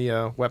became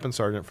the weapons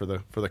sergeant for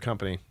the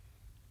company.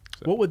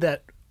 So.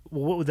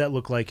 What would that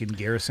look like in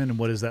garrison, and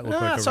what does that look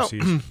like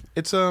overseas?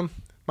 So,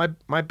 it's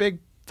my big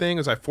thing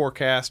is I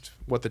forecast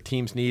what the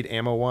teams need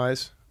ammo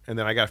wise, and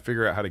then I got to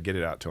figure out how to get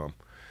it out to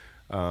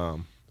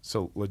them.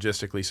 So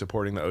logistically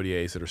supporting the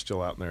ODAs that are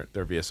still out in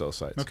their VSO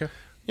sites. Okay.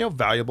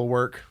 Valuable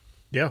work.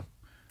 Yeah.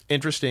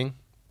 Interesting,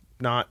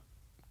 not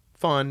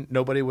fun.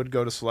 Nobody would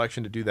go to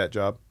selection to do that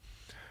job.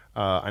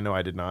 I know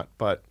I did not,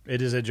 but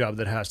It is a job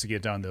that has to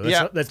get done, though.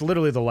 Yeah. That's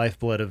literally the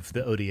lifeblood of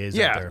the ODAs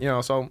out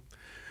there. So,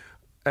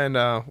 and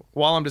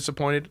while I'm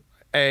disappointed,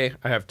 I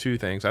have two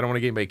things. I don't want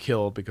to get anybody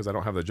killed because I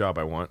don't have the job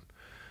I want.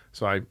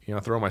 So I,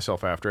 throw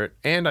myself after it.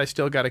 And I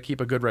still got to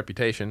keep a good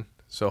reputation.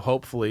 So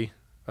hopefully,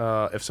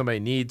 if somebody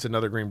needs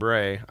another Green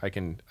Beret, I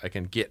can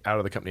get out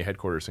of the company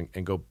headquarters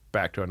and go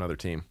back to another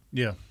team.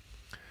 Yeah.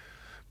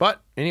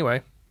 But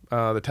anyway,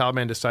 the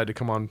Taliban decided to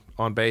come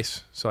on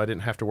base, so I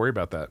didn't have to worry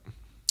about that.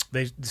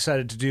 They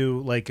decided to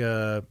do like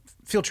a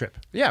field trip.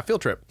 Yeah,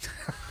 field trip.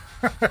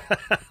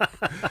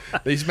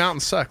 These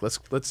mountains suck.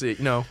 Let's see.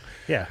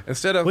 Yeah.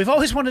 Instead of We've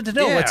always wanted to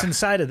know what's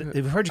inside of it.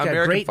 We've heard you got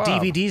American great fob.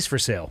 DVDs for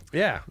sale.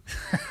 Yeah.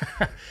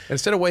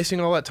 Instead of wasting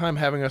all that time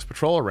having us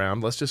patrol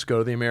around, let's just go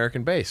to the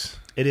American base.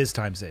 It is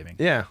time saving.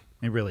 Yeah.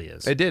 It really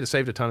is. It did. It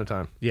saved a ton of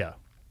time. Yeah.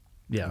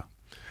 Yeah.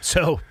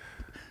 So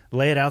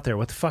lay it out there.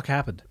 What the fuck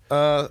happened?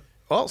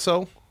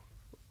 So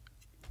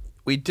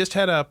we just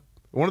had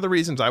one of the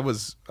reasons I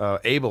was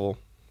able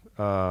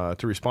to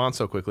respond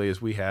so quickly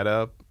is we had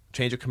a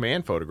change of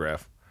command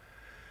photograph.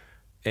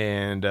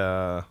 And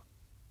I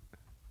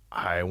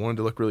wanted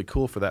to look really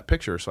cool for that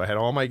picture. So I had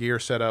all my gear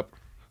set up.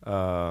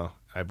 I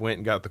went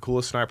and got the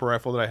coolest sniper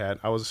rifle that I had.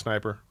 I was a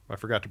sniper. I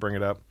forgot to bring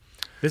it up.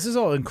 This is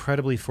all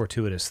incredibly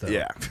fortuitous, though.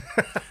 Yeah.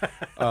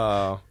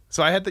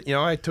 So I had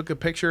I took a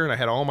picture and I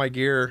had all my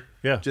gear.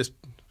 Yeah. Just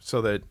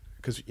so that,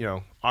 because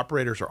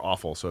operators are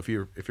awful. So if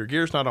your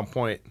gear's not on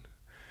point,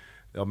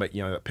 they'll make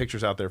that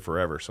picture's out there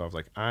forever. So I was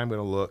like, I'm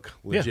gonna look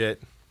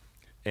legit,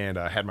 and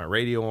I had my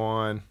radio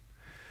on,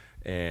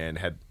 and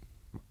had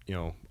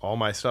all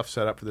my stuff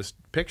set up for this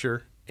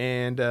picture,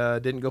 and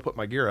didn't go put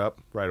my gear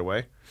up right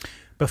away.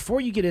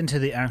 Before you get into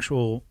the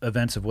actual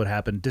events of what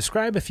happened,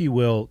 describe, if you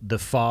will, the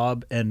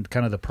FOB and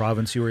kind of the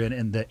province you were in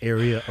and the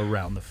area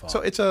around the FOB. So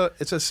it's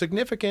a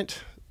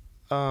significant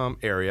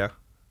area,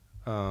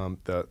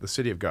 the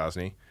city of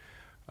Ghazni,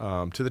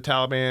 to the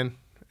Taliban,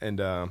 and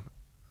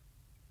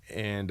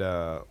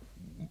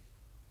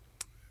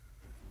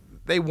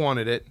they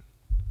wanted it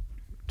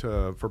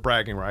for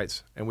bragging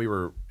rights, and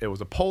it was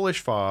a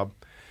Polish FOB.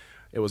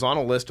 It was on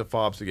a list of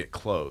FOBs to get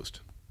closed.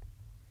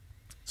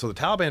 So the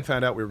Taliban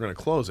found out we were going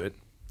to close it,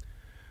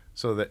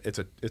 so that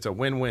it's a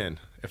win-win.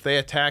 If they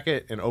attack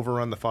it and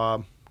overrun the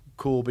fob,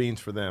 cool beans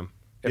for them.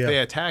 If they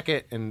attack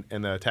it and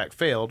the attack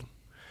failed,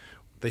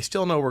 they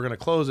still know we're going to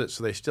close it,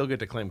 so they still get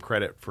to claim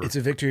credit for. It's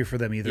a victory for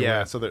them either way.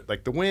 Yeah, so that,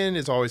 like, the win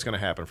is always going to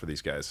happen for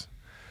these guys.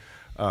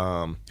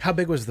 How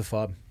big was the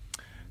fob?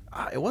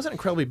 It wasn't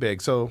incredibly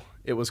big, so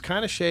it was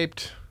kind of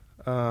shaped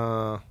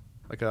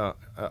like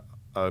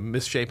a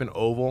misshapen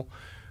oval.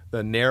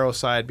 The narrow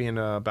side being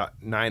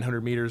about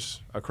 900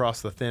 meters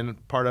across the thin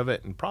part of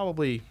it, and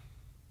probably,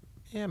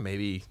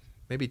 maybe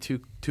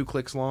two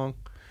clicks long.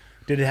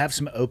 Did it have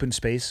some open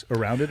space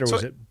around it, or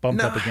was it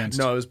bumped up against?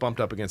 No, it was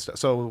bumped up against it.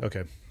 So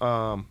okay.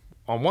 On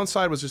one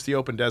side was just the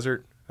open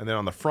desert, and then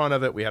on the front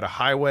of it we had a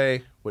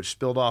highway which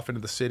spilled off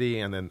into the city,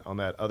 and then on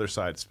that other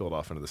side spilled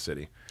off into the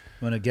city.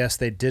 I'm going to guess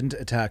they didn't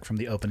attack from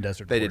the open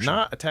desert. They did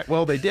not attack.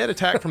 Well, they did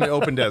attack from the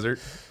open desert.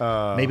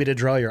 Maybe to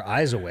draw your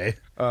eyes away.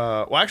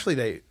 Well,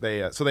 actually,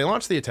 they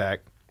launched the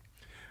attack.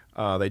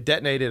 They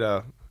detonated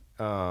a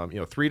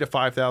 3,000 to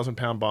 5,000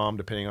 pound bomb,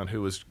 depending on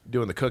who was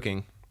doing the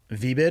cooking.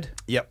 VBID?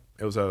 Yep,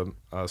 it was a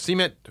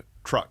cement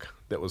truck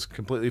that was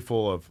completely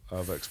full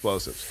of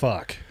explosives.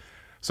 Fuck.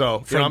 So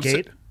front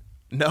gate?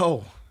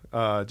 No,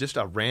 just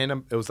a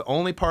random. It was the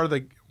only part of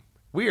the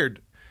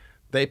weird.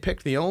 They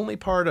picked the only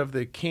part of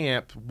the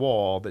camp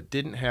wall that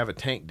didn't have a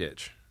tank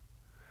ditch.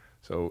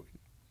 So,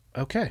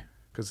 okay,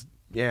 because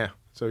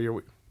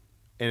so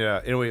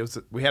anyway,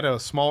 we had a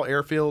small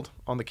airfield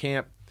on the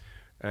camp,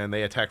 and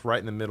they attacked right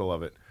in the middle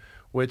of it,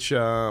 which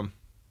didn't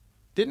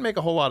make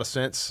a whole lot of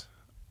sense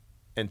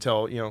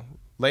until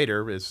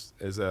later. There's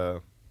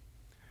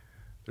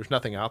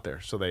nothing out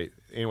there. So they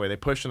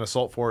pushed an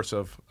assault force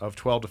of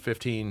 12 to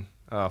 15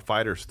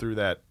 fighters through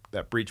that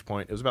breach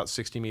point. It was about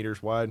 60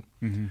 meters wide.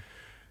 Mm-hmm.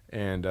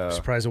 And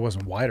surprised it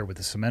wasn't wider with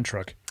the cement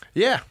truck.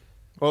 Yeah,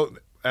 well,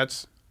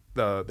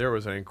 there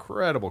was an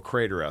incredible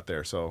crater out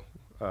there. So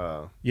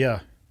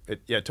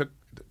it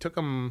took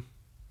them.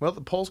 Well,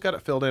 the Poles got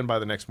it filled in by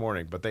the next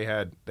morning, but they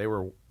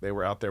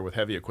were out there with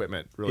heavy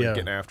equipment, really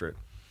getting after it.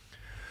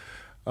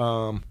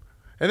 And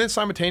then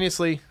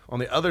simultaneously on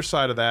the other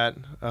side of that,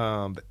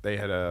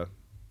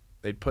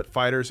 they'd put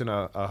fighters in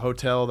a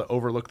hotel that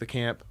overlooked the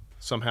camp.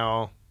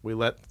 Somehow we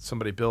let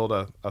somebody build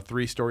a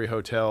 3-story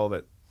hotel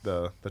that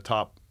the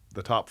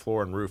top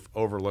floor and roof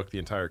overlooked the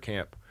entire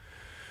camp.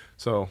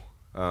 So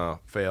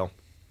fail.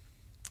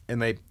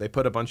 And they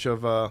put a bunch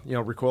of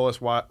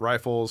recoilless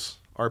rifles,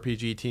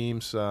 RPG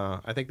teams.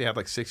 I think they had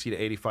like 60 to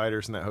 80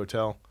 fighters in that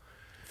hotel.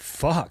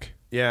 Fuck.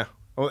 Yeah.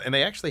 Oh, and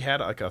they actually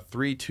had like a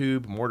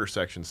 3-tube mortar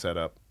section set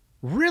up.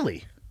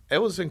 Really? It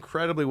was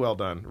incredibly well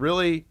done.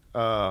 Really,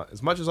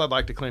 as much as I'd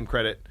like to claim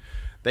credit,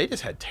 they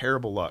just had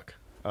terrible luck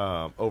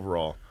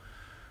overall.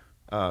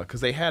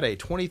 Because they had a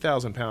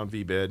 20,000 pound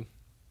VBID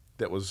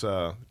that was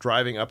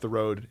driving up the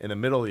road in the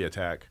middle of the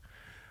attack,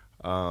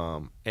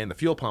 and the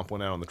fuel pump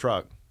went out on the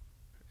truck,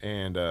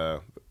 and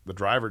the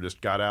driver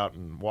just got out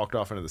and walked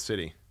off into the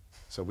city.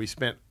 So we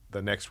spent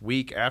the next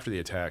week after the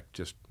attack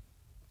just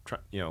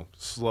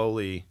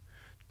slowly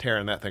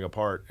tearing that thing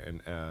apart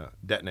and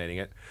detonating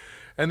it.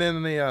 And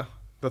then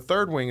the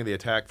third wing of the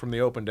attack from the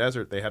open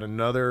desert, they had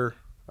another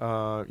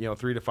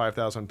 3,000 to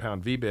 5,000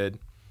 pound VBID,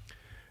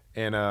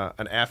 and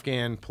an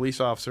Afghan police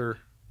officer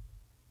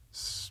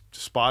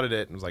spotted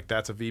it and was like,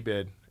 "That's a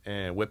VBID,"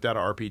 and whipped out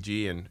an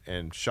RPG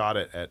and shot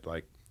it at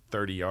like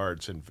 30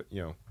 yards and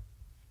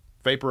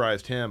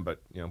vaporized him, but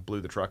blew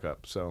the truck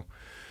up. So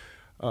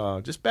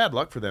just bad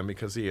luck for them,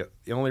 because the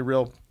only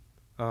real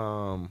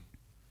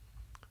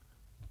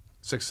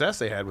success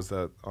they had was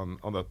on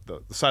the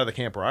side of the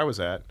camp where I was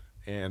at,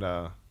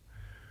 and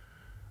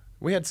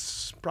we had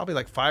probably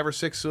like 5 or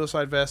 6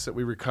 suicide vests that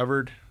we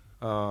recovered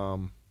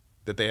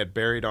that they had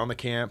buried on the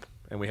camp,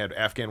 and we had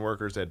Afghan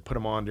workers that had put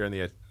them on during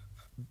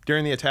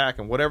the attack,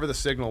 and whatever the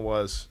signal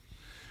was,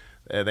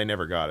 they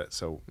never got it.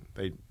 So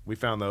we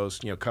found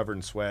those covered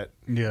in sweat,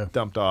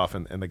 dumped off,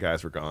 and the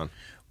guys were gone.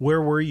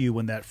 Where were you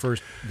when that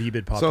first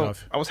VBID popped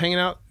off? I was hanging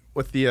out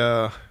with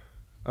the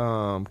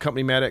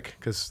company medic,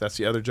 because that's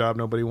the other job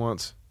nobody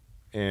wants,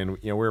 and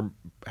we're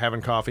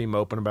having coffee,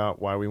 moping about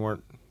why we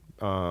weren't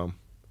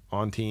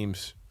on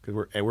teams,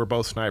 because we're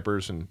both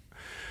snipers, and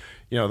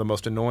the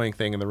most annoying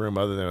thing in the room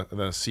other than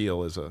a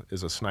SEAL is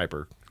a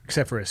sniper.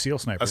 Except for a SEAL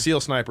sniper. A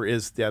SEAL sniper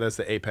that's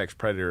the apex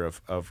predator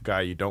of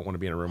guy you don't want to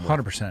be in a room with.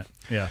 100%.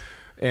 Yeah.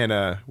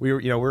 And we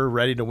were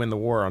ready to win the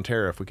war on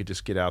terror if we could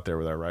just get out there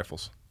with our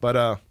rifles.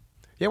 But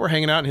we're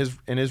hanging out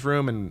in his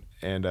room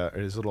and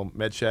his little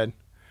med shed,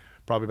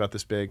 probably about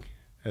this big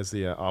as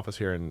the office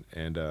here,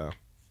 and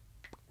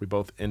we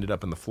both ended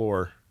up in the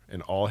floor,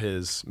 and all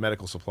his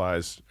medical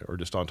supplies are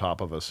just on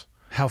top of us.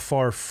 How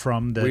far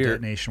from the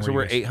detonation? So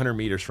we're 800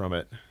 meters from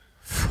it.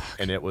 Fuck.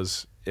 And it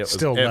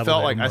still it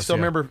felt like, I still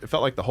remember, it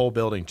felt like the whole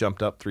building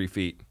jumped up 3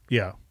 feet.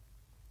 Yeah.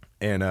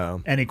 And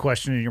any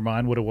question in your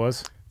mind what it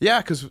was?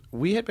 Yeah, because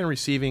we had been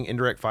receiving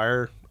indirect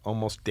fire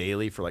almost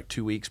daily for like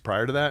 2 weeks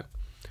prior to that.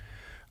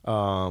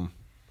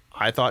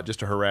 I thought just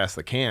to harass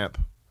the camp,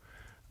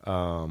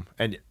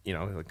 And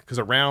because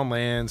a round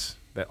lands,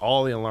 that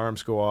all the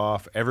alarms go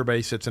off,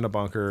 everybody sits in a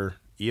bunker,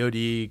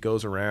 EOD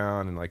goes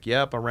around and like,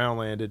 yep, a round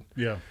landed.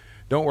 Yeah.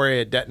 Don't worry,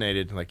 it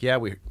detonated. Like, yeah,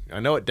 I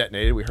know it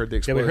detonated. We heard the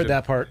explosion. Yeah, we heard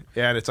that part.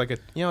 Yeah, and it's like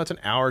it's an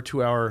hour,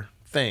 2 hour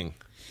thing.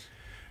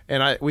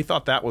 And we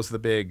thought that was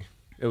it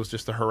was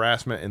just the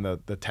harassment and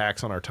the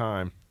tax on our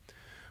time.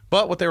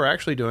 But what they were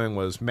actually doing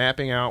was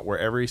mapping out where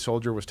every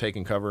soldier was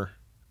taking cover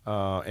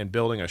and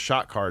building a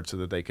shot card so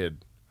that they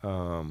could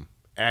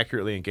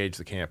accurately engage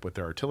the camp with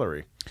their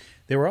artillery.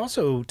 They were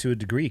also, to a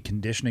degree,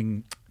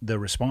 conditioning the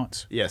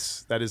response.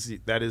 Yes, that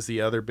is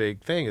the other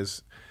big thing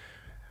is,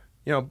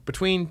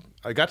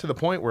 I got to the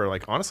point where,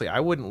 like, honestly, I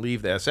wouldn't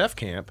leave the SF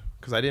camp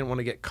because I didn't want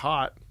to get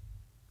caught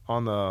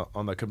on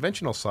the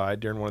conventional side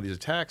during one of these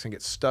attacks and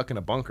get stuck in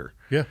a bunker.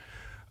 Yeah.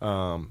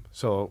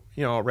 So,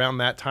 around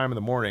that time in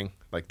the morning,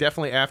 like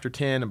definitely after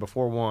 10 and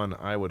before 1,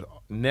 I would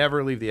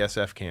never leave the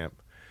SF camp.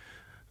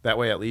 That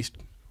way, at least,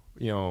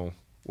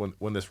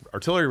 when this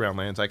artillery round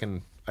lands, I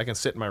can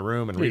sit in my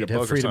room and read a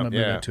book or something. Of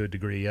movement to a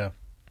degree, yeah.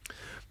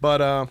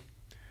 But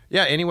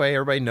anyway,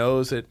 everybody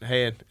knows that,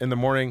 hey, in the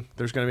morning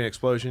there's going to be an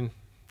explosion.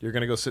 You're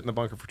going to go sit in the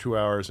bunker for 2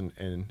 hours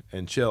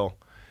and chill.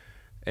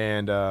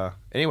 And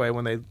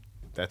anyway,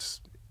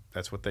 that's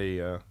what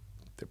they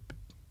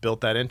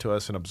built that into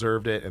us and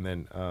observed it, and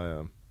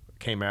then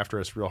came after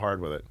us real hard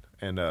with it.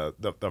 And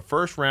the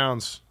first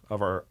rounds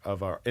of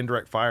our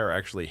indirect fire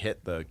actually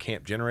hit the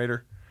camp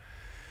generator,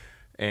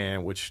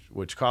 and which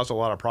caused a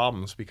lot of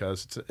problems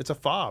because it's a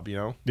fob,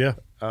 Yeah.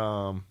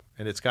 And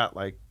it's got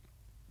like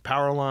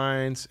power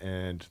lines,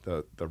 and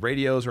the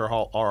radios are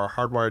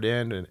hardwired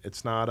in, and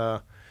it's not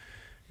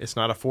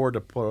a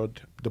forward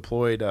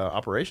deployed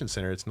operations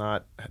center. It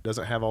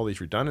doesn't have all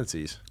these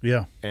redundancies.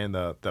 Yeah. And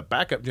the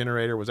backup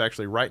generator was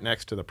actually right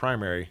next to the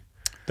primary.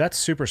 That's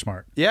super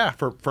smart. Yeah,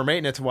 for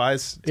maintenance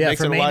wise. Yeah,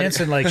 for maintenance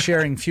and like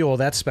sharing fuel,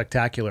 that's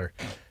spectacular.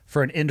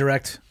 For an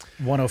indirect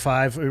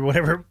 105 or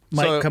whatever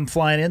might come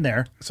flying in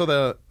there. So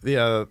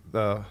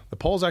the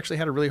Poles actually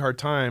had a really hard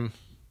time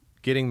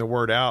getting the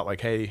word out.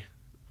 Like, hey,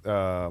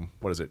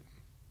 what is it?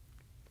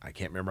 I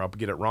can't remember. I'll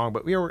get it wrong,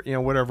 but we were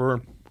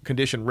whatever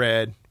condition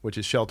red, which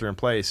is shelter in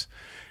place,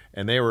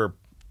 and they were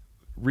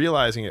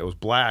realizing it was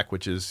black,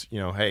 which is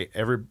hey,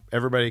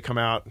 everybody come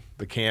out.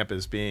 The camp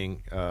is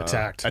being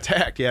attacked.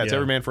 Yeah, it's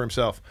every man for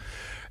himself.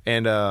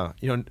 And a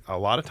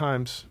lot of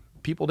times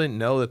people didn't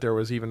know that there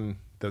was even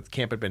the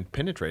camp had been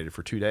penetrated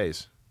for 2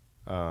 days.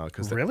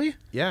 Really?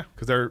 Yeah,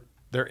 because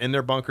they're in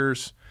their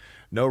bunkers,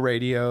 no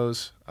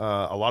radios.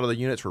 A lot of the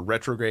units were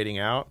retrograding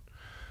out.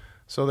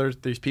 So there's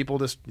these people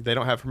they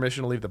don't have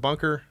permission to leave the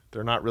bunker.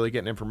 They're not really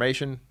getting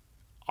information.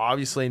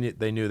 Obviously,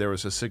 they knew there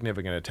was a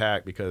significant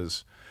attack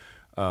because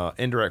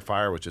indirect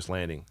fire was just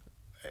landing.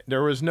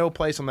 There was no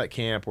place on that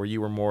camp where you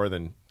were more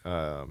than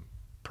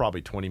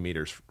probably 20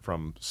 meters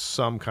from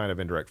some kind of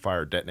indirect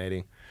fire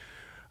detonating.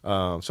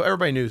 So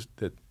everybody knew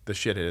that the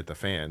shit had hit the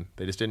fan.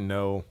 They just didn't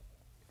know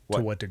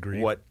to what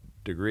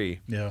degree.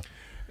 Yeah.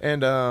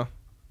 And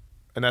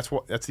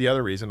that's the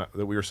other reason that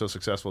we were so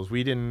successful is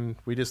we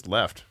just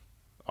left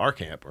our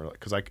camp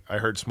because I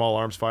heard small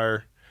arms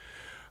fire.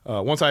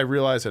 Once I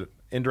realized that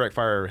indirect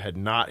fire had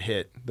not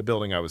hit the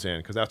building I was in,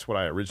 because that's what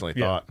I originally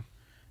thought.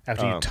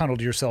 After you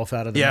tunneled yourself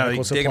out of the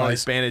medical supplies. Taking all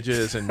these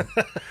bandages and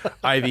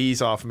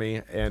IVs off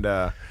me, and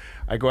I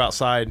go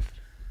outside,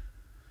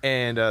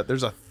 and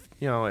there's it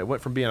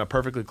went from being a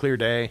perfectly clear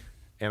day,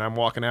 and I'm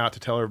walking out to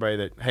tell everybody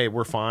that, hey,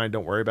 we're fine,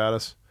 don't worry about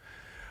us.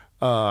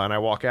 And I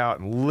walk out,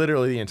 and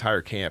literally the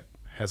entire camp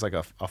has like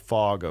a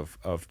fog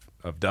of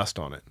dust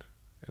on it.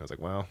 And I was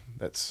like, well,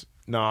 that's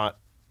not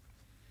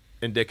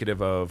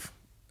indicative of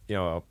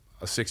a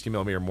 60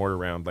 millimeter mortar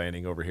round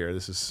landing over here.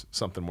 This is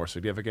something more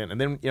significant.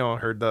 And then I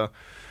heard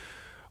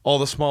all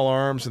the small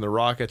arms and the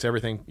rockets,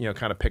 everything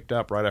kind of picked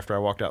up right after I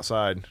walked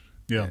outside.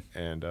 Yeah,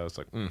 and I was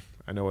like,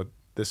 I know what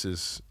this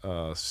is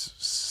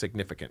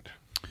significant.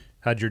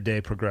 How'd your day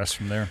progress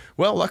from there?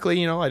 Well,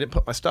 luckily, I didn't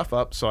put my stuff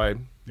up, so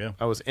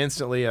I was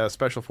instantly a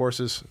special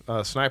forces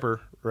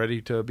sniper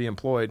ready to be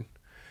employed,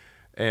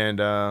 and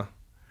now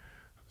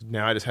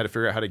I just had to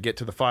figure out how to get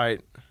to the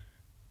fight.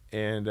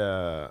 And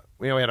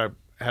we had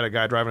a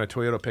guy driving a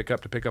Toyota pickup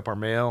to pick up our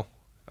mail,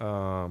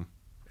 and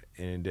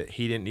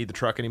he didn't need the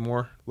truck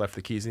anymore. Left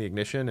the keys in the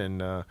ignition,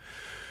 and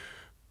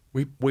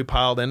we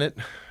piled in it.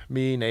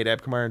 Me, Nate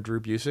Abkemeyer, and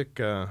Drew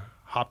Busick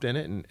hopped in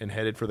it and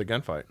headed for the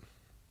gunfight.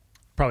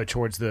 Probably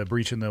towards the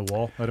breach in the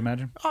wall, I'd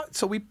imagine.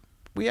 So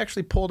we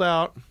actually pulled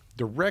out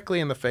directly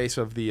in the face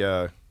of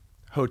the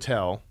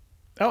hotel.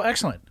 Oh,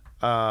 excellent.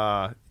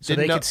 So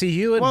they could see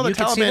you, and you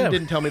could see them. Well, the Taliban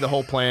didn't tell me the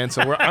whole plan,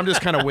 so I'm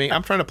just kind of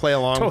I'm trying to play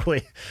along.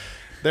 Totally.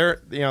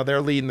 They're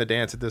leading the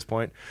dance at this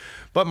point.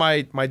 But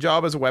my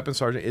job as a weapons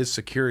sergeant is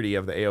security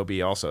of the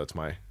AOB. Also, it's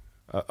my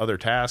other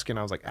task, and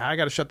I was like, I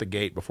got to shut the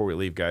gate before we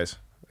leave, guys.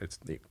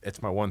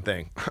 It's my one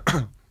thing.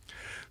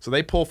 So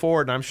they pull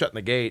forward, and I'm shutting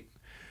the gate.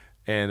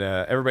 And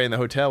everybody in the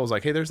hotel was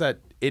like, hey, there's that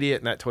idiot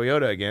in that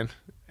Toyota again.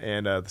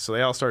 And so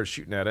they all started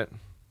shooting at it.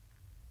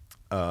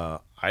 I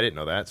didn't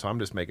know that, so I'm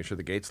just making sure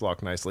the gate's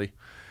locked nicely.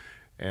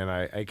 And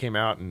I came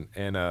out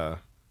and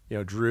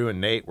Drew and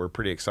Nate were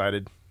pretty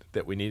excited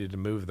that we needed to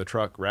move the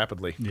truck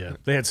rapidly. Yeah,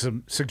 they had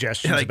some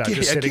suggestions about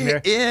just sitting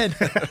there. In.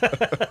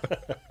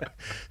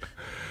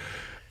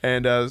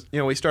 And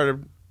we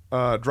started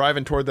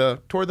driving toward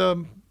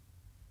the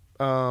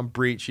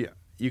breach.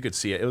 You could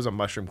see it. It was a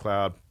mushroom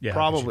cloud. Yeah,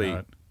 probably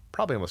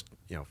almost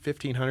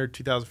 1,500,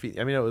 2,000 feet.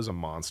 I mean, it was a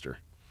monster.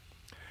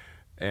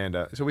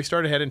 And so we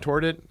started heading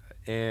toward it,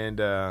 and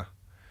on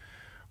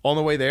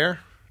the way there,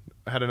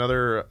 I had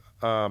another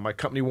my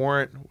company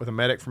warrant with a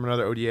medic from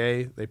another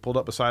ODA. They pulled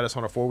up beside us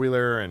on a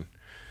 4-wheeler, and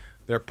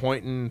they're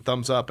pointing,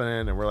 thumbs up,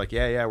 and we're like,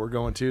 yeah, we're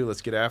going too.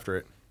 Let's get after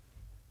it.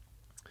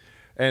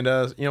 And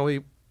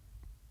we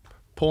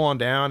pull on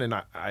down, and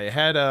I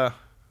had I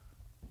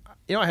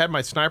had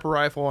my sniper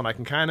rifle, and I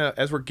can kind of,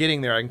 as we're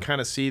getting there, I can kind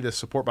of see the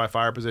support by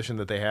fire position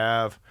that they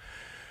have,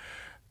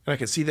 and I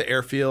could see the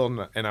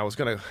airfield, and I was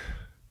gonna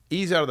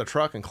ease out of the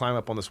truck and climb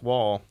up on this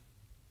wall,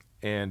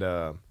 and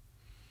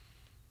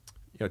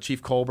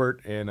Chief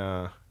Colbert and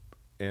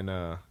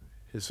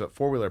his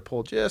 4-wheeler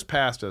pulled just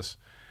past us,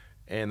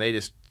 and they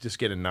just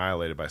get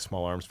annihilated by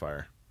small arms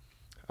fire.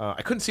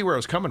 I couldn't see where it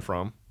was coming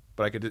from,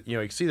 but I could you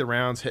could see the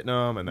rounds hitting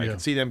them, and I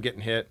could see them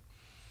getting hit.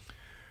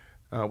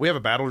 We have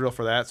a battle drill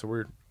for that,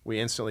 so we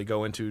instantly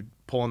go into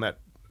pulling that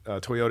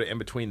Toyota in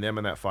between them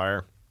and that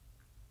fire.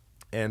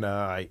 And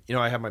I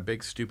have my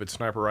big stupid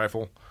sniper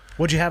rifle.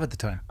 What'd you have at the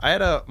time? I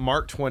had a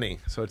Mark 20,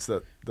 so it's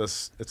a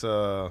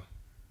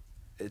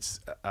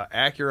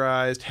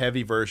accurized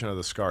heavy version of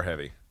the Scar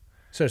Heavy.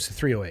 So it's a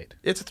 308.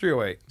 It's a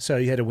 308. So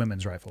you had a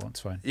women's rifle.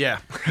 That's fine. Yeah.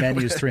 Man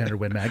used 300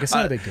 Win Mag. It's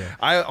not a big deal.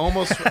 I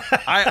almost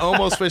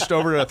switched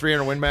over to a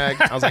 300 Win Mag.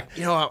 I was like,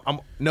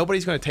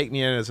 nobody's going to take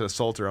me in as an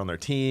assaulter on their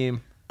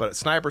team, but at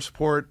sniper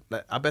support,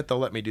 I bet they'll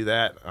let me do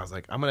that. I was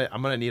like, I'm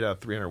gonna need a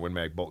 300 Win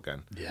Mag bolt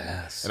gun.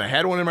 Yes. And I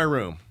had one in my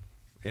room.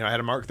 I had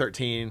a Mark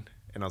 13,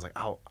 and I was like,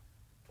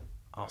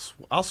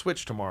 I'll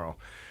switch tomorrow.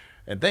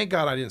 And thank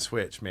God I didn't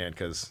switch, man,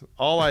 because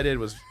all I did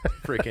was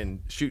freaking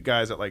shoot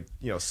guys at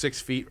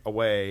 6 feet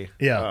away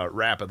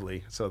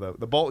rapidly. So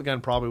the bolt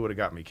gun probably would have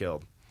got me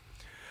killed.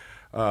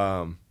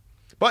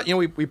 But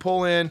we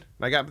pull in, and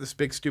I got this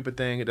big stupid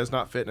thing. It does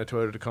not fit in a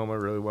Toyota Tacoma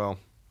really well.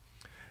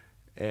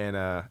 And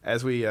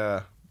as we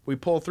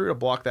pull through to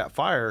block that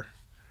fire,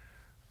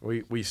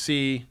 we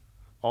see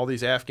all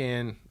these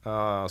Afghan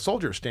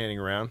soldiers standing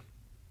around.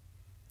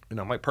 And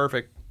I'm like,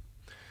 perfect.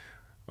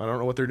 I don't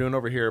know what they're doing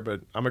over here,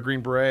 but I'm a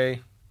Green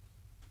Beret.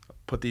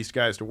 Put these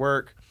guys to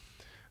work.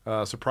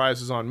 Surprise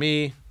was on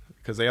me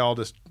because they all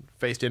just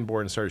faced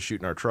inboard and started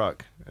shooting our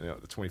truck.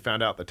 That's when we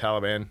found out the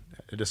Taliban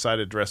had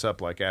decided to dress up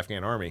like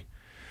Afghan army.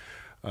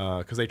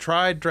 Because they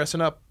tried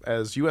dressing up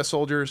as U.S.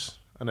 soldiers,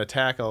 an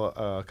attack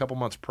a couple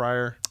months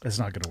prior. It's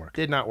not going to work.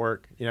 Did not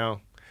work. They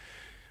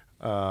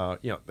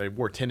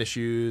wore tennis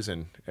shoes,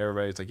 and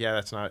everybody's like, yeah,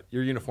 that's not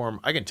your uniform.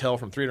 I can tell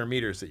from 300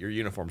 meters that your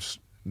uniform's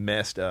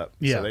messed up.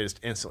 Yeah. So they just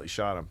instantly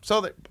shot him.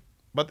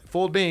 But they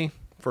fooled me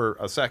for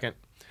a second.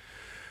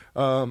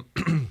 And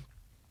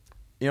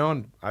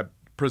I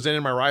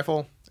presented my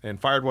rifle and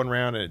fired one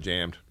round, and it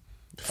jammed.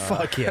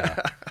 Fuck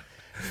yeah.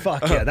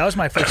 Fuck yeah. That was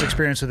my first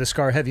experience with the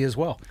Scar Heavy as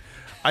well.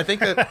 I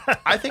think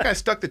I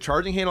stuck the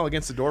charging handle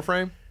against the door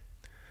frame.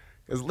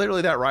 Because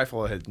literally that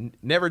rifle had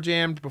never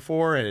jammed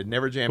before, and it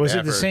never jammed Was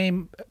after. it the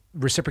same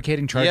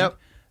reciprocating charging? Yep.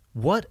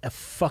 What a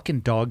fucking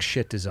dog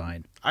shit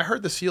design. I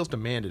heard the SEALs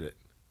demanded it.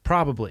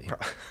 Probably.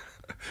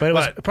 But it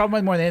was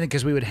probably more than anything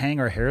because we would hang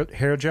our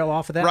hair gel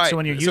off of that. Right. So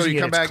when you're using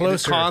come it's back closer. and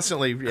it's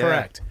constantly. Yeah.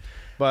 Correct.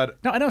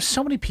 But no, I know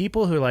so many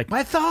people who are like,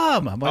 my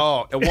thumb. I'm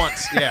like, at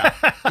once, yeah.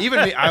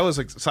 Even me, I was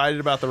excited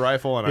about the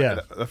rifle,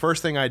 and the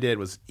first thing I did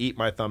was eat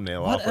my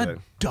thumbnail off with it. What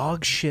a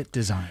dog shit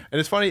design. And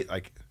it's funny,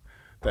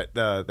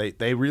 that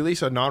they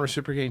release a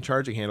non-reciprocating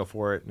charging handle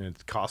for it, and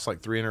it costs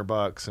like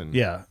 $300. And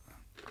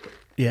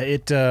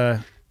it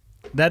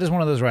that is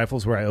one of those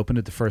rifles where I opened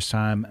it the first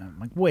time, and I'm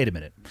like, wait a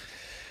minute.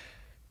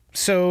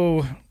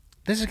 So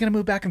this is going to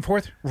move back and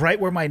forth right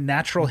where my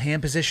natural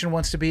hand position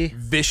wants to be?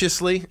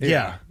 Viciously?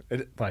 Yeah.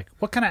 Like,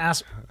 what kind of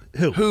ass?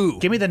 Who?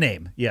 Give me the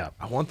name. Yeah.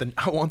 I want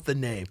the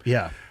name.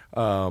 Yeah.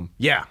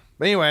 Yeah.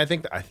 But anyway, I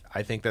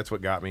think that's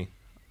what got me.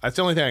 That's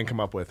the only thing I can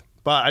come up with.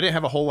 But I didn't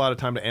have a whole lot of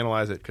time to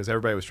analyze it because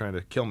everybody was trying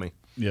to kill me.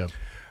 Yeah.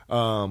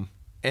 But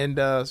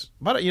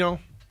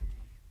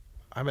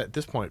I'm at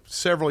this point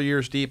several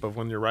years deep of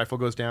when your rifle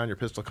goes down, your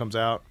pistol comes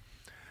out,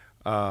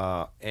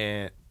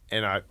 and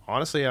I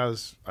honestly I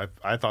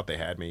thought they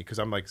had me because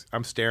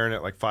I'm staring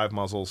at like 5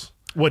 muzzles.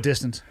 What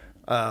distance?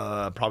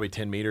 Probably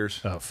 10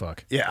 meters. Oh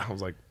fuck. Yeah, I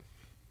was like,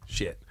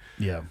 shit.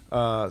 Yeah.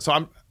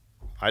 So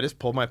I just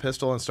pulled my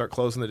pistol and start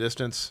closing the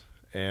distance,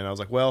 and I was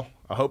like, well,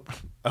 I hope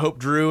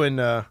Drew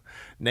and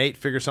Nate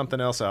figure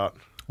something else out.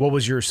 What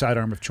was your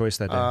sidearm of choice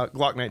that day?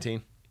 Glock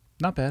 19.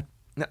 Not bad.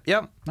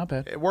 Yep. Not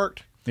bad. It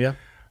worked. Yeah.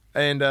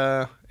 And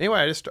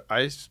anyway,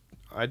 I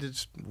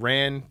just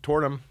ran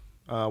toward them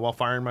while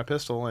firing my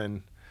pistol,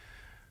 and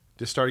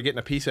just started getting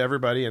a piece of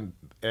everybody, and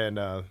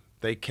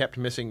they kept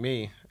missing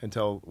me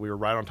until we were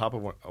right on top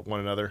of one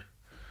another.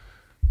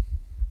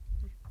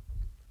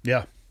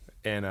 Yeah.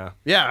 And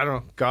yeah, I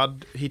don't know.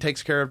 God, he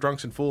takes care of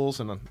drunks and fools,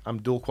 and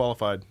I'm dual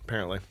qualified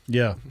apparently.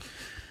 Yeah.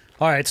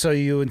 All right. So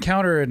you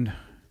encounter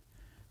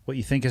what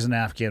you think is an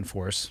Afghan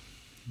force.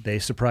 They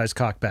surprise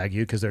cockbag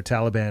you because they're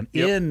Taliban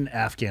in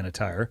Afghan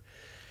attire.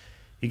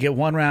 You get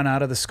one round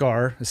out of the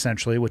SCAR,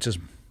 essentially, which is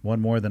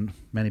one more than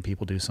many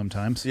people do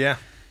sometimes. Yeah.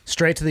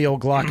 Straight to the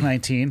old Glock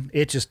 19.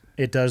 It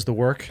does the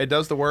work. It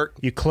does the work.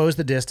 You close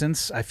the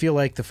distance. I feel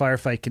like the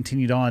firefight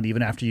continued on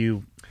even after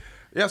you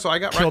so I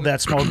got killed that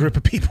small group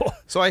of people.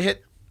 So I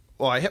hit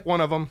one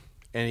of them,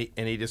 and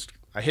he just,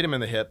 I hit him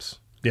in the hips.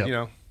 Yep. You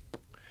know,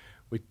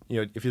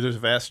 if there's a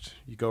vest,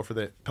 you go for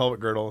the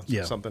pelvic girdle,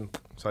 something.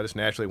 So I just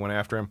naturally went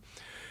after him,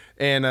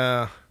 and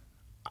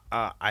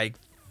I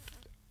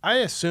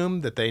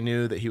assumed that they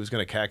knew that he was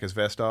going to cack his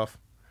vest off,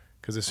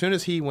 because as soon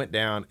as he went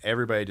down,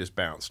 everybody just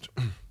bounced.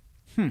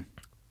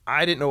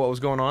 I didn't know what was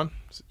going on.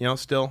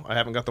 Still, I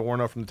haven't got the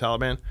warrant out from the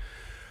Taliban.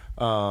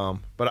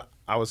 But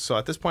I was, so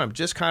at this point, I'm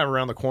just kind of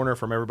around the corner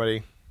from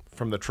everybody,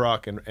 from the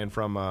truck and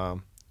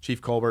from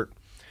Chief Colbert.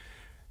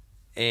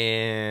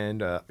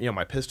 And,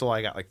 my pistol,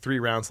 I got like 3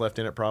 rounds left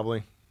in it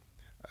probably.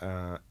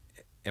 And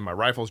my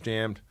rifle's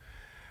jammed.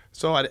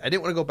 So I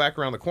didn't want to go back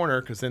around the corner,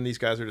 because then these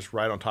guys are just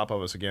right on top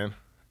of us again.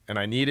 And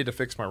I needed to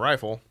fix my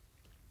rifle.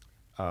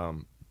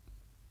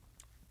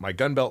 My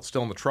gun belt's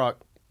still in the truck,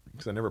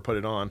 because I never put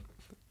it on.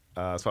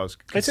 So I was.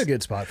 It's a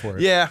good spot for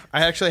it. Yeah,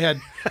 I actually had.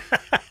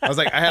 I was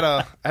like, I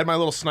had my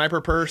little sniper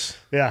purse.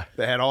 Yeah.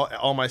 That had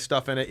all my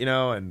stuff in it,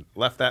 and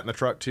left that in the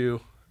truck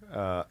too.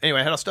 Anyway,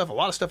 I had a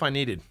lot of stuff I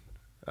needed,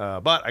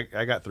 but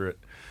I got through it.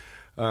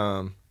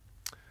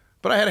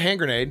 But I had a hand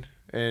grenade,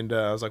 and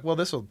I was like, well,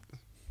 this will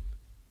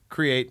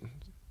create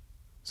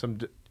some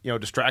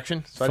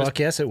distraction. So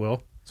Yes, it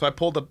will. So I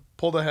pulled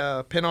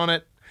the pin on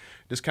it,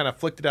 just kind of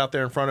flicked it out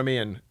there in front of me,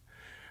 and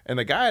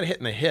the guy I'd hit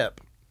in the hip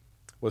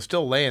was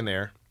still laying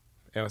there.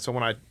 And so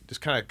when I just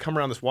kind of come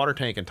around this water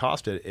tank and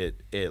tossed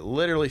it, it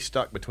literally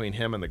stuck between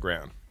him and the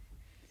ground.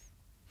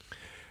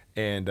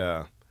 And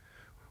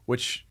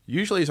which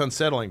usually is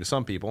unsettling to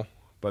some people,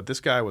 but this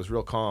guy was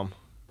real calm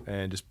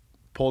and just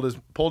pulled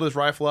his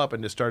rifle up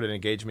and just started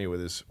engaging me with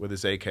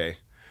his AK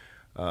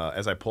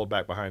as I pulled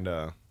back behind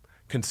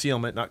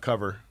concealment, not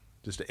cover,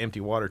 just an empty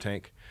water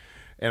tank.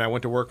 And I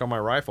went to work on my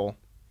rifle,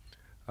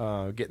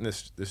 getting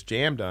this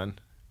jam done.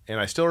 And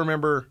I still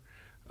remember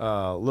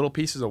little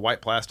pieces of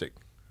white plastic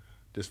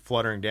just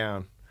fluttering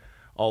down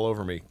all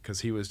over me, because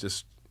he was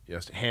just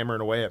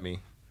hammering away at me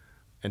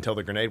until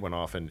the grenade went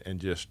off and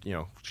just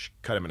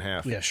cut him in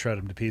half. Yeah, shred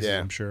him to pieces.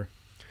 I'm sure.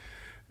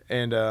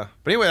 And but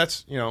anyway,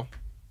 that's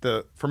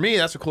for me,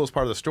 that's the coolest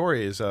part of the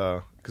story, is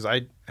because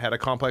I had a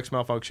complex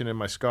malfunction in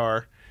my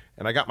SCAR,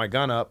 and I got my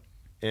gun up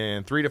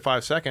in 3 to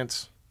 5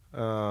 seconds.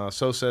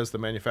 So says the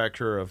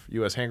manufacturer of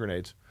U.S. hand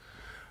grenades,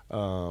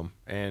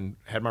 and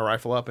had my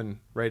rifle up and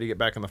ready to get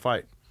back in the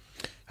fight.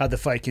 How'd the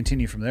fight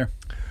continue from there?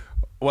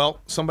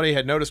 Well, somebody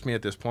had noticed me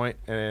at this point,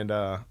 and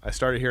I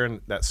started hearing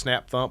that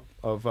snap thump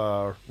of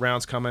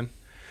rounds coming,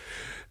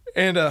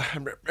 and I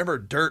remember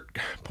dirt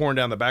pouring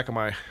down the back of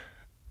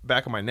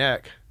my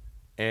neck,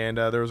 and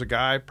there was a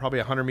guy probably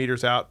 100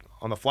 meters out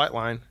on the flight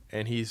line,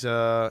 and he's in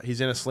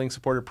a sling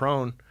supported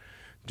prone,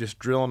 just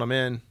drilling them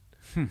in,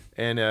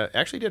 and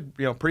actually did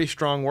pretty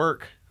strong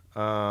work.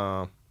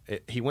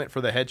 He went for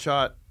the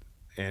headshot,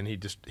 and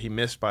he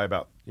missed by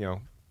about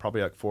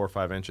probably like 4 or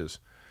 5 inches.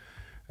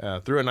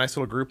 Threw a nice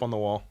little group on the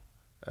wall.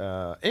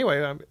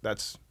 Anyway,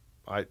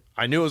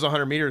 I knew it was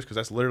 100 meters, because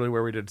that's literally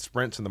where we did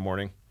sprints in the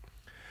morning.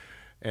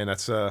 And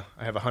that's I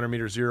have a 100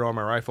 meter zero on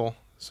my rifle,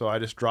 so I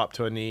just dropped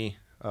to a knee,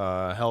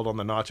 held on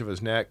the notch of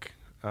his neck,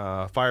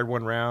 fired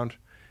 1 round,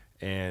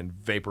 and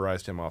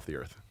vaporized him off the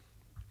earth.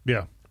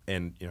 Yeah.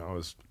 And I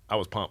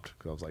was pumped,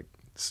 because I was like,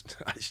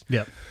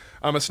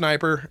 I'm a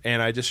sniper,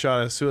 and I just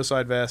shot a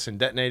suicide vest and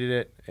detonated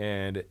it.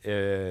 And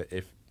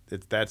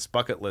that's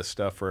bucket list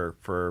stuff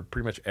for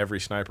pretty much every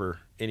sniper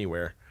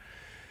anywhere.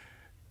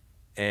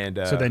 And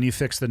so then you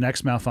fixed the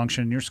next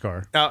malfunction in your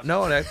SCAR.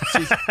 No,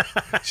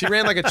 she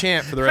ran like a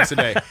champ for the rest of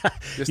the day.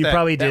 Just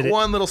probably did that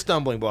one little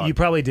stumbling block. You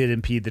probably did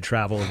impede the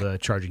travel of the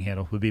charging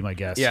handle, would be my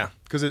guess. Yeah,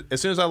 because as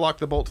soon as I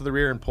locked the bolt to the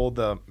rear and pulled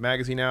the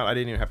magazine out, I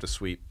didn't even have to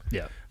sweep.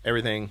 Yeah,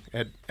 everything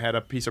had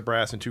a piece of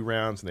brass and 2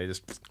 rounds, and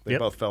they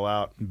both fell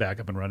out. Back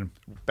up and running.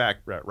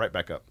 Right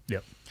back up.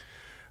 Yep.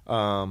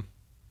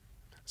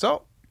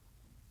 So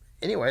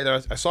anyway,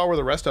 I saw where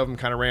the rest of them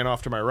kind of ran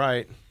off to my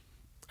right.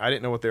 I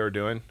didn't know what they were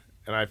doing,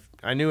 and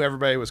I knew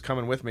everybody was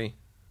coming with me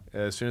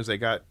as soon as they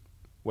got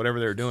whatever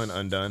they were doing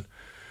undone.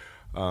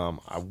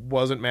 I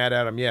wasn't mad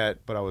at them yet,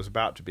 but I was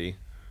about to be.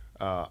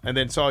 And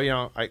then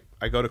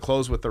I go to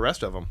close with the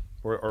rest of them,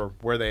 or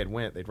where they had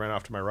went. They'd ran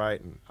off to my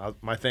right, and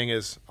my thing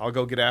is, I'll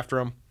go get after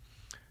them.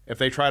 If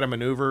they try to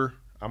maneuver,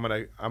 I'm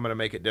gonna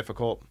make it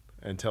difficult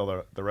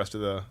until the rest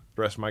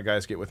of my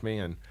guys get with me.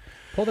 And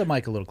pull that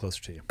mic a little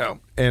closer to you. Oh,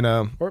 and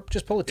or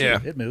just pull it to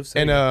you. It moves.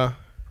 And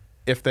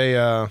if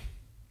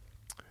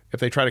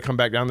they try to come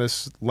back down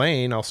this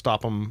lane, I'll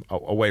stop them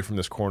away from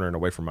this corner and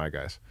away from my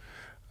guys,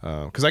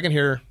 because I can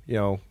hear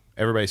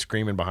everybody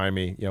screaming behind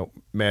me.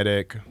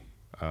 Medic,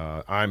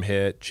 I'm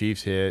hit,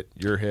 Chief's hit,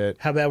 you're hit.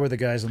 How bad were the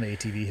guys on the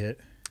ATV hit?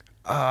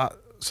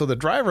 So the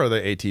driver of the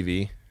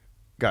ATV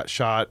got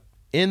shot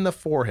in the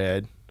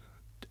forehead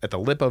at the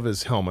lip of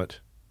his helmet,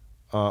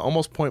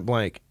 almost point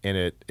blank, and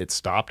it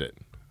stopped it.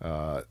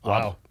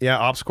 Wow.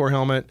 OpsCore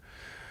helmet.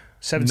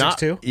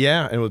 7.62?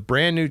 Yeah, and with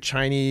brand new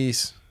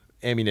Chinese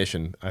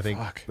ammunition. I think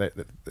Fuck.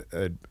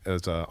 it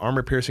was an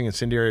armor-piercing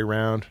incendiary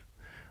round.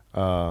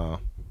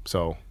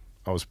 So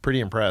I was pretty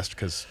impressed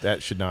because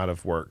that should not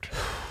have worked.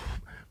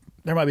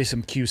 There might be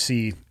some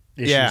QC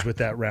issues with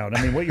that round.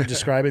 I mean, what you're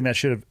describing, there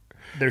should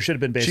have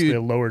been basically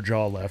a lower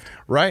jaw left.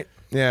 Right.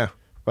 Yeah.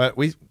 But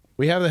we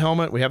have the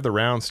helmet. We have the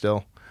round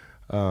still.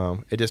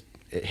 It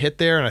hit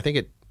there, and I think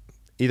it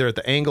either at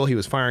the angle he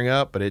was firing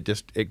up, but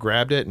it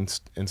grabbed it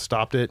and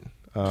stopped it.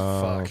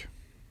 Fuck.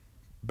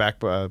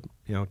 Back,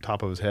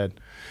 top of his head.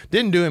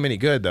 Didn't do him any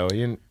good though.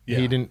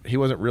 He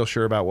wasn't real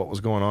sure about what was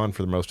going on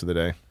for the most of the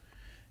day.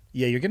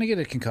 Yeah, you're going to get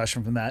a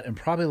concussion from that and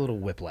probably a little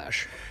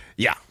whiplash.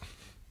 Yeah.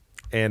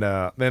 And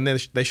then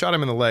they shot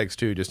him in the legs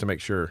too, just to make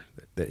sure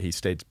that he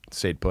stayed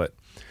put.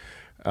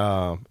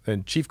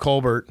 And Chief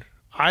Colbert,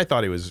 I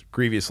thought he was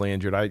grievously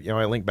injured. I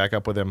linked back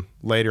up with him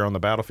later on the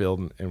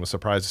battlefield and was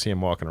surprised to see him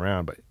walking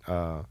around.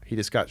 But he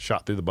just got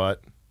shot through the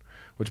butt,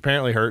 which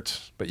apparently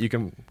hurts. But you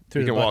can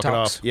walk it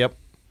off. Yep.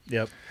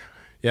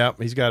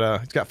 He's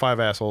got 5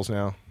 assholes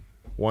now.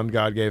 1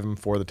 God gave him,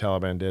 4 the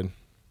Taliban did.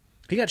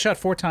 He got shot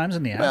 4 times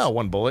in the ass. Well,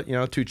 1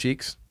 bullet. 2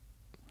 cheeks.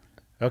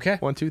 Okay.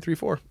 1, 2, 3,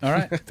 4. All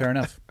right. Fair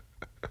enough.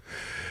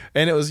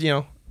 And it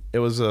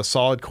was a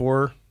solid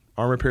core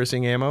armor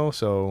piercing ammo.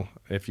 So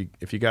if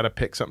you got to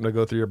pick something to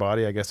go through your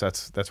body, I guess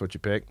that's what you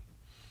pick.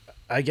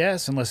 I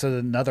guess, unless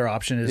another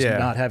option is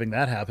not having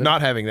that happen.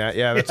 Not having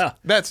that,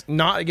 that's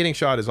not getting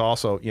shot is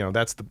also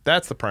that's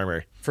the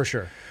primary for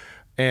sure.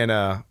 And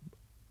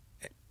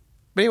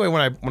but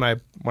anyway, when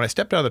I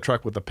stepped out of the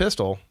truck with the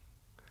pistol,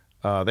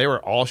 they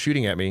were all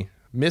shooting at me,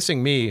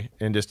 missing me,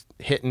 and just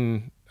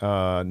hitting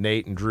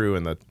Nate and Drew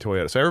in the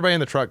Toyota. So everybody in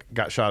the truck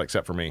got shot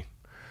except for me,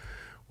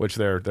 which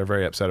they're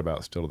very upset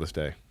about still to this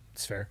day.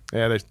 It's fair.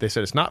 Yeah, they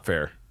said it's not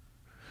fair.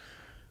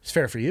 It's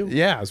fair for you.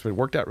 Yeah, it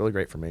worked out really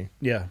great for me.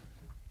 Yeah.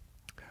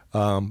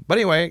 But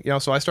anyway,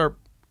 so I start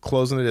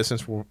closing the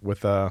distance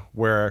with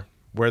where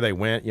they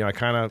went. I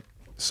kind of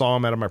saw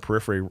them out of my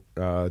periphery,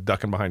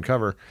 ducking behind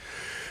cover.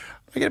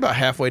 I get about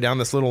halfway down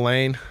this little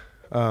lane,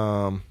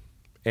 and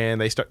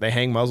they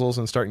hang muzzles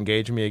and start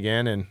engaging me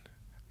again,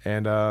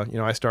 and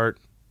I start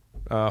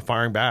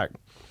firing back,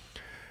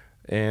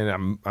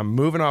 and I'm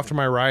moving off to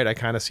my right. I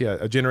kind of see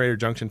a generator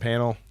junction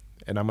panel,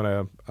 and I'm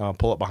gonna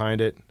pull up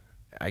behind it.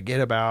 I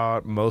get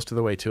about most of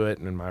the way to it,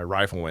 and my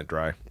rifle went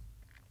dry.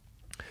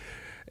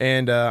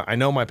 And I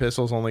know my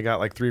pistol's only got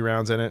like 3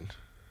 rounds in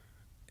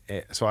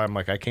it, so I'm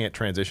like, I can't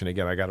transition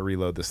again. I got to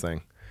reload this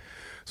thing.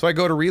 So I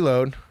go to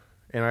reload,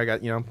 and I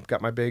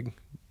got my big,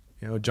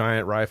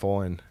 giant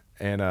rifle, and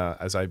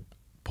as I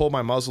pulled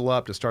my muzzle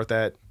up to start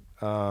that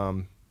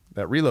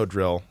reload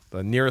drill,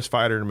 the nearest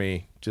fighter to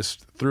me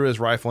just threw his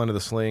rifle into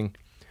the sling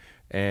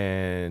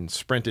and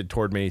sprinted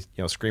toward me,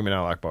 screaming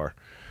 "Al Akbar,"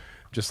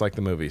 just like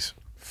the movies.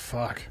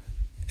 Fuck.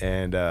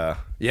 And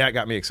it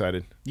got me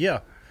excited.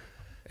 Yeah.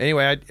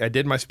 Anyway, I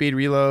did my speed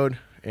reload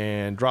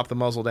and dropped the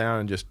muzzle down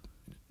and just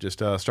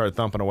started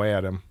thumping away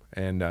at him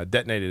and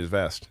detonated his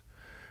vest.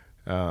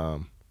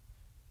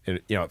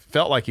 It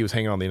felt like he was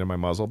hanging on the end of my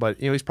muzzle, but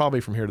he's probably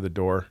from here to the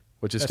door,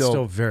 which is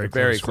still very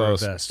close. For a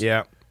vest.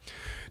 Yeah,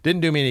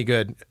 didn't do me any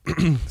good.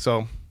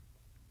 So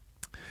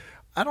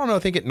I don't know. I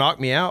think it knocked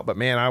me out, but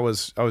man, I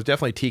was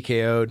definitely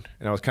TKO'd,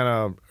 and I was kind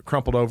of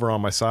crumpled over on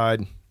my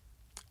side.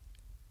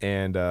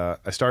 And I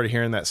started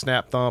hearing that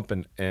snap thump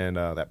and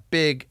that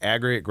big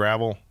aggregate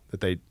gravel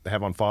that they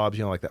have on fobs,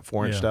 like that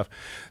 4-inch stuff.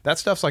 That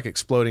stuff's like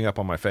exploding up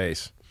on my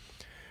face.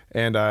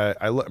 And I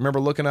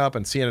remember looking up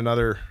and seeing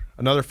another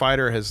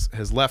fighter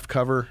has left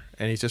cover,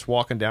 and he's just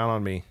walking down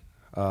on me,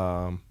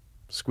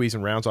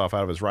 squeezing rounds off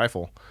out of his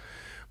rifle.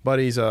 But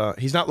he's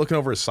not looking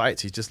over his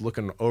sights. He's just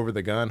looking over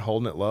the gun,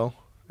 holding it low.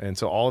 And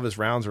so all of his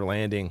rounds are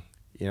landing,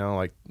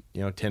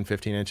 10,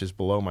 15 inches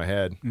below my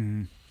head.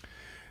 Mm-hmm.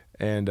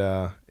 And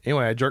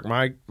anyway, I jerked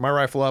my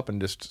rifle up and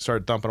just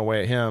started thumping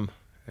away at him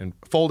and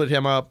folded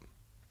him up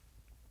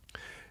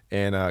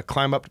and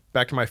climb up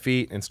back to my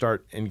feet and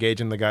start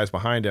engaging the guys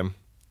behind him.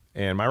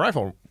 And my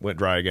rifle went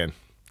dry again.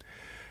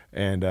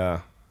 And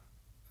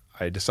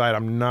I decided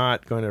I'm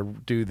not going to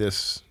do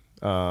this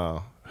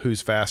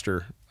who's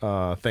faster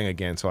thing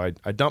again. So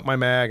I dump my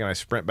mag and I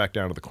sprint back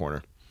down to the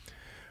corner.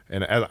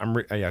 And as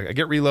I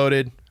get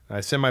reloaded,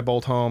 I send my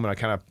bolt home, and I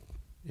kind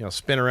of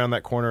spin around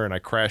that corner, and I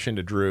crash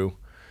into Drew,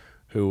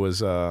 who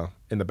was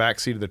in the back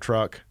seat of the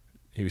truck.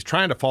 He was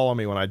trying to follow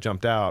me when I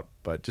jumped out,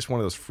 but just one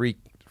of those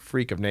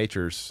freak of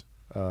natures.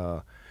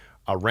 A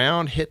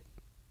round hit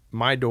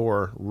my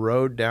door,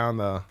 rode down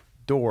the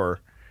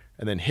door,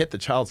 and then hit the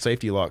child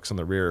safety locks on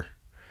the rear.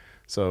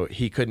 So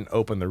he couldn't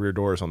open the rear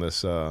doors on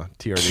this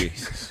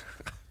TRD.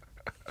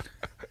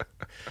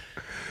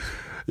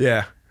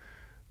 Yeah.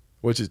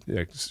 Which is,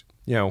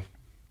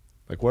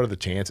 like, what are the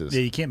chances?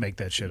 Yeah, you can't make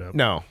that shit up.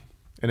 No.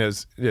 and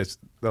it's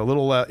the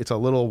little it's a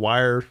little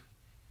wire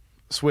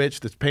switch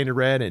that's painted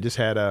red, and it just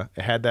had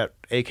that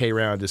AK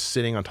round just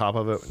sitting on top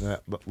of it, and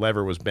that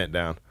lever was bent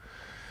down.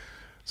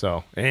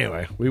 So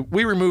anyway,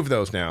 we remove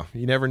those now.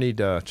 You never need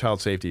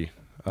child safety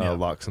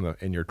locks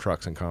in your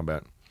trucks in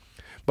combat.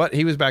 But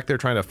he was back there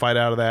trying to fight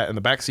out of that, and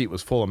the back seat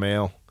was full of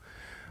mail.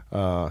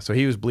 So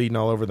he was bleeding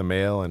all over the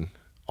mail, and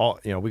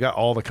we got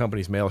all the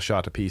company's mail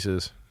shot to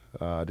pieces.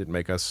 Didn't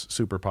make us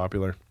super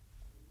popular.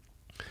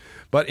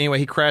 But anyway,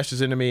 he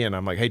crashes into me, and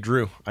I'm like, "Hey,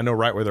 Drew, I know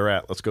right where they're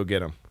at. Let's go get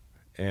them."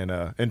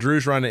 And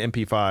Drew's running an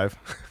MP5.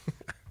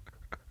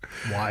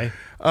 Why?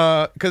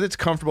 Because it's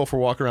comfortable for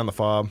walking around the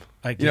fob.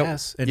 I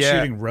guess. And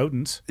shooting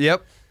rodents.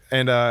 Yep.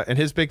 And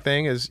his big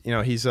thing is,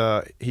 he's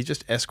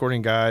just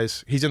escorting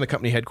guys. He's in the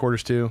company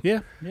headquarters too.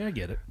 Yeah, I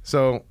get it.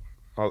 So,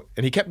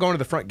 and he kept going to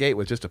the front gate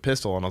with just a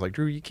pistol, and I was like,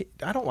 Drew,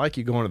 I don't like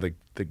you going to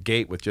the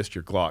gate with just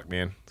your Glock,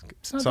 man.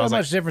 It's not that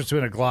much difference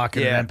between a Glock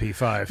and an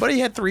MP5. But he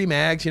had 3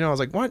 mags. I was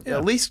like, what? Yeah.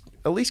 At least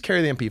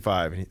carry the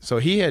MP5. So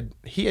he had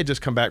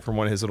just come back from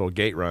one of his little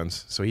gate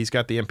runs. So he's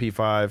got the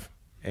MP5,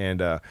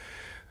 and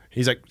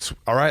he's like,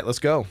 all right, let's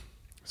go.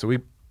 So we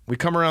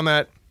come around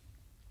that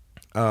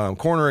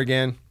corner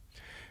again,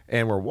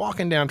 and we're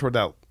walking down toward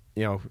that,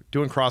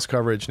 doing cross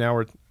coverage.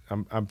 Now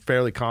I'm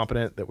fairly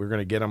confident that we're going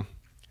to get him.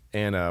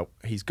 And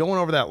he's going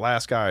over that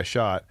last guy I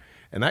shot,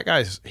 and that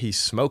he's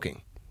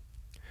smoking.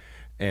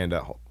 And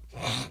that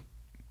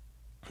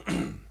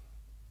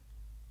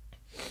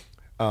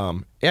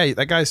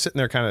guy's sitting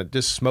there kind of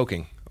just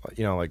smoking,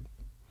 and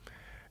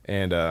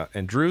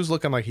Drew's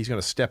looking like he's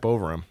going to step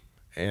over him.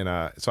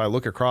 And so I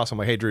look across. I'm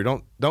like, "Hey, Drew,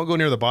 don't go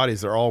near the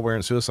bodies. They're all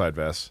wearing suicide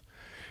vests,"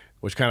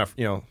 which kind of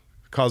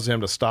causes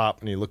him to stop.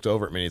 And he looked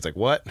over at me. And he's like,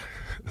 "What?"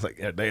 It's like,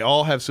 "Yeah, they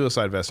all have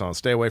suicide vests on.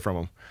 Stay away from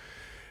them."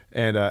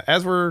 And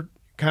as we're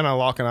kind of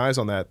locking eyes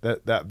on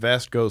that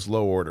vest goes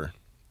low order,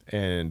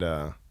 and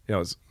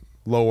it's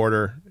low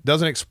order. It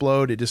doesn't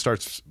explode. It just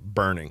starts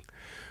burning.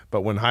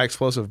 But when high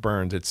explosive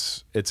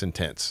burns, it's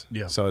intense.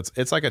 Yeah. So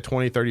it's like a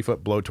 20-30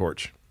 foot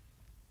blowtorch.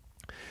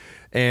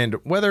 And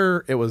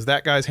whether it was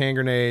that guy's hand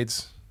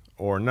grenades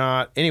or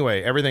not,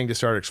 anyway, everything just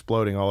started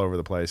exploding all over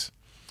the place.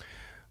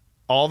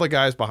 All the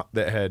guys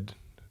that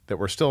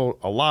were still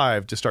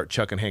alive just start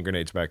chucking hand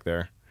grenades back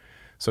there.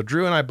 So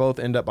Drew and I both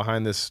end up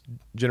behind this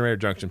generator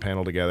junction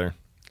panel together.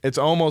 It's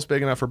almost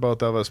big enough for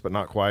both of us, but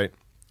not quite.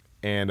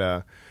 And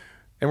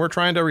we're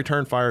trying to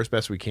return fire as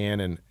best we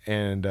can,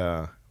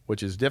 and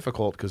which is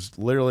difficult because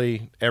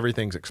literally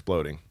everything's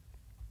exploding.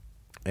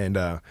 And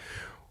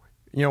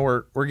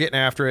we're getting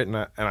after it,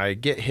 and I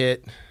get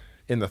hit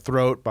in the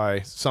throat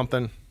by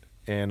something,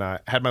 and I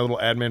had my little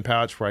admin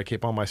pouch where I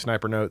keep all my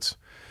sniper notes,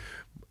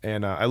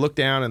 and I look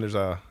down, and there's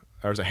a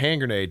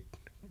hand grenade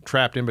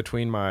trapped in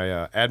between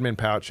my admin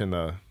pouch and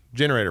the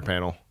generator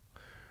panel,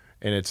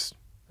 and it's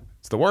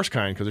the worst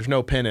kind because there's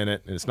no pin in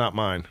it, and it's not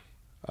mine.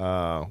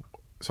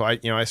 So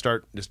I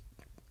start just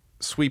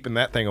sweeping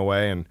that thing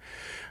away and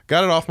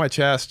got it off my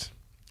chest,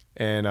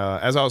 and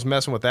as I was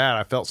messing with that,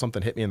 I felt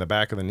something hit me in the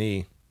back of the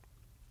knee.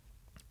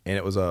 And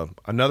it was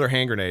another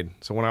hand grenade.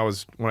 So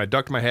when I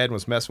ducked my head and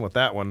was messing with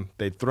that one,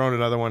 they'd thrown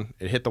another one.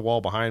 It hit the wall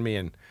behind me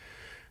and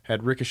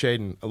had ricocheted,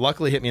 and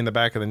luckily hit me in the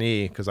back of the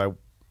knee because I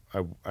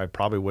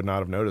probably would not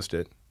have noticed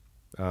it.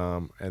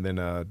 And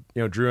then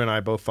Drew and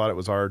I both thought it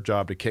was our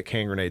job to kick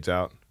hand grenades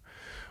out,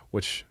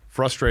 which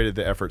frustrated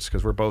the efforts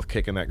because we're both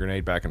kicking that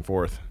grenade back and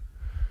forth.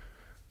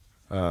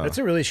 That's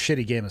a really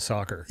shitty game of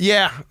soccer.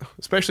 Yeah,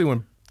 especially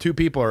when 2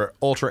 people are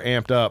ultra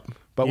amped up.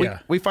 But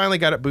we finally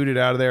got it booted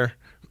out of there.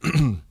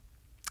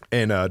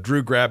 And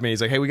Drew grabbed me.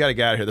 He's like, "Hey, we got to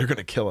get out of here. They're going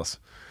to kill us."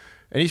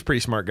 And he's a pretty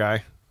smart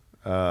guy.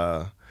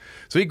 So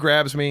he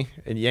grabs me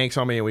and yanks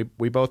on me, and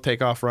we both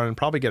take off running,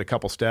 probably get a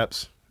couple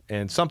steps,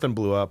 and something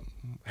blew up.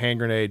 Hand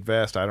grenade,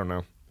 vest, I don't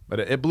know.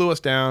 But it blew us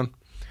down,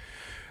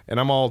 and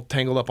I'm all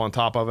tangled up on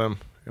top of him.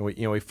 And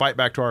we fight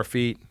back to our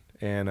feet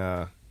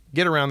and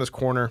get around this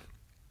corner.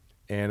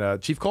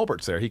 And Chief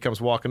Colbert's there. He comes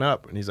walking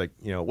up, and he's like,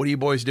 "What are you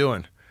boys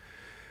doing?"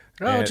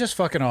 Oh, just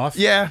fucking off.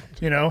 Yeah.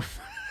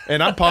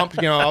 And I'm pumped,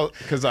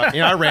 because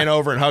I ran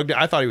over and hugged him.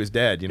 I thought he was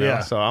dead, Yeah.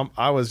 So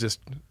I was just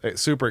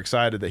super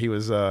excited that he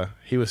was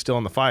still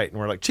in the fight. And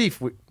we're like,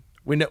 "Chief,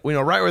 we know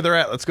right where they're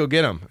at. Let's go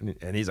get them."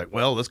 And he's like,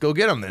 "Well, let's go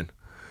get them then."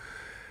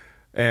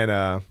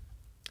 And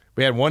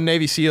we had one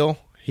Navy SEAL.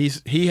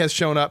 He has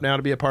shown up now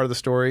to be a part of the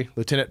story,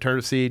 Lieutenant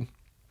Turtleseed.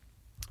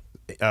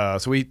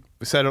 So we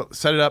set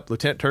it up.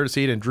 Lieutenant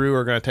Turtleseed and Drew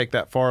are going to take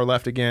that far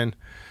left again.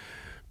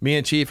 Me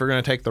and Chief are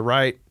going to take the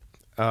right.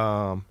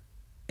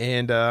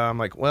 And I'm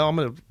like, well, I'm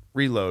going to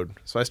reload.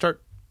 So I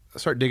start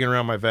digging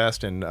around my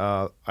vest, and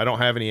I don't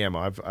have any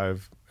ammo.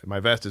 My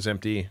vest is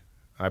empty.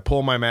 I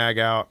pull my mag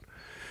out,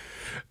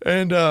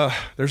 and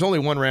there's only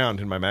 1 round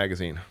in my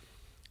magazine,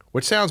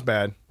 which sounds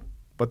bad,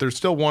 but there's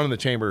still 1 in the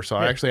chamber, so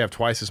I actually have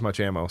twice as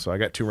much ammo. So I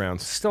got 2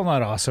 rounds. Still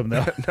not awesome,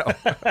 though. No.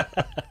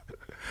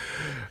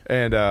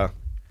 And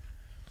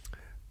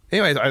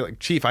anyways, I like,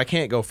 "Chief, I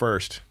can't go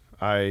first.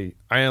 I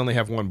only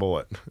have 1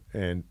 bullet."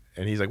 And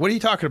he's like, "What are you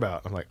talking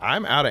about?" I'm like,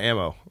 "I'm out of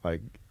ammo.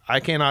 Like, I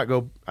cannot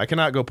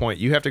go point.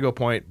 You have to go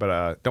point,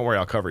 but don't worry,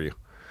 I'll cover you.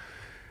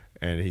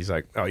 And he's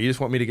like, oh, you just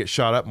want me to get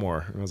shot up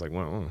more? And I was like,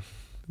 well,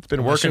 it's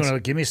been working. You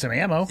want to give me some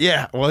ammo?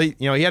 Yeah. Well, he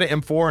had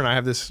an M4, and I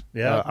have this.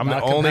 Yeah, I'm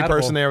the only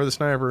person there with a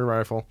sniper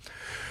rifle.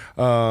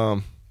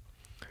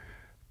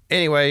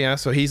 Anyway, yeah.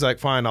 So he's like,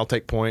 fine, I'll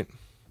take point.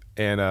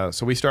 And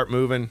so we start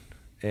moving,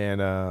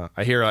 and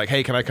I hear like,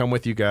 hey, can I come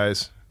with you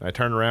guys? And I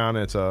turn around,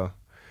 and it's a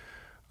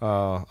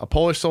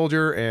Polish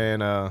soldier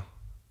and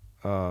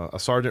a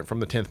sergeant from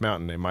the 10th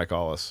Mountain named Mike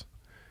Ollis,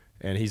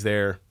 and he's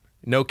there,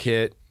 no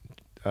kit.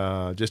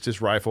 Just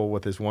his rifle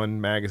with his one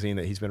magazine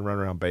that he's been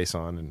running around base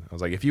on. And I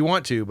was like, if you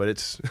want to, but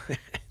it's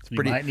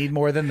pretty. You might need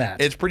more than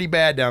that. It's pretty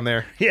bad down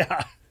there.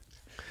 Yeah.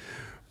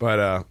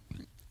 But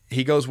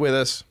he goes with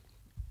us.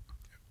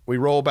 We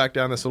roll back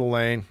down this little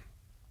lane,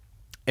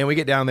 and we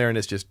get down there, and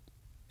it's just,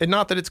 and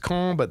not that it's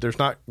calm, but there's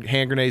not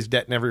hand grenades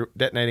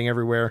detonating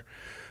everywhere.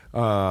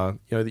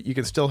 You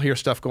can still hear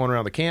stuff going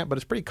around the camp, but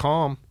it's pretty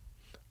calm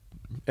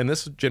in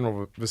this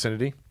general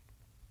vicinity.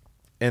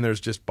 And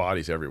there's just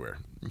bodies everywhere.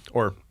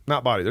 Or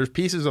not bodies. There's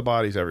pieces of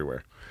bodies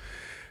everywhere.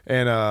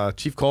 And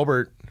Chief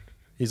Colbert,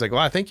 he's like, well,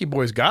 I think you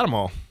boys got them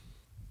all.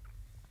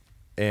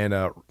 And,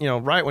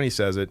 right when he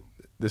says it,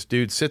 this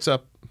dude sits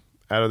up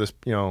out of this,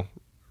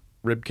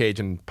 rib cage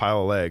and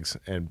pile of legs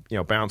and,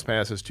 bounce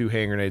passes 2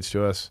 hand grenades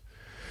to us,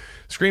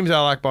 screams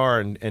Al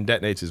Akbar and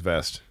detonates his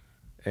vest.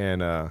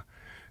 And I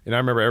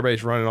remember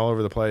everybody's running all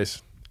over the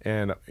place.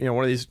 And,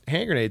 one of these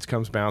hand grenades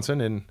comes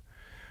bouncing, and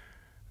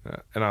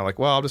I'm like,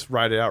 well, I'll just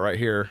ride it out right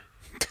here.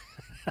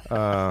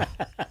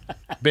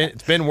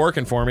 It's been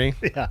working for me.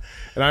 Yeah.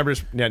 And I'm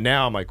just,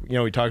 now I'm like,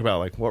 we talk about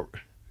like what,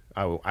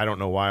 I don't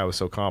know why I was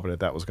so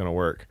confident that was going to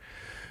work.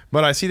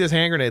 But I see this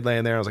hand grenade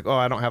laying there. I was like, oh,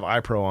 I don't have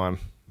iPro on.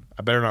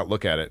 I better not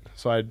look at it.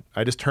 So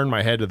I just turned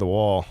my head to the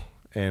wall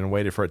and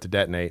waited for it to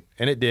detonate.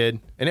 And it did.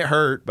 And it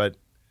hurt, but,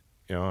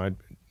 I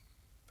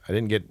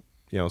didn't get,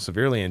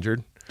 severely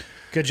injured.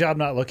 Good job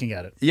not looking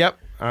at it. Yep.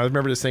 I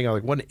remember just thinking, I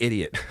was like, what an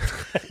idiot.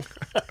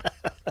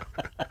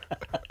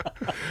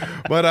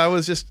 But I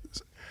was just,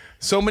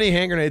 so many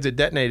hand grenades had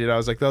detonated. I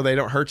was like, though, they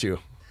don't hurt you.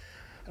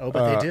 Oh,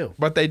 but they do.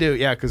 But they do,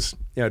 yeah, because,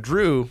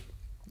 Drew,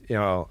 he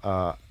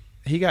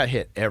got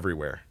hit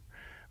everywhere.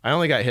 I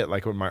only got hit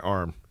like with my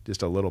arm,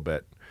 just a little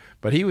bit.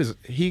 But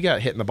he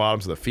got hit in the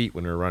bottoms of the feet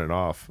when we were running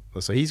off.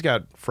 So he's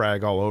got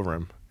frag all over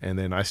him. And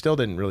then I still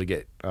didn't really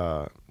get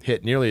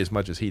hit nearly as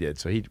much as he did.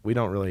 So we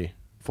don't really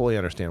fully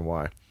understand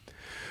why.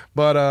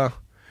 But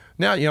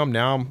now,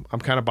 I'm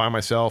kind of by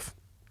myself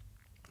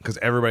because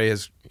everybody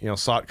has,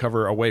 sought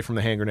cover away from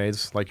the hand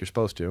grenades like you're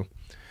supposed to.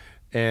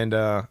 And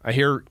I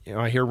hear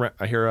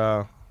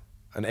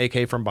an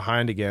AK from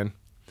behind again.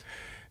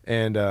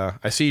 And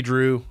I see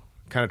Drew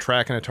kind of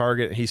tracking a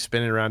target, and he's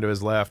spinning around to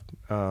his left,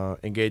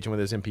 engaging with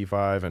his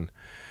MP5, and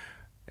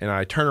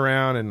I turn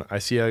around and I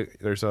see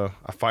there's a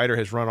fighter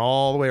has run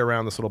all the way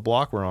around this little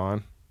block we're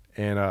on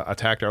and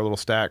attacked our little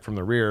stack from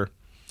the rear.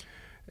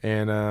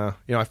 And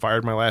I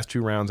fired my last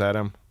 2 rounds at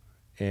him,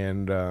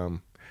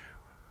 and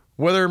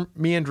whether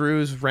me and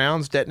Drew's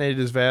rounds detonated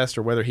his vest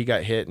or whether he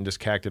got hit and just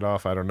cacked it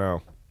off, I don't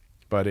know.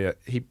 But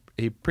he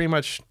pretty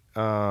much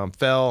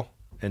fell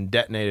and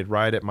detonated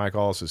right at Mike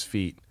Ollis's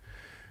feet,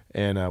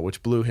 and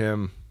which blew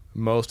him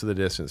most of the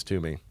distance to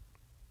me.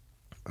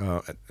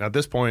 At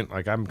this point,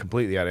 like, I'm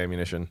completely out of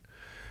ammunition,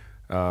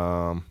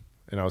 and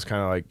I was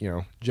kind of like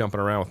jumping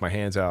around with my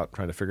hands out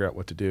trying to figure out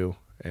what to do.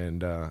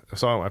 And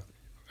so I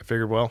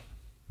figured, well,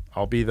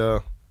 I'll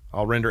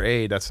render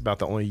aid. That's about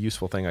the only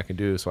useful thing I can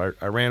do. So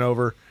I ran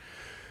over,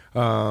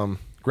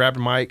 grabbed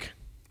Mike,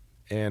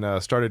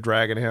 and started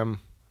dragging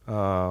him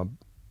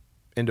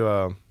into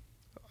a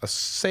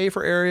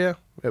safer area,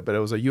 but it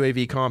was a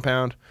UAV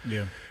compound.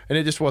 Yeah. And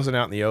it just wasn't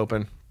out in the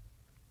open.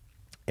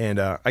 And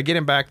I get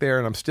him back there,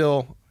 and I'm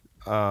still,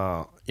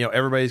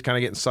 everybody's kind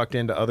of getting sucked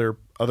into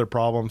other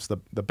problems.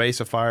 The base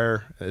of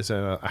fire is in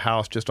a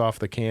house just off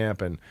the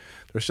camp, and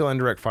there's still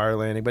indirect fire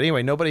landing. But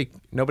anyway, nobody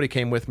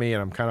came with me,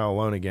 and I'm kind of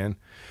alone again.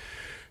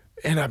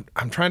 And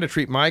I'm trying to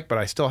treat Mike, but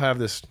I still have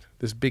this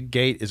big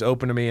gate is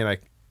open to me,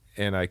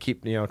 and I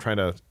keep trying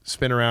to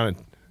spin around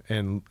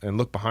and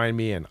look behind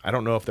me, and I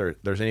don't know if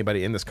there's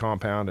anybody in this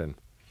compound. And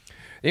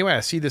anyway, I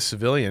see this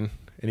civilian,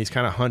 and he's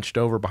kind of hunched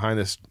over behind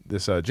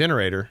this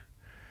generator,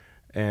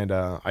 and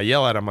I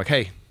yell at him like,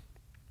 "Hey,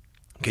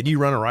 can you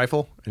run a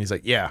rifle?" And he's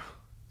like, "Yeah."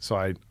 So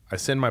I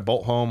send my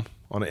bolt home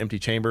on an empty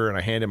chamber, and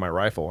I hand him my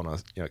rifle, and I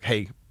was like,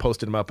 "Hey,"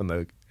 posted him up in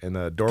the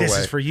doorway. This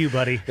is for you,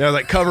 buddy. And I was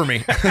like, "Cover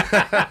me."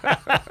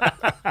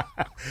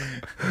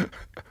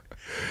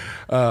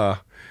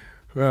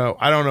 Well,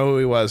 I don't know who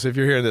he was. If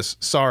you're hearing this,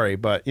 sorry,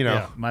 but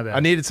my bad. I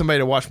needed somebody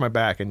to watch my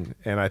back, and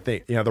I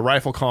think the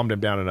rifle calmed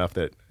him down enough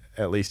that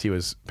at least he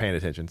was paying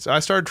attention. So I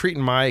started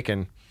treating Mike,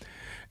 and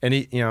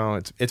he,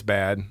 it's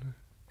bad,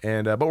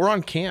 and but we're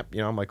on camp.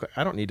 I'm like,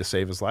 I don't need to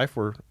save his life.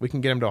 We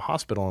can get him to a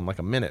hospital in like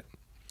a minute.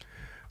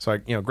 So I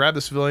grab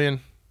the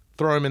civilian,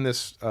 throw him in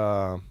this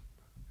LTA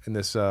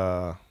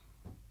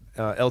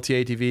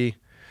TV,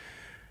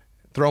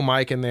 throw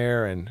Mike in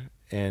there, and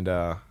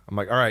I'm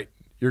like, all right,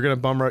 you're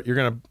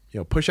gonna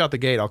push out the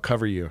gate. I'll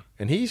cover you.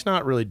 And he's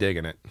not really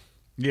digging it.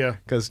 Yeah.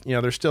 Because,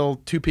 there's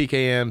still 2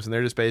 PKMs, and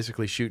they're just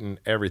basically shooting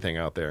everything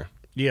out there.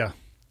 Yeah.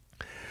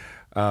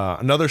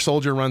 Another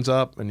soldier runs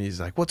up, and he's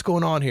like, what's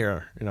going on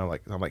here? I'm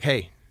like,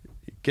 hey,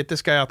 get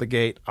this guy out the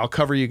gate. I'll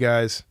cover you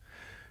guys.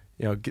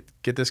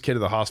 Get this kid to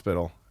the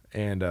hospital.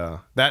 And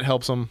that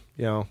helps them.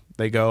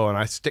 They go, and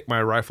I stick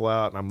my rifle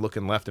out, and I'm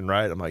looking left and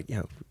right. I'm like,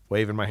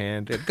 waving my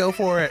hand. Go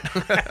for it.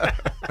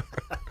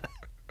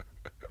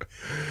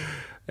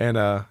 And,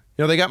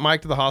 they got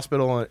Mike to the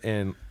hospital,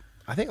 and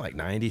I think like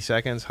 90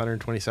 seconds,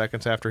 120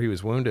 seconds after he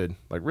was wounded,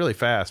 like really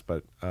fast.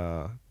 But,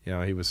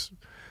 he was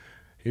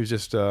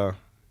just,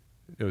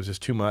 it was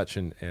just too much,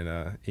 and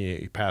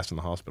he passed in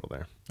the hospital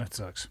there. That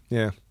sucks.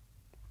 Yeah.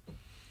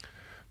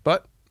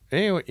 But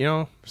anyway,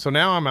 so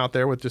now I'm out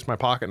there with just my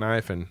pocket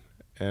knife, and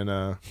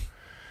I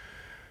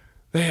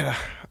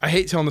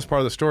hate telling this part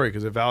of the story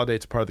because it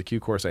validates a part of the Q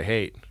course I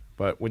hate.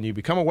 But when you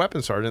become a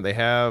weapons sergeant, they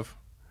have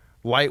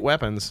light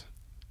weapons,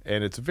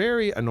 and it's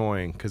very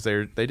annoying because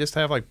they just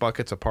have like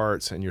buckets of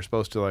parts, and you're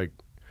supposed to like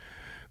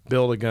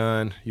build a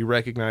gun. You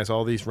recognize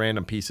all these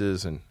random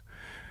pieces, and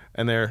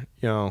they're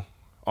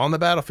on the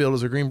battlefield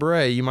as a Green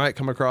Beret, you might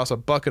come across a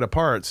bucket of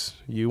parts.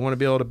 You want to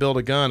be able to build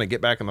a gun and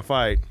get back in the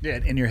fight. Yeah,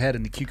 in your head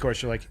in the Q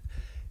course, you're like,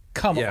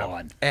 come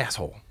on.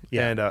 Asshole.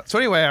 Yeah. And so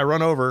anyway, I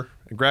run over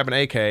and grab an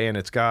AK, and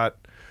it's got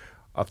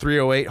a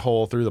 308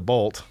 hole through the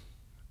bolt.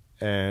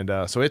 And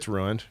so it's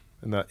ruined.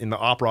 And the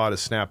op rod is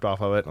snapped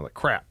off of it. And I'm like,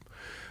 crap.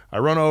 I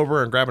run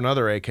over and grab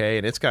another AK,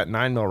 and it's got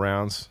 9mm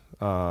rounds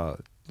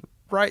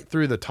right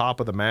through the top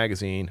of the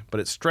magazine, but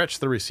it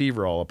stretched the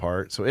receiver all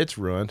apart, so it's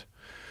ruined.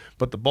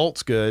 But the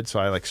bolt's good, so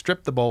I like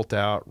strip the bolt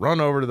out, run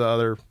over to the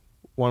other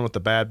one with the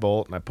bad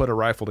bolt, and I put a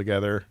rifle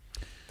together.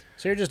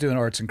 So you're just doing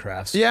arts and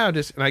crafts. Yeah, and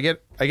I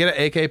get an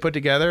AK put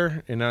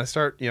together, and I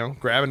start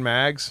grabbing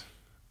mags,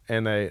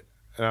 and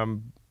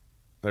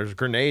there's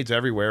grenades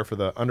everywhere for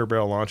the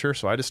underbarrel launcher,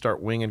 so I just start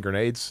winging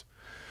grenades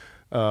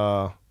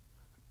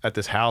at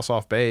this house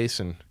off base,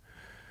 and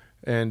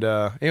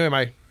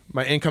anyway,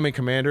 my incoming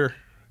commander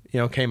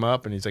came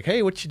up, and he's like,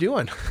 hey, what you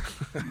doing?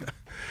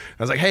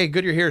 I was like, hey,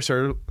 good you're here,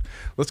 sir.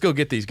 Let's go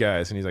get these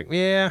guys. And he's like,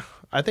 yeah,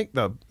 I think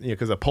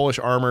because the Polish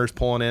armor is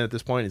pulling in at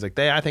this point. He's like,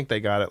 I think they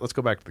got it. Let's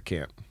go back to the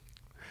camp.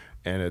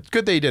 And it's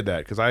good they did that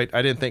because I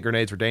didn't think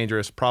grenades were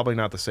dangerous. Probably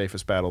not the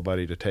safest battle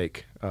buddy to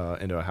take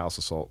into a house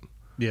assault.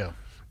 Yeah.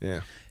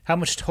 Yeah. How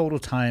much total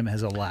time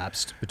has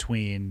elapsed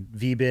between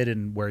VBID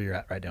and where you're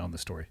at right now in the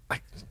story?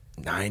 Like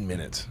 9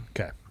 minutes.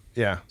 Okay.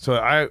 Yeah. So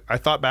I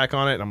thought back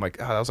on it, and I'm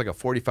like, oh, that was like a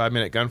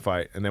 45-minute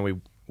gunfight. And then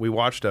we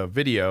watched a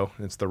video.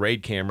 It's the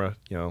raid camera,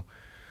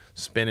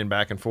 spinning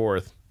back and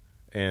forth.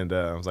 And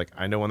I was like,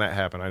 I know when that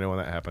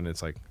happened.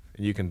 It's like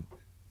you can,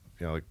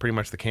 like pretty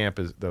much the camp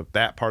is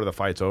that part of the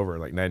fight's over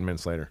like 9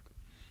 minutes later.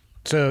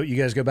 So you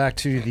guys go back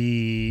to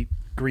the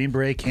Green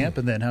Beret camp,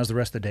 and then how's the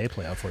rest of the day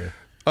play out for you?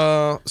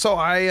 So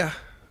I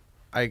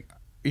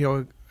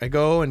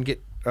go and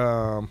get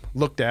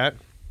looked at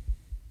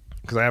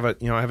because I have a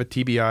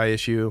TBI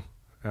issue.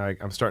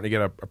 I'm starting to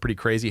get a pretty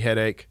crazy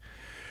headache,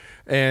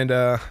 and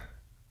I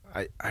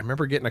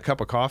remember getting a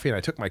cup of coffee, and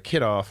I took my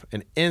kit off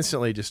and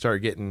instantly just started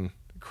getting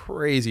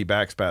crazy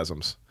back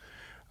spasms.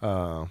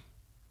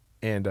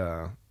 And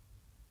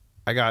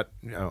I got,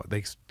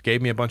 they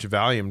gave me a bunch of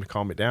Valium to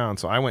calm it down.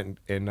 So I went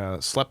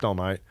and slept all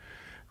night.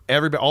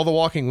 All the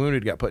walking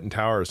wounded got put in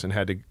towers and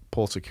had to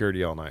pull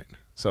security all night.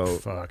 So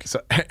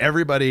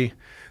everybody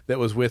that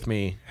was with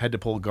me had to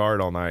pull guard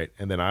all night.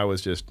 And then I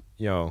was just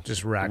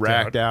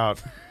racked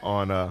out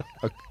on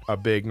a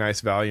big,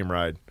 nice Valium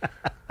ride.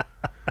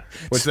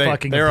 Which they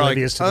were like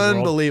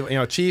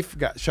unbelievable. Chief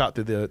got shot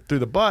through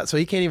the butt, so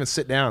he can't even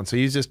sit down. So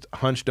he's just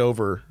hunched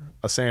over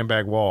a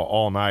sandbag wall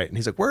all night, and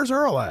he's like, "Where's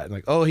Earl at?" And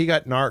like, "Oh, he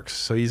got narcs,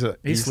 so he's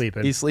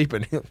sleeping. He's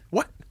sleeping."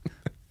 What?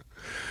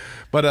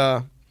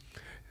 But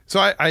so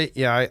I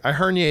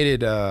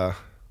herniated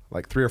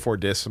like 3 or 4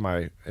 discs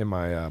in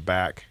my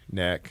back,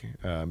 neck,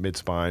 mid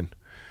spine,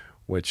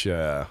 which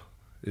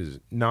is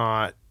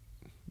not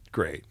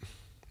great.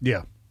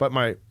 Yeah. But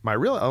my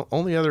real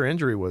only other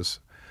injury was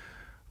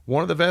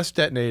one of the vests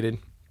detonated,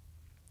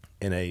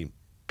 and a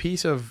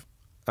piece of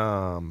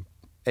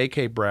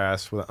AK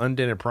brass with an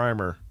undented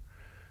primer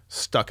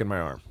stuck in my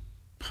arm.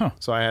 Huh.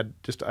 So I had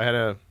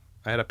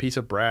a piece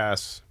of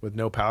brass with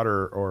no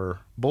powder or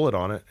bullet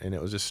on it, and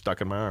it was just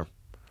stuck in my arm.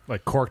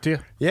 Like corked you?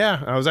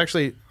 Yeah,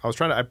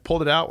 I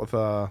pulled it out with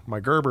my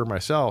Gerber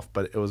myself,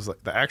 but it was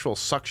like the actual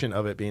suction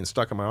of it being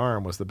stuck in my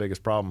arm was the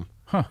biggest problem.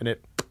 Huh. And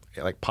it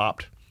like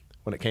popped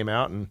when it came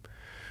out, and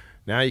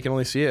now you can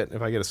only see it.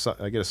 If I get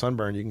a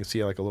sunburn, you can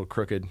see like a little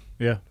crooked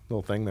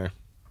little thing there.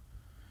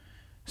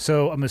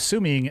 So I'm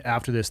assuming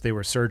after this they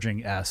were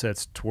surging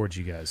assets towards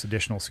you guys,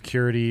 additional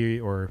security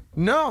or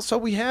no. So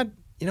we had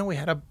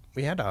a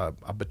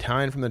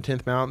battalion from the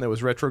 10th Mountain that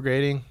was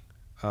retrograding.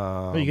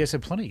 You guys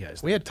had plenty of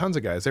guys. We had tons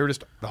of guys. They were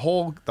just the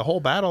whole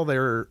battle. They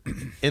were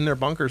in their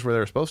bunkers where they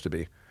were supposed to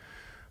be.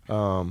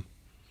 And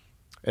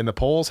the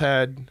Poles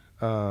had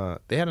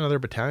another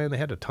battalion. They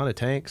had a ton of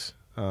tanks.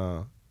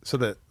 So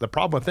the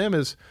problem with them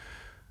is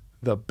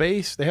the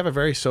base, they have a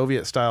very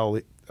Soviet style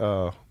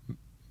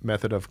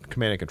method of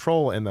command and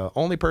control, and the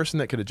only person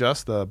that could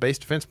adjust the base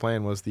defense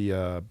plan was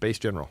the base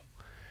general,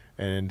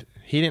 and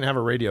he didn't have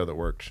a radio that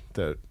worked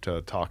to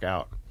talk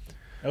out.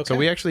 Okay. So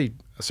we actually,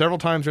 several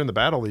times during the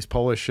battle, these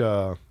Polish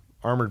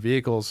armored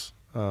vehicles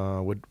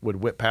would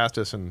whip past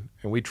us, and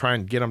we'd try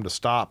and get them to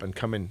stop and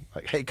come in,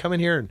 like, hey, come in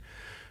here and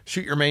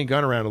shoot your main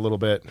gun around a little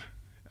bit,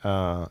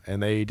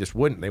 and they just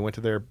wouldn't. They went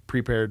to their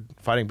prepared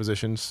fighting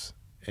positions,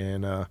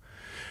 and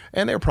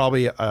they were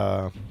probably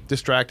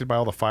distracted by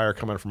all the fire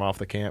coming from off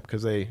the camp,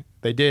 because they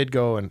did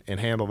go and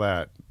handle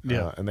that.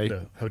 Yeah, and they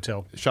the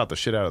hotel shot the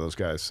shit out of those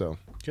guys. So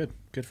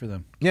good for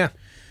them. yeah,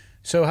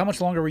 So how much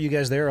longer were you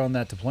guys there on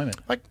that deployment?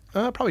 like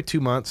probably 2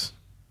 months.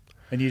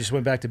 And you just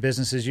went back to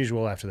business as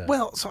usual after that?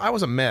 Well, so I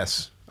was a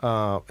mess,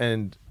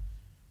 and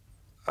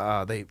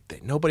they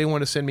nobody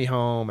wanted to send me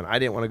home, and I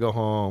didn't want to go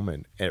home,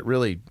 and it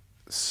really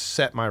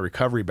set my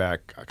recovery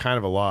back kind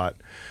of a lot.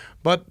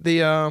 But they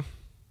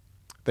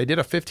did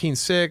a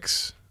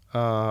 15-6,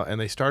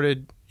 and they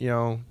started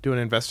doing an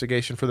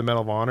investigation for the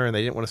Medal of Honor, and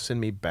they didn't want to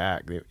send me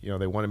back.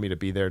 They wanted me to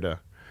be there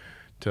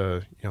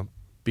to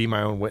be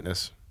my own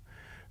witness,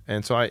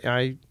 and so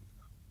I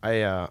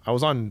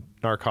was on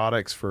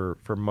narcotics for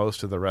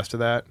most of the rest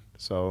of that,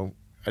 so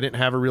I didn't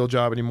have a real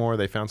job anymore.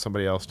 They found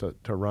somebody else to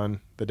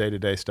run the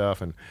day-to-day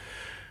stuff, and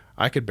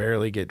I could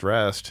barely get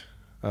dressed.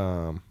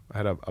 I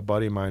had a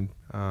buddy of mine,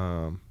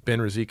 Ben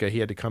Razika. He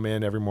had to come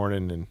in every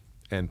morning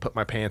and put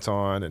my pants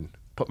on and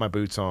put my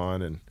boots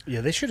on. And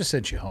yeah, they should have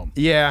sent you home.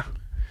 yeah,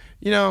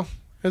 it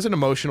was an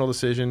emotional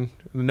decision.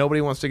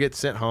 Nobody wants to get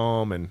sent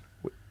home, and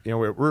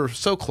we're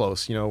so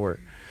close. We're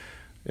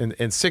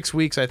in 6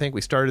 weeks, I think we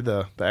started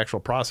the actual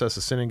process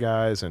of sending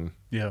guys, and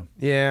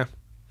yeah.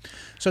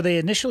 So they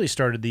initially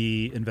started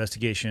the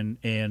investigation,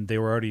 and they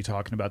were already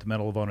talking about the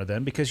Medal of Honor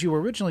then, because you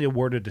were originally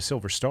awarded a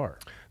Silver Star.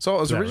 So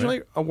I was originally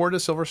right? awarded a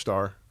Silver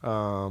Star,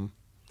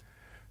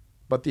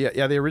 but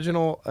the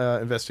original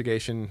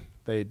investigation,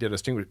 they did a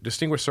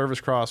Distinguished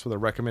Service Cross with a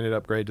recommended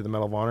upgrade to the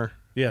Medal of Honor.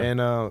 Yeah.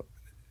 And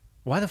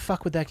why the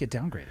fuck would that get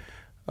downgraded?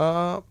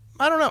 I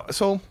don't know.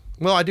 So,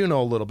 well, I do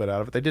know a little bit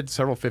out of it. They did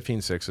several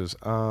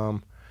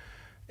 15-6s,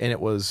 and it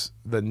was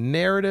the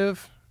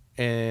narrative,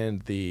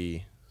 and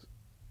the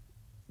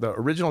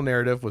original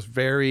narrative was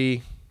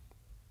very,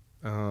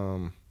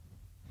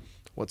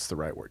 what's the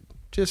right word?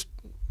 Just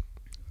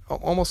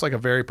almost like a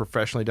very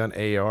professionally done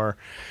AR.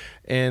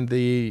 And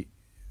the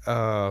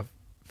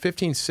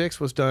 15-6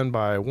 was done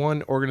by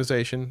one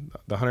organization,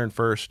 the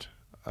 101st,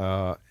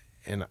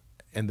 and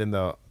then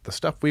the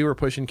stuff we were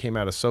pushing came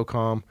out of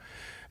SOCOM.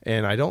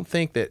 And I don't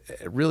think that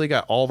it really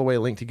got all the way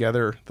linked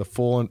together, the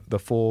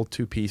full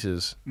two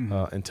pieces,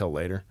 until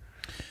later.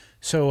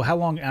 So how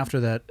long after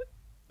that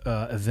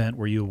event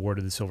were you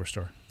awarded the Silver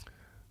Star?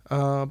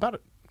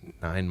 About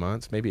 9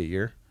 months, maybe a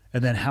year.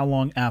 And then how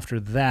long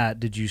after that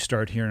did you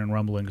start hearing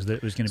rumblings that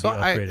it was going to be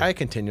upgraded? I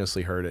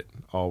continuously heard it,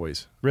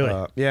 always.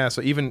 Really? Yeah,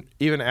 so even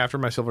after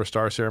my Silver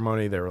Star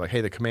ceremony, they were like,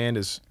 hey, the command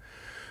is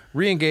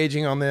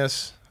re-engaging on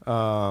this.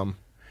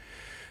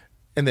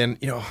 And then,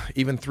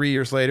 even 3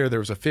 years later, there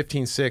was a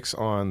 15-6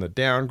 on the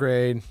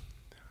downgrade,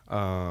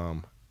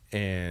 and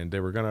they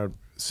were going to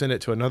send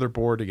it to another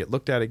board to get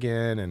looked at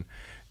again.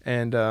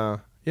 And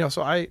so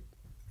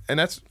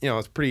that's,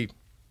 it's pretty,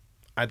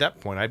 at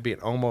that point, I'd be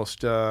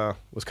almost,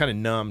 was kind of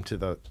numb to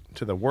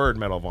the word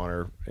Medal of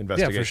Honor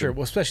investigation. Yeah, for sure.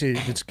 Well, especially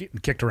if it's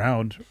getting kicked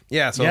around.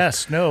 Yeah. So,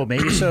 yes, no,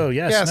 maybe so.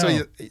 Yes, yeah.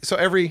 no. So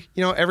every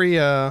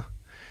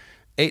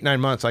 8-9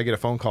 months, I get a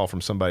phone call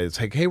from somebody that's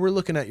like, hey, we're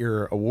looking at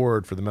your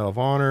award for the Medal of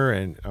Honor.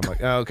 And I'm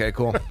like, oh, okay,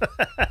 cool.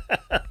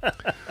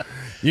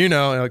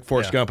 Like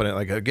Forrest Gump, and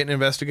like getting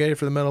investigated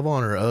for the Medal of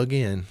Honor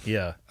again.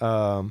 Yeah.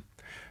 So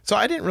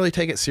I didn't really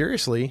take it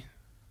seriously.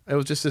 It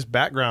was just this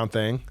background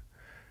thing.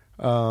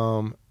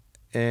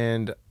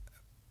 And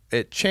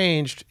it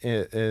changed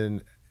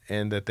in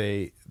that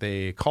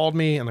they called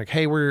me and like,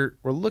 hey, we're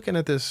looking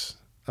at this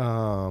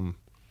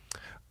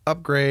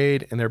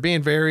upgrade, and they're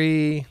being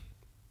very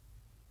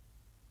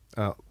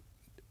not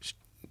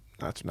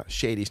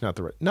shady. It's not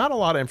the right. Not a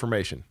lot of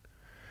information.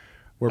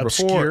 Where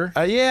Obscure?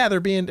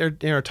 Before,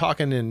 they're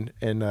talking in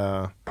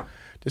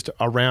just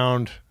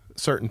around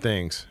certain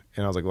things,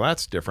 and I was like, well,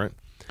 that's different.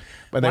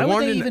 But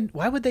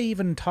why would they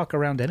even talk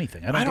around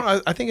anything? I don't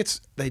know. I think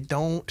they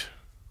don't.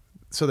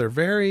 So they're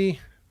very,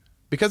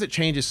 because it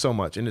changes so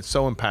much and it's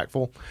so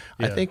impactful.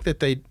 Yeah. I think that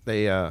they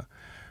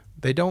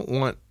don't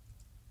want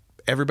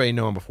everybody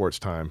knowing before it's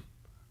time.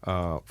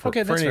 For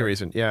any fair.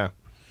 reason. Yeah.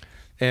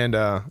 And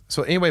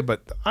so anyway,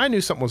 but I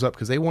knew something was up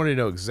because they wanted to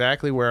know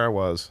exactly where I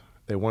was.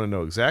 They wanted to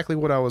know exactly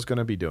what I was going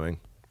to be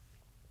doing,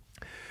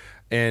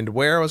 and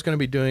where I was going to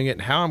be doing it,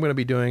 and how I'm going to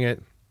be doing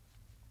it.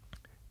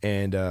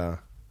 And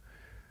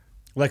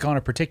like on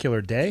a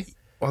particular day?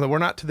 well, we're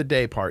not to the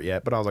day part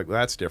yet, but I was like, well,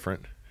 that's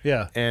different.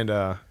 Yeah.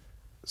 And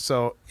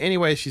so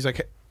anyway, she's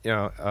like,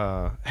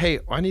 hey,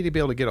 I need to be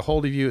able to get a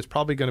hold of you. It's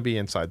probably going to be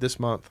inside this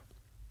month.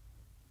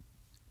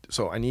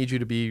 So I need you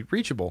to be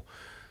reachable.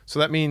 So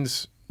that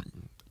means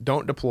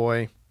don't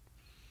deploy,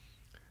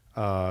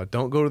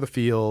 don't go to the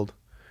field,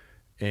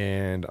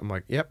 And I'm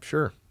like, yep,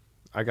 sure.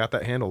 I got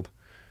that handled.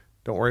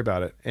 Don't worry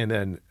about it. And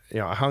then,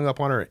 I hung up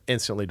on her,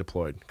 instantly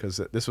deployed,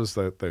 because this was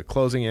the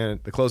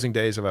closing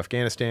days of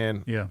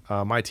Afghanistan. Yeah.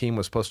 My team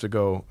was supposed to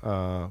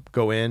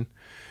go in,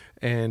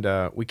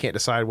 and we can't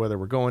decide whether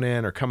we're going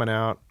in or coming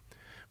out.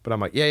 But I'm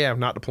like, yeah, I'm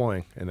not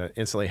deploying, and I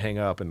instantly hang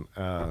up and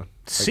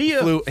see you.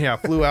 Flew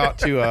out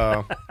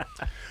to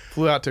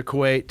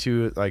Kuwait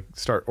to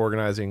start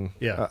organizing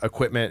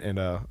equipment and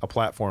a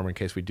platform in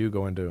case we do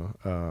go into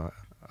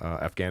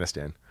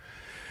Afghanistan.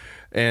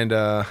 And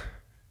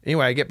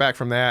anyway, I get back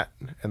from that,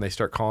 and they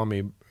start calling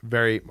me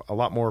a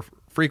lot more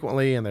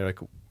frequently, and they're like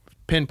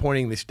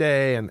pinpointing this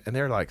day, and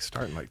they're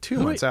starting 2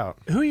 months out.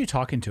 Who are you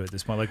talking to at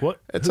this point? Like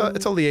what? It's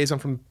a liaison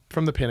from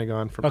the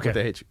Pentagon, with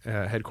the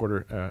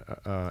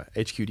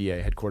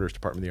HQDA, Headquarters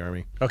Department of the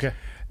Army. Okay.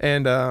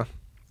 And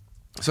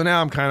so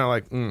now I'm kind of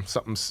like,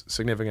 something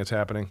significant's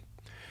happening,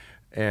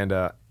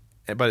 but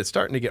it's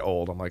starting to get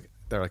old. I'm like,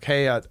 they're like,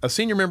 hey, a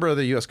senior member of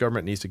the U.S.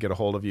 government needs to get a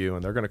hold of you,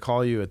 and they're going to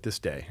call you at this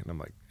day. And I'm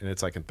like, and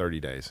it's in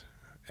 30 days.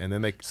 And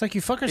then it's like,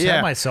 you fuckers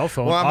have my cell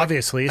phone,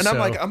 obviously. I'm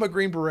like, I'm a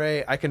Green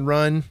Beret. I can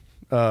run,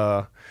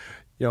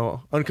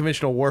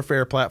 unconventional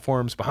warfare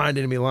platforms behind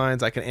enemy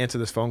lines. I can answer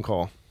this phone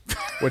call,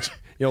 which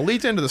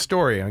leads into the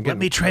story. Let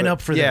me train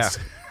up for this.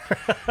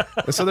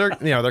 So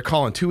they're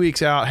calling 2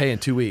 weeks out. Hey, in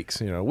 2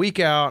 weeks, a week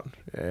out,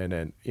 and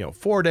then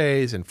 4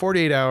 days and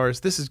 48 hours.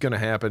 This is going to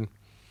happen.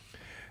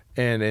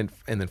 And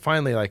then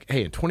finally,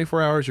 hey, in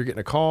 24 hours, you're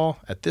getting a call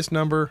at this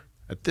number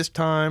at this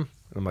time.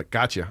 And I'm like,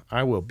 gotcha.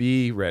 I will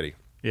be ready.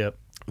 Yep.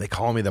 They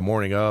call me the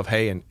morning of,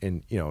 hey,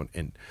 in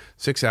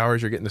 6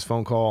 hours, you're getting this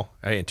phone call.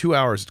 Hey, in 2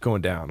 hours, it's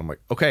going down. I'm like,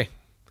 okay.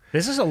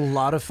 This is a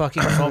lot of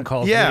fucking phone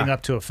calls leading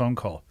up to a phone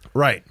call.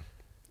 Right.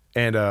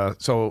 And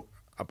so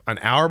an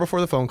hour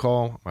before the phone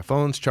call, my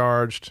phone's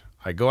charged.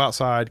 I go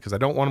outside because I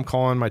don't want them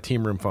calling my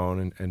team room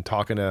phone and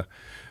talking to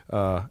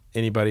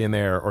anybody in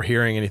there or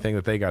hearing anything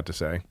that they got to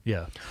say.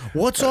 Yeah.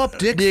 What's up,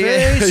 dick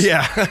face?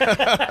 Yeah.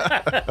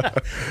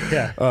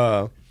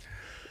 Yeah.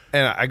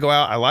 And I go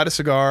out, I light a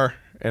cigar,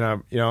 and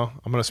I'm going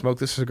to smoke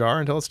this cigar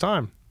until it's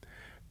time.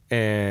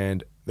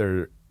 And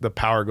the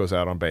power goes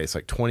out on base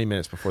 20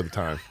 minutes before the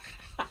time.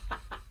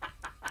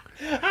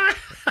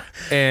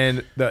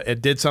 And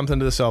it did something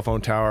to the cell phone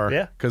tower.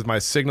 Yeah. Because my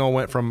signal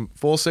went from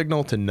full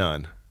signal to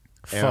none.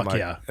 And Fuck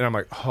yeah. And I'm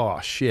like, oh,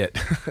 shit.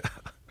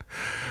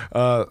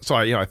 So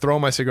I throw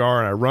my cigar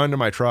and I run to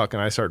my truck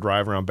and I start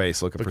driving around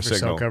base looking for signal.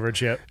 Cell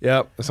coverage, yep.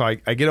 Yep. So I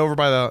get over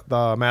by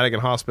the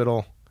Madigan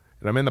Hospital,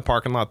 and I'm in the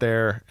parking lot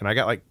there, and I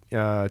got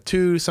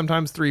 2,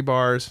 sometimes 3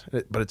 bars,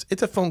 but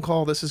it's a phone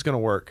call. This is going to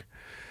work.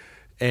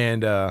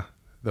 And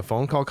the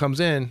phone call comes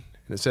in,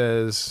 and it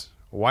says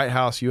White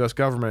House, U.S.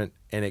 government,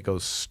 and it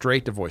goes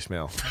straight to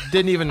voicemail.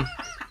 Didn't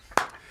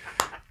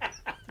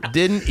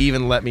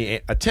even let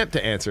me attempt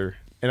to answer.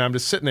 And I'm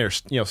just sitting there,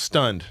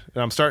 stunned,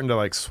 and I'm starting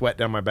to sweat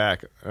down my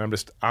back. And I'm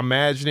just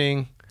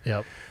imagining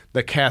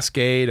the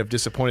cascade of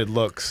disappointed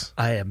looks.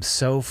 I am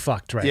so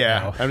fucked now.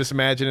 Yeah, I'm just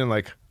imagining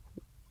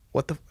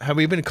have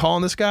we been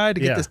calling this guy to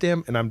get this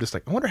damn? And I'm just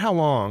like, I wonder how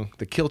long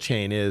the kill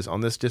chain is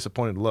on this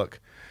disappointed look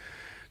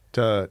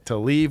to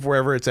leave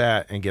wherever it's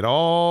at and get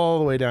all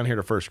the way down here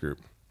to first group.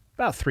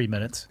 About 3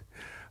 minutes.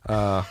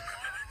 But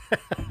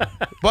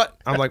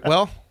I'm like,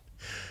 well,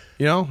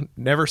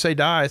 never say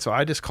die. So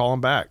I just call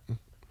him back.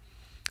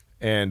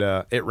 And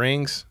it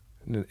rings,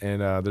 and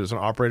there's an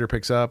operator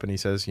picks up, and he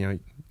says,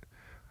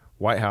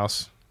 White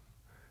House.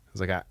 I was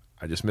like, I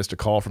just missed a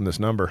call from this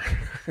number.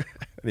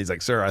 And he's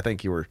like, sir, I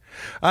think you were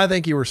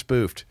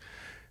spoofed.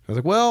 I was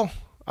like, well,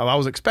 I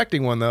was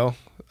expecting one though.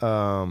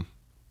 And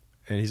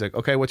he's like,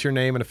 okay, what's your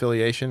name and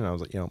affiliation? And I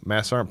was like,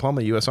 Master Sgt.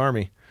 Plumlee, U.S.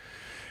 Army.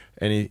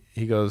 And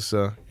he goes,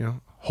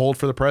 hold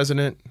for the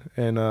president.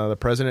 And the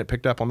president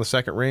picked up on the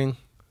second ring.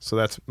 So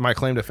that's my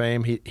claim to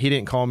fame. He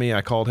didn't call me,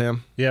 I called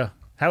him. Yeah.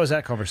 How was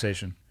that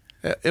conversation?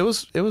 It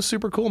was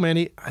super cool,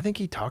 man. I think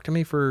he talked to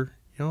me for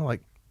 20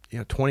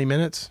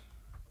 minutes.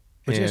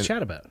 What did you guys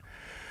chat about?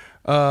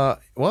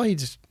 Well, he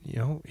just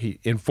he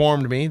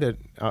informed me that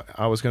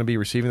I was going to be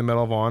receiving the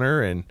Medal of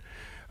Honor, and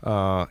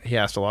he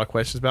asked a lot of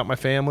questions about my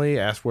family.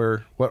 Asked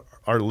what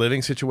our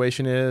living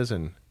situation is,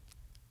 and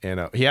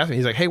he asked me.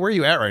 He's like, "Hey, where are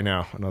you at right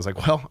now?" And I was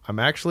like, "Well, I'm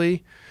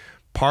actually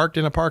parked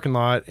in a parking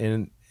lot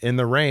in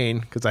the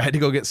rain because I had to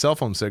go get cell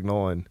phone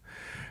signal." And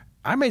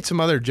I made some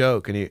other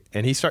joke, and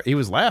he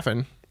was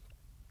laughing,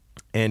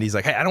 and he's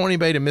like, "Hey, I don't want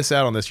anybody to miss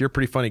out on this. You're a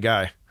pretty funny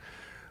guy."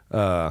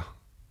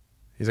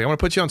 He's like, "I'm going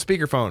to put you on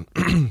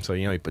speakerphone." So,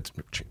 he puts,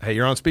 "Hey,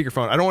 you're on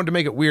speakerphone." I don't want to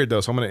make it weird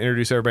though, so I'm going to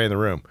introduce everybody in the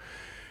room.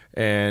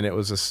 And it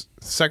was a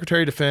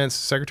Secretary of Defense,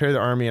 Secretary of the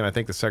Army, and I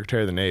think the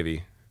Secretary of the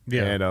Navy.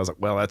 Yeah. And I was like,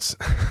 well, that's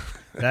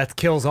that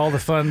kills all all the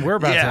fun we're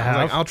about to have.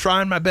 I was like, I'll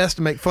try my best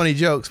to make funny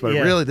jokes, but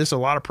really, there's a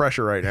lot of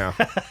pressure right now.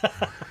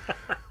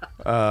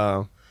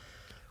 But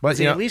is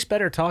he at least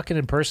better talking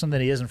in person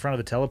than he is in front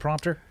of the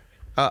teleprompter?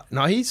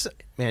 No, he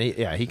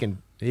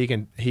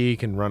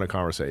can run a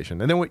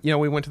conversation. And then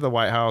we went to the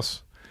White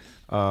House.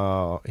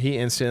 He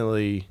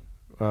instantly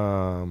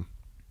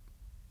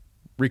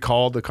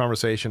recalled the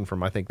conversation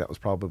from, I think that was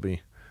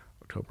probably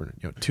October,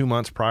 2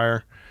 months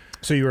prior.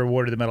 So you were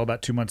awarded the medal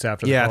about 2 months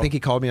after. The Yeah, call. I think he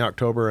called me in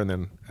October, and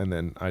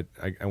then I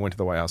went to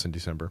the White House in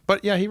December.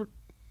 But yeah,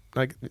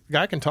 the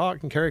guy can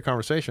talk and carry a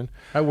conversation.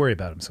 I worry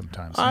about him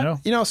sometimes.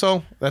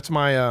 So that's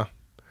my.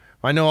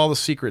 I know all the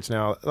secrets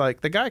now.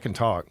 Like the guy can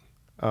talk.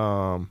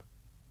 I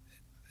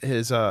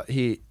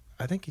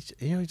think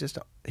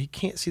he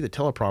can't see the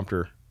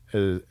teleprompter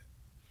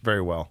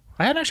very well.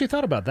 I hadn't actually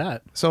thought about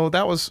that. So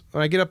that was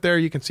when I get up there,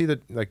 you can see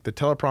that like the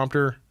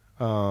teleprompter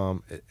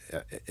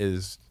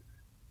is.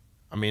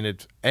 I mean,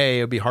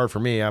 it'd be hard for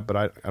me, but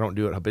I don't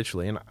do it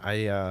habitually.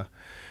 And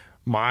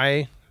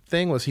my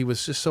thing was he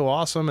was just so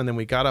awesome, and then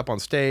we got up on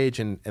stage,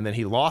 and then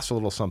he lost a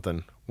little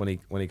something when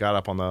he got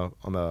up on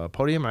the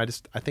podium. I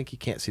think he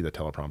can't see the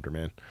teleprompter,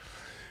 man.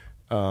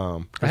 I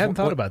hadn't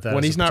thought about that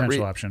when as he's a not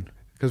potential option.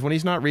 Because when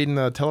he's not reading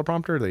the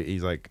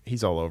teleprompter,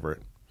 he's all over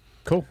it.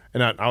 Cool.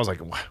 And I was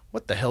like,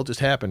 what the hell just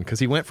happened? Because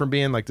he went from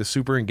being like the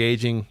super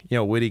engaging,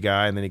 witty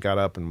guy, and then he got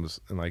up and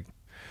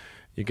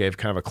you gave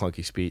kind of a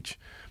clunky speech.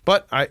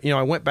 But I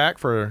went back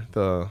for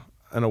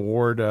an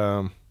award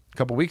a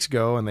couple weeks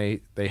ago, and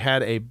they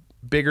had a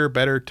bigger,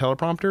 better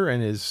teleprompter,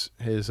 and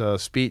his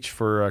speech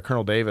for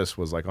Colonel Davis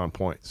was like on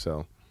point.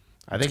 So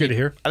I think good to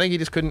hear. I think he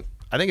just couldn't.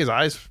 I think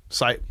his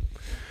sight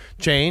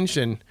changed,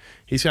 and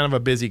he's kind of a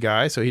busy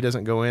guy, so he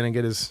doesn't go in and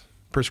get his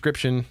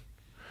prescription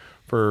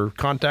for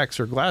contacts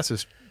or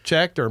glasses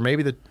checked, or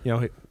maybe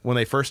when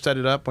they first set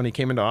it up when he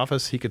came into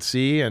office, he could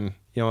see, and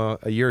a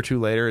year or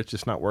two later, it's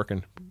just not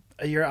working.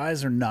 Your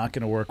eyes are not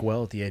going to work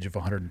well at the age of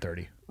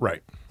 130.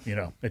 Right.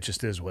 It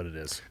just is what it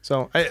is.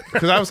 So,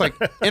 because I was like,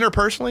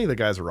 interpersonally, the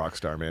guy's a rock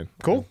star, man.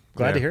 Cool.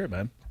 Glad to hear it,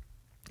 man.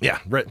 Yeah.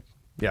 Right.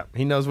 Yeah.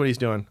 He knows what he's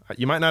doing.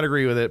 You might not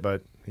agree with it,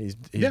 but he's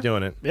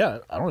doing it. Yeah.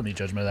 I don't have any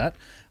judgment of that.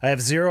 I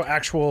have zero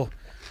actual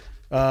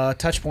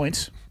touch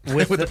points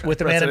with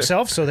the man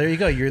himself. So there you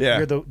go.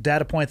 You're the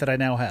data point that I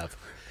now have.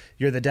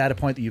 You're the data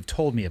point that you've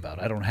told me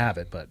about. I don't have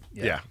it, but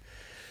yeah.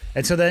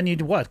 And so then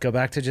you'd what? Go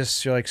back to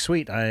you're like,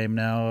 sweet, I'm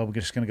now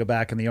just going to go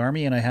back in the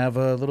Army, and I have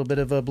a little bit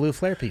of a blue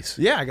flare piece.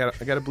 Yeah, I got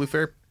a blue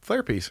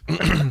flare piece.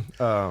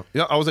 I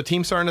was a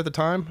team sergeant at the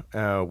time.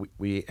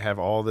 We have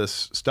all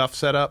this stuff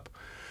set up.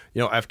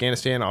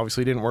 Afghanistan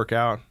obviously didn't work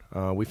out.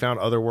 We found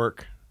other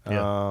work.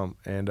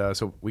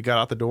 So we got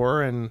out the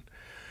door, and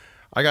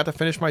I got to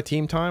finish my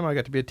team time. I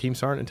got to be a team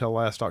sergeant until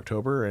last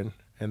October, and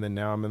then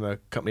now I'm in the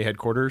company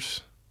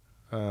headquarters,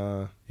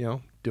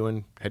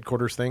 doing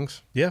headquarters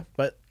things. Yeah,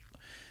 but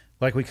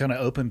like we kind of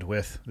opened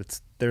with,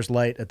 there's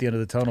light at the end of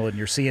the tunnel, and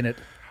you're seeing it.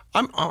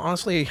 I'm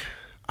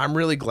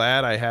really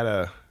glad I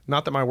had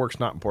not that my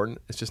work's not important.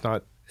 It's just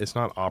not. It's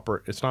not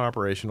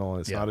operational.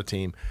 And it's not a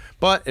team,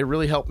 but it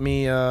really helped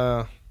me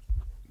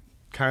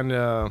kind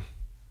of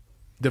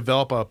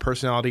develop a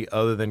personality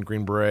other than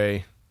Green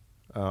Beret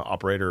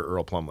operator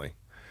Earl Plumlee.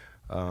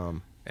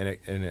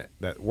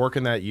 That work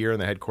in that year in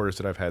the headquarters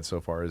that I've had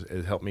so far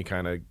has helped me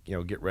kind of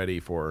get ready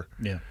for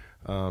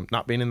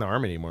not being in the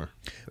Army anymore.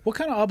 What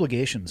kind of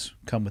obligations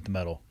come with the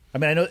medal? I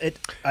mean,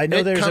 I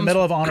know there's a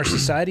Medal of Honor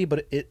Society,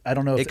 but I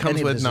don't know if it comes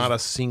any with of this not a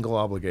single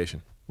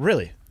obligation.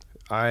 Really?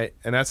 And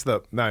that's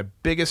my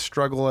biggest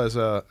struggle as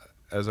a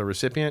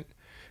recipient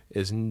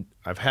is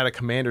I've had a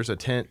commander's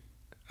intent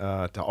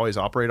to always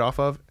operate off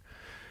of,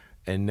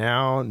 and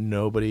now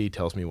nobody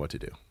tells me what to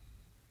do.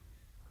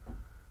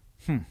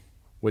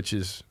 Which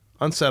is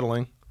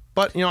unsettling.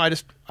 But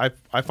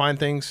I find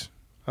things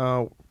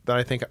that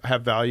I think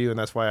have value, and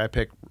that's why I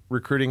pick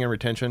recruiting and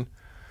retention,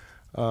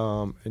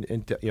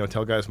 and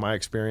tell guys my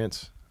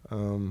experience.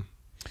 Are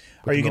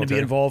you going to be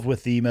involved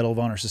with the Medal of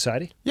Honor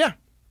Society? Yeah.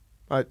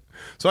 I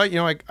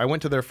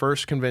went to their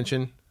first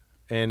convention,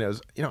 and it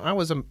was I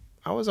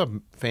was a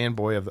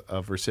fanboy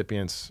of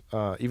recipients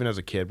even as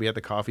a kid. We had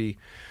the coffee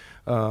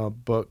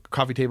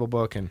table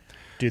book, and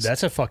dude,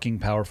 that's a fucking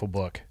powerful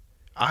book.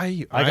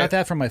 I got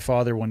that from my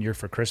father one year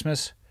for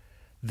Christmas.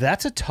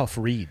 That's a tough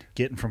read,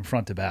 getting from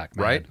front to back,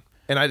 man. Right?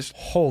 And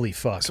holy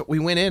fuck. So we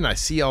went in, and I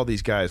see all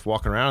these guys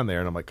walking around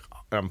there, and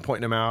I'm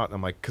pointing them out, and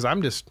I'm like, because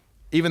I'm just,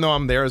 even though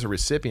I'm there as a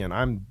recipient,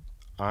 I'm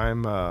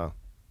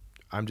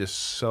just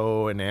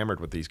so enamored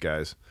with these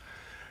guys.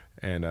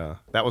 And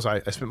that was I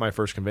spent my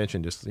first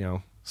convention just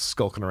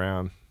skulking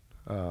around,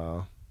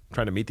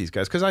 trying to meet these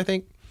guys, because I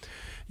think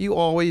you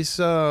always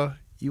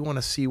you want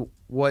to see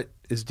what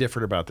is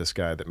different about this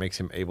guy that makes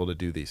him able to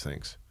do these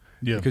things.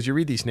 Yeah. Because you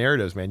read these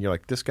narratives, man, you're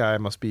like, this guy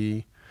must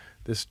be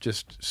this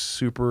just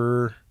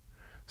super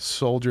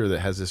soldier that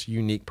has this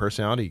unique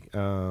personality.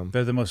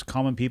 They're the most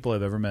common people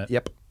I've ever met.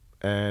 Yep.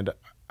 And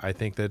I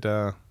think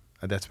that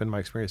that's been my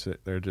experience.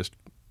 They're just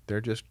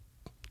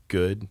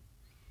good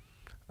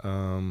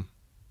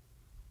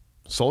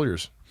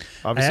soldiers.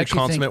 Obviously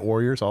consummate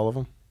warriors, all of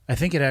them. I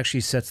think it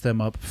actually sets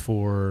them up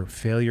for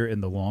failure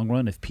in the long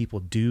run if people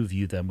do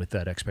view them with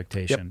that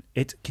expectation.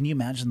 Yep. Can you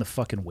imagine the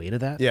fucking weight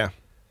of that? Yeah.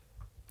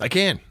 I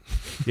can.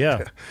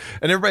 Yeah.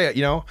 And everybody,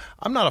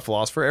 I'm not a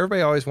philosopher.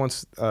 Everybody always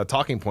wants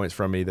talking points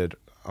from me that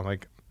I'm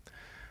like,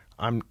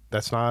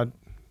 that's not,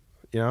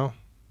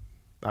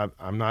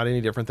 I'm not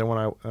any different than when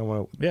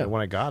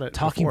I got it.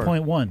 Talking before.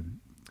 point one.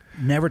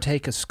 never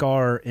take a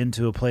SCAR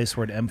into a place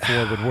where an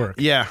M4 would work.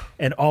 Yeah.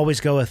 And always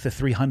go with the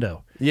 3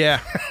 hundo. Yeah.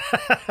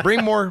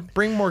 Bring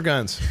more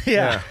guns.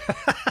 Yeah.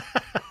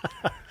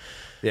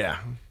 Yeah.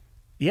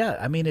 Yeah,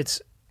 I mean,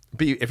 it's...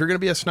 If you're going to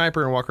be a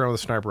sniper and walk around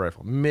with a sniper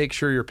rifle, make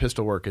sure your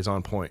pistol work is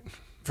on point.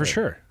 For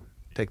sure.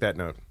 Take that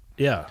note.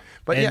 Yeah.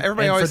 But and, yeah,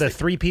 everybody and always... for the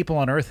 3 people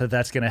on Earth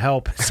that's going to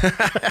help.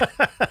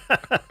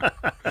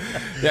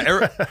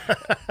 Yeah,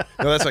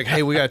 that's like,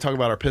 hey, we got to talk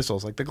about our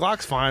pistols. Like, the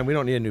Glock's fine. We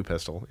don't need a new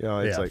pistol. You know,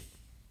 it's like,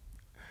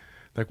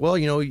 well,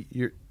 you know,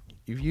 you've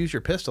used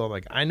your pistol. I'm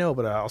like, I know,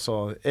 but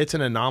it's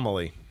an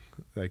anomaly.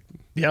 Like,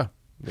 yeah.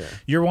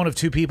 You're one of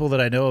 2 people that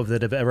I know of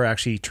that have ever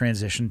actually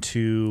transitioned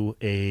to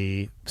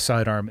a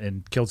sidearm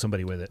and killed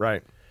somebody with it.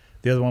 Right.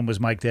 The other one was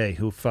Mike Day,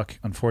 who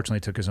unfortunately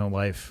took his own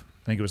life.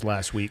 I think it was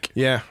last week.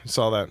 Yeah,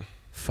 saw that.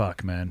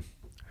 Fuck, man.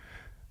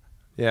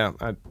 Yeah.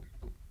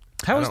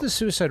 How is the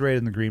suicide rate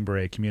in the Green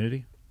Beret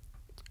community?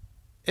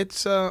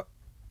 It's you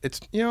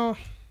know,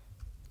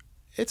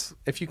 it's,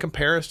 if you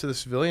compare us to the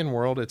civilian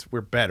world,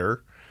 we're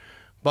better.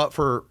 But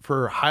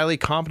for highly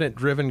competent,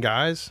 driven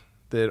guys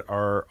that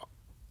are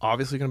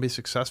obviously going to be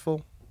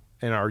successful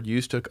and are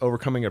used to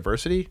overcoming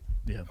adversity,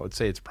 I would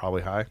say it's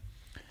probably high.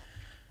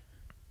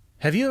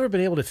 Have you ever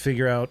been able to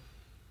figure out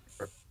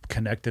or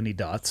connect any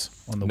dots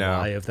on the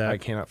why of that? I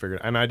cannot figure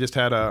it. And I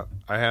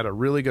had a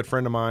really good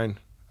friend of mine.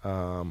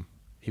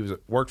 He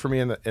worked for me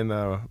in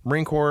the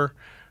Marine Corps.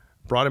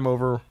 Brought him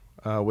over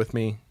with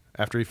me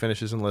after he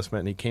finished his enlistment,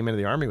 and he came into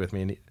the Army with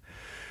me. And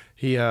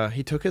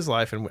he took his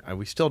life, and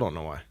we still don't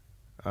know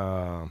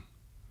why.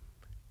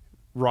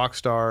 Rock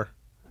star,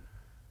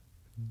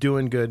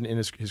 doing good, and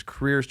his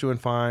career's doing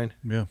fine.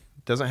 Yeah,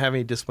 doesn't have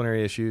any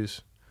disciplinary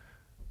issues.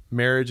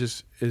 Marriage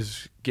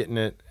is getting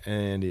it,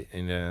 and you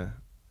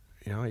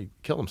know, he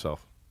killed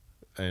himself.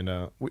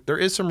 And there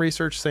is some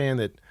research saying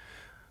that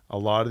a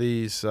lot of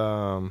this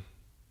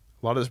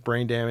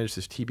brain damage,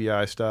 this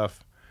TBI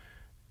stuff,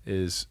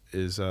 is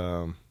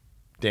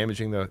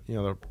damaging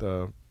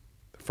the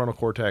frontal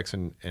cortex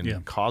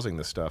and causing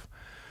this stuff.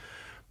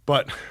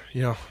 But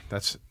you know,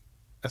 that's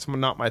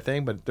not my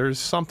thing. But there's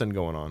something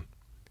going on.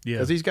 Yeah,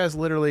 because these guys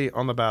literally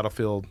on the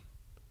battlefield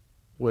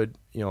would,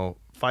 you know,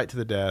 fight to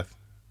the death.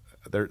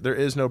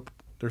 There's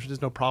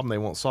just no problem they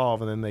won't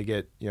solve, and then they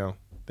get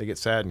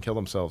sad and kill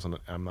themselves. And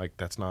I'm like,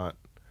 that's not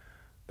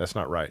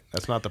right.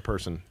 That's not the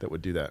person that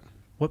would do that.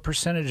 What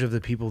percentage of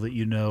the people that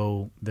you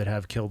know that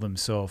have killed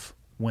themselves,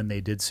 when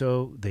they did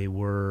so, they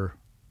were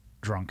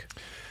drunk?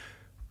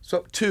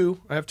 So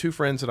I have 2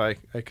 friends that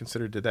I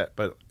consider did that,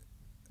 but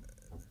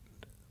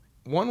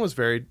one was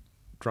very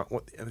drunk.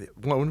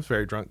 One was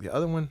very drunk. The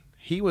other one,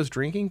 he was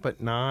drinking,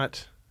 but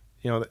not,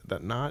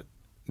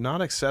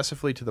 not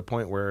excessively to the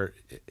point where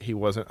he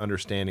wasn't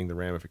understanding the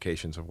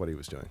ramifications of what he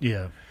was doing.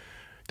 Yeah.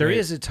 There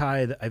is a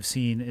tie that I've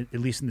seen, at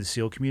least in the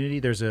SEAL community.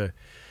 There's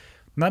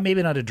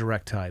maybe not a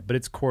direct tie, but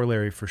it's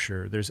corollary for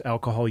sure. There's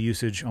alcohol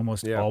usage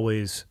almost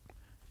always,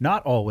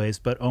 not always,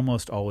 but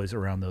almost always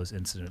around those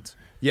incidents.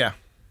 Yeah.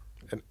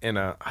 And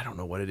I don't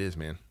know what it is,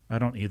 man. I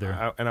don't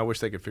either. And I wish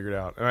they could figure it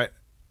out. And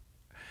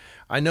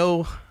I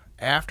know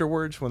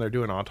afterwards when they're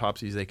doing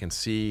autopsies, they can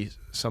see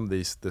some of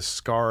the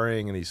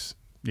scarring and these,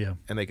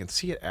 and they can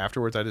see it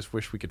afterwards. I just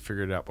wish we could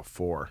figure it out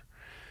before.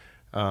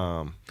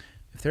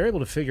 If they're able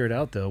to figure it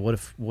out, though,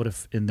 what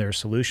if in their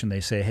solution they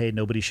say, hey,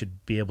 nobody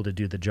should be able to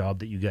do the job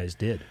that you guys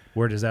did?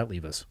 Where does that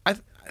leave us? I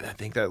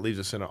think that leaves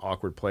us in an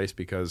awkward place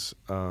because,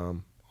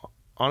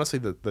 honestly,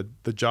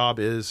 the job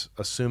is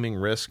assuming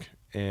risk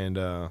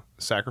and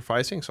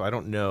sacrificing. So I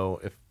don't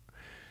know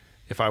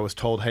if I was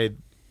told, hey,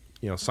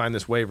 sign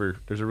this waiver,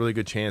 there's a really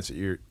good chance that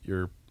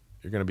you're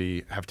going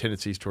to have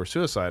tendencies towards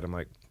suicide. I'm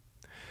like,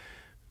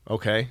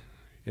 okay,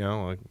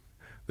 like,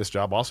 this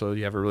job also,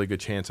 you have a really good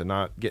chance of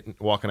not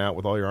walking out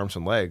with all your arms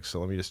and legs. So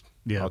let me just,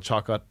 I'll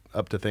chalk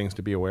up to things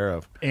to be aware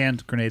of.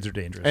 And grenades are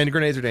dangerous.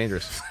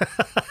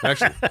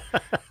 Actually,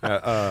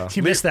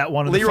 you missed that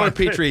one. Leroy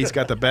Petrie's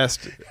got the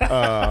best.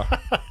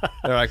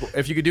 They're like,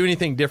 if you could do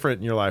anything different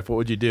in your life, what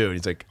would you do? And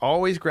he's like,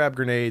 always grab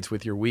grenades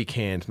with your weak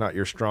hand, not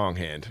your strong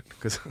hand.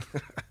 Because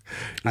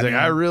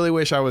I really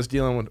wish I was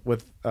dealing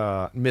with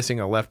missing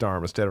a left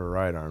arm instead of a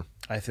right arm.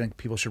 I think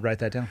people should write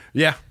that down.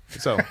 Yeah.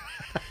 So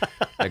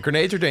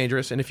grenades are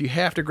dangerous, and if you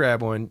have to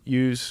grab one,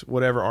 use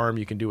whatever arm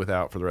you can do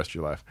without for the rest of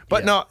your life.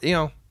 But no,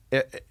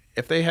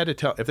 if they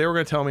were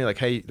going to tell me like,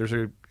 hey, there's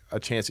a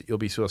chance that you'll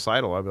be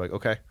suicidal, I'd be like,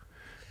 okay,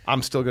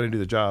 I'm still going to do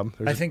the job.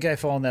 I think I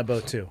fall in that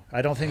boat too.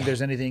 I don't think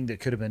there's anything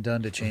that could have been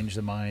done to change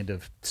the mind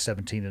of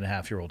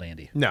 17-and-a-half-year-old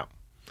Andy. No.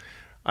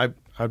 I'd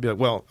be like,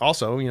 well,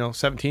 also,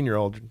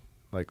 17-year-old,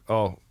 like,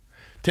 oh,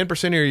 10%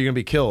 of you are going to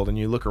be killed, and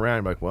you look around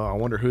and be like, well, I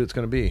wonder who it's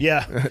going to be.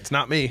 Yeah. It's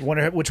not me. I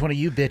wonder which one of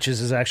you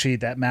bitches is actually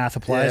that math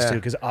applies to,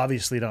 because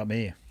obviously not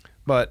me.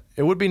 But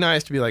it would be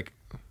nice to be like,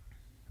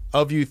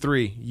 of you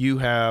 3, you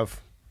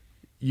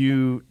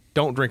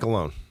don't drink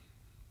alone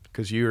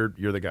because you're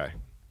the guy.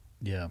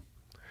 Yeah.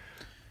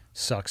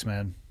 Sucks,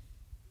 man.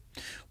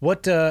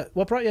 What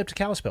brought you up to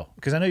Kalispell?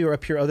 Because I know you were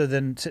up here other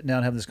than sitting down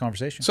and having this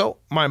conversation. So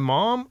my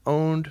mom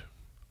owned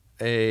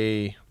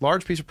a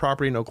large piece of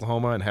property in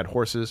Oklahoma and had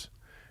horses.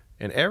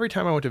 And every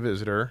time I went to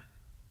visit her,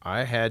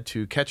 I had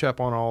to catch up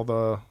on all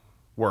the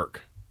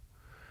work.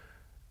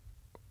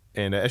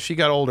 And as she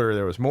got older,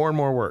 there was more and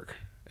more work.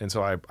 And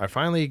so I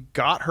finally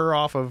got her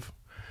off of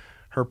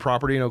her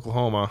property in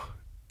Oklahoma,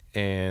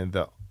 and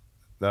the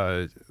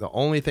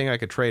only thing I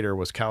could trade her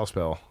was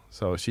Kalispell.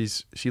 So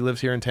she lives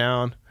here in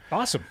town.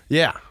 Awesome.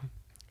 Yeah.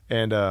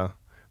 And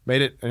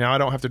made it. And now I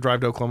don't have to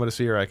drive to Oklahoma to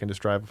see her. I can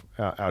just drive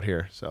out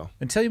here. So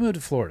Until you moved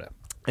to Florida.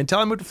 until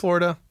I moved to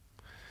Florida.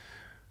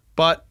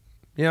 But,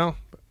 you know,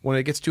 when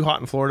it gets too hot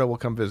in Florida, we'll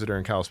come visit her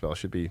in Kalispell.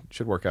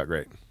 Should work out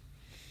great.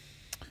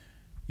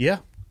 Yeah.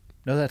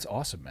 No, that's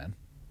awesome, man.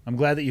 I'm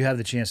glad that you have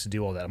the chance to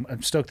do all that.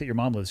 I'm stoked that your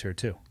mom lives here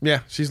too. Yeah,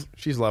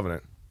 she's loving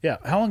it. Yeah.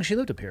 How long has she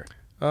lived up here?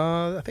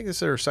 I think this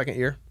is her second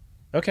year.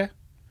 Okay.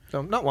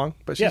 So not long,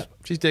 but Yeah.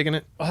 she's digging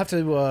it. I'll have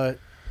to.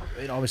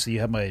 Obviously, you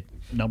have my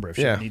number. If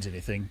she Yeah. needs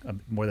anything,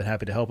 I'm more than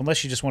happy to help.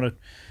 Unless you just want to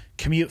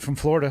commute from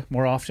Florida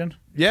more often.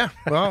 Yeah,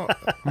 well,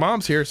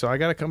 Mom's here, so I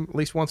got to come at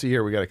least once a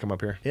year. We got to come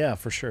up here. Yeah,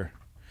 for sure.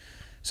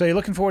 So you're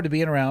looking forward to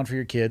being around for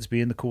your kids,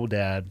 being the cool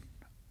dad.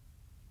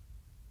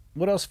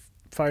 What else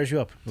fires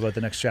you up about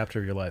the next chapter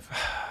of your life?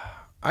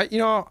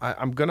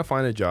 I'm gonna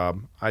find a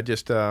job. I'm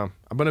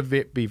gonna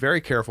be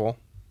very careful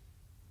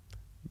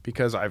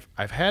because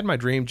I've had my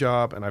dream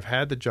job and I've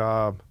had the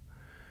job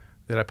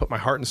that I put my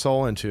heart and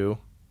soul into,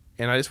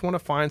 and I just want to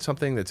find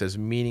something that's as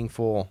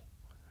meaningful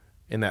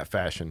in that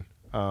fashion.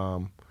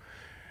 And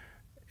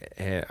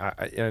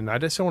I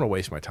just don't want to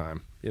waste my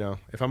time. You know,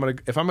 if I'm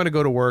gonna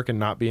go to work and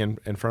not be in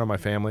front of my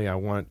family, I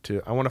want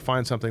to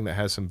find something that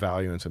has some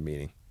value and some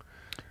meaning.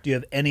 Do you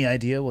have any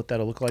idea what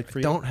that'll look like for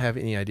you? Don't have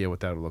any idea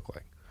what that'll look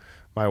like.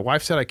 My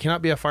wife said I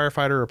cannot be a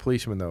firefighter or a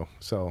policeman, though.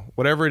 So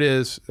whatever it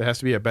is, there has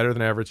to be a better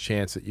than average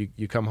chance that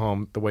you come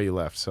home the way you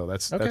left. So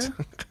that's Okay.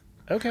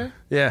 Okay.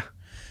 Yeah.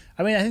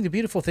 I mean, I think the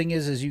beautiful thing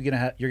is you're gonna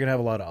have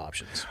a lot of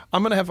options.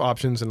 I'm gonna have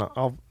options, and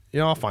I'll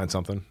find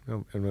something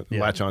and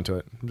latch onto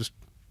it. Just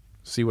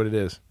see what it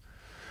is.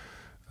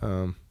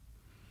 I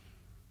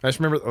just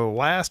remember the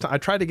last time I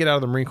tried to get out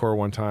of the Marine Corps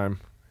one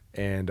time,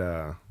 and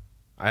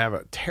I have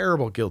a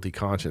terrible guilty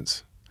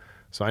conscience.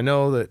 So I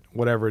know that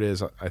whatever it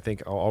is, I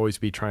think I'll always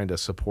be trying to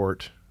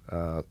support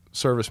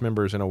service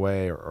members in a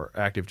way, or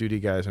active duty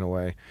guys in a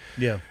way.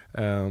 Yeah.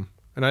 And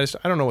I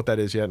don't know what that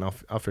is yet, and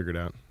I'll figure it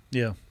out.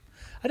 Yeah.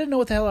 I didn't know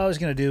what the hell I was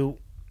going to do.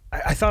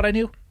 I thought I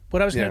knew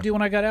what I was going to do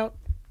when I got out.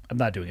 I'm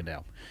not doing it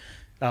now.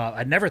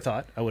 I never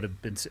thought I would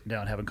have been sitting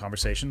down having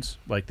conversations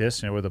like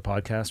this, with a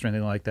podcast or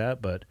anything like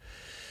that. But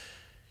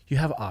you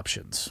have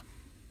options.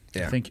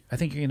 Yeah. I think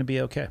you're going to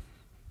be okay.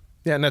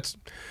 Yeah, and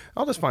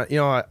I'll just find.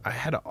 I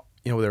had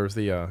there was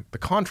the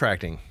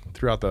contracting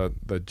throughout the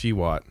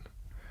GWAT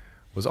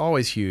was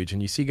always huge,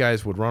 and you see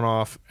guys would run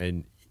off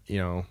and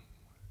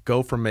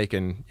go from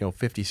making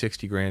 50,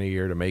 60 grand a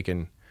year to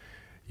making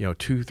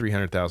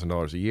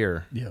 $200,000-$300,000 a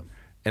year. Yeah.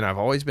 And I've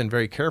always been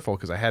very careful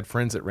because I had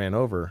friends that ran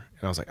over,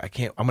 and I was like,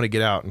 I'm going to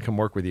get out and come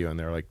work with you. And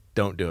they're like,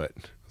 don't do it.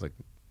 I was like,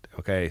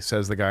 okay,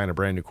 says the guy in a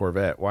brand new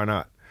Corvette. Why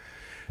not?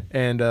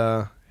 And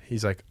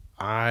he's like,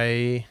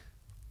 I'm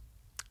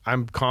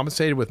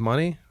compensated with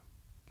money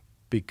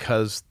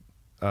because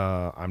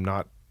I'm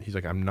not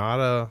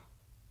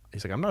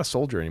a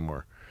soldier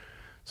anymore.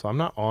 So I'm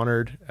not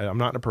honored. I'm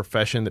not in a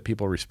profession that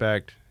people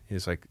respect.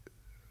 He's like,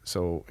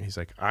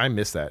 I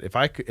miss that. If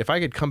I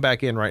could come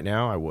back in right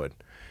now, I would.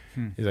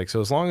 He's like, so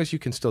as long as you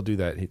can still do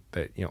that,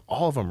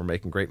 all of them are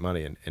making great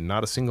money, and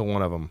not a single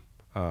one of them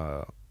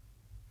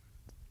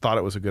thought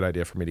it was a good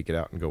idea for me to get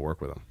out and go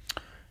work with them.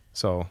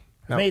 So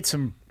I made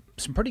some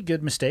pretty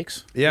good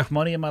mistakes with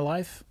money in my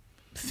life,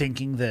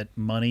 thinking that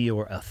money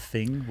or a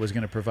thing was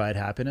going to provide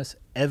happiness.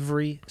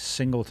 Every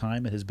single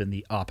time it has been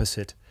the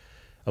opposite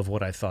of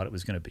what I thought it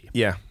was going to be.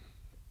 Yeah.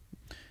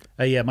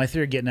 My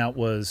theory of getting out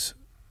was,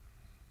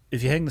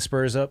 if you hang the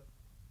Spurs up,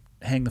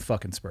 hang the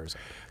fucking Spurs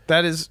up.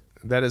 That is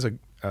a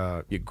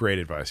great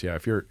advice. Yeah,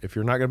 if you're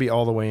not going to be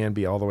all the way in,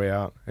 be all the way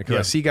out. Because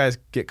I see guys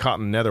get caught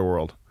in the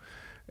netherworld,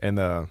 and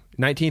the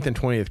 19th and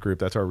 20th group,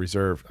 that's our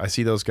reserve. I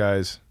see those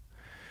guys.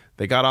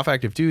 They got off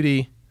active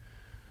duty,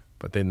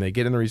 but then they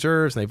get in the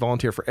reserves and they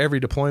volunteer for every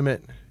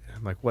deployment.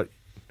 I'm like, what?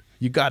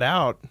 You got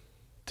out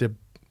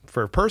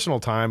for personal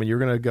time, and you're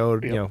going to go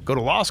go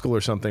to law school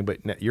or something,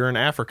 but you're in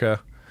Africa.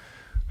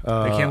 They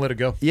can't let it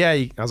go. Yeah,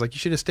 I was like, you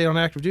should have stayed on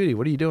active duty.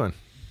 What are you doing?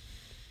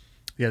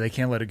 Yeah, they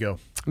can't let it go.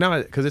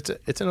 No, because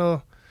it's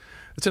an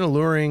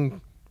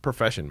alluring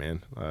profession,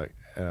 man.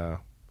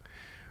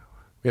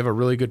 We have a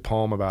really good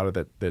poem about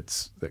it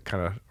that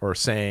kind of, or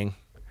saying,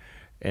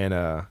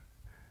 and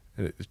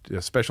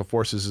Special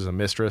Forces is a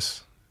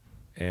mistress,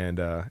 and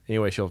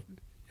anyway, she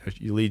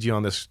leads you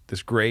on this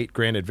great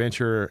grand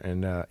adventure,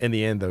 and in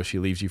the end, though, she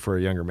leaves you for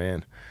a younger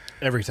man.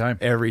 Every time.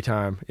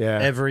 Yeah.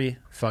 Every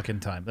fucking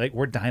time. Like,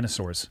 we're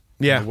dinosaurs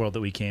in the world that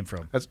we came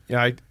from. That's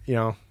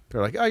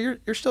they're like, oh,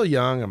 you're still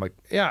young. I'm like,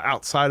 yeah,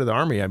 outside of the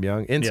Army, I'm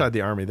young. Inside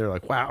the Army, they're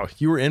like, wow,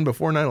 you were in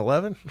before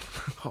 9/11?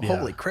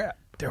 Holy crap.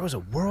 There was a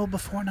world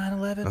before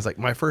 9/11? I was like,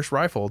 my first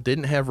rifle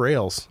didn't have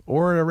rails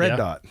or a red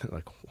dot. They're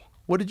like,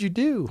 what did you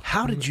do?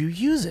 How did you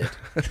use it?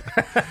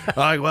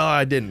 Well,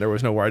 I didn't. There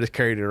was nowhere. I just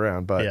carried it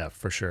around. But Yeah,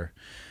 for sure.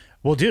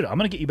 Well, dude, I'm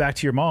going to get you back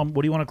to your mom.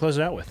 What do you want to close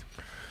it out with?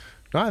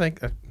 no, I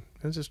think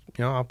it's just,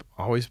 I've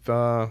always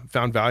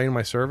found value in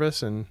my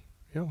service, and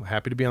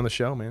happy to be on the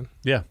show, man.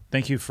 Yeah,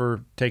 thank you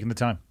for taking the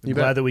time. I'm You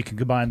glad bet. that we can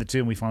combine the two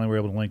and we finally were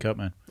able to link up,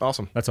 man.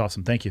 Awesome. That's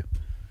awesome. Thank you.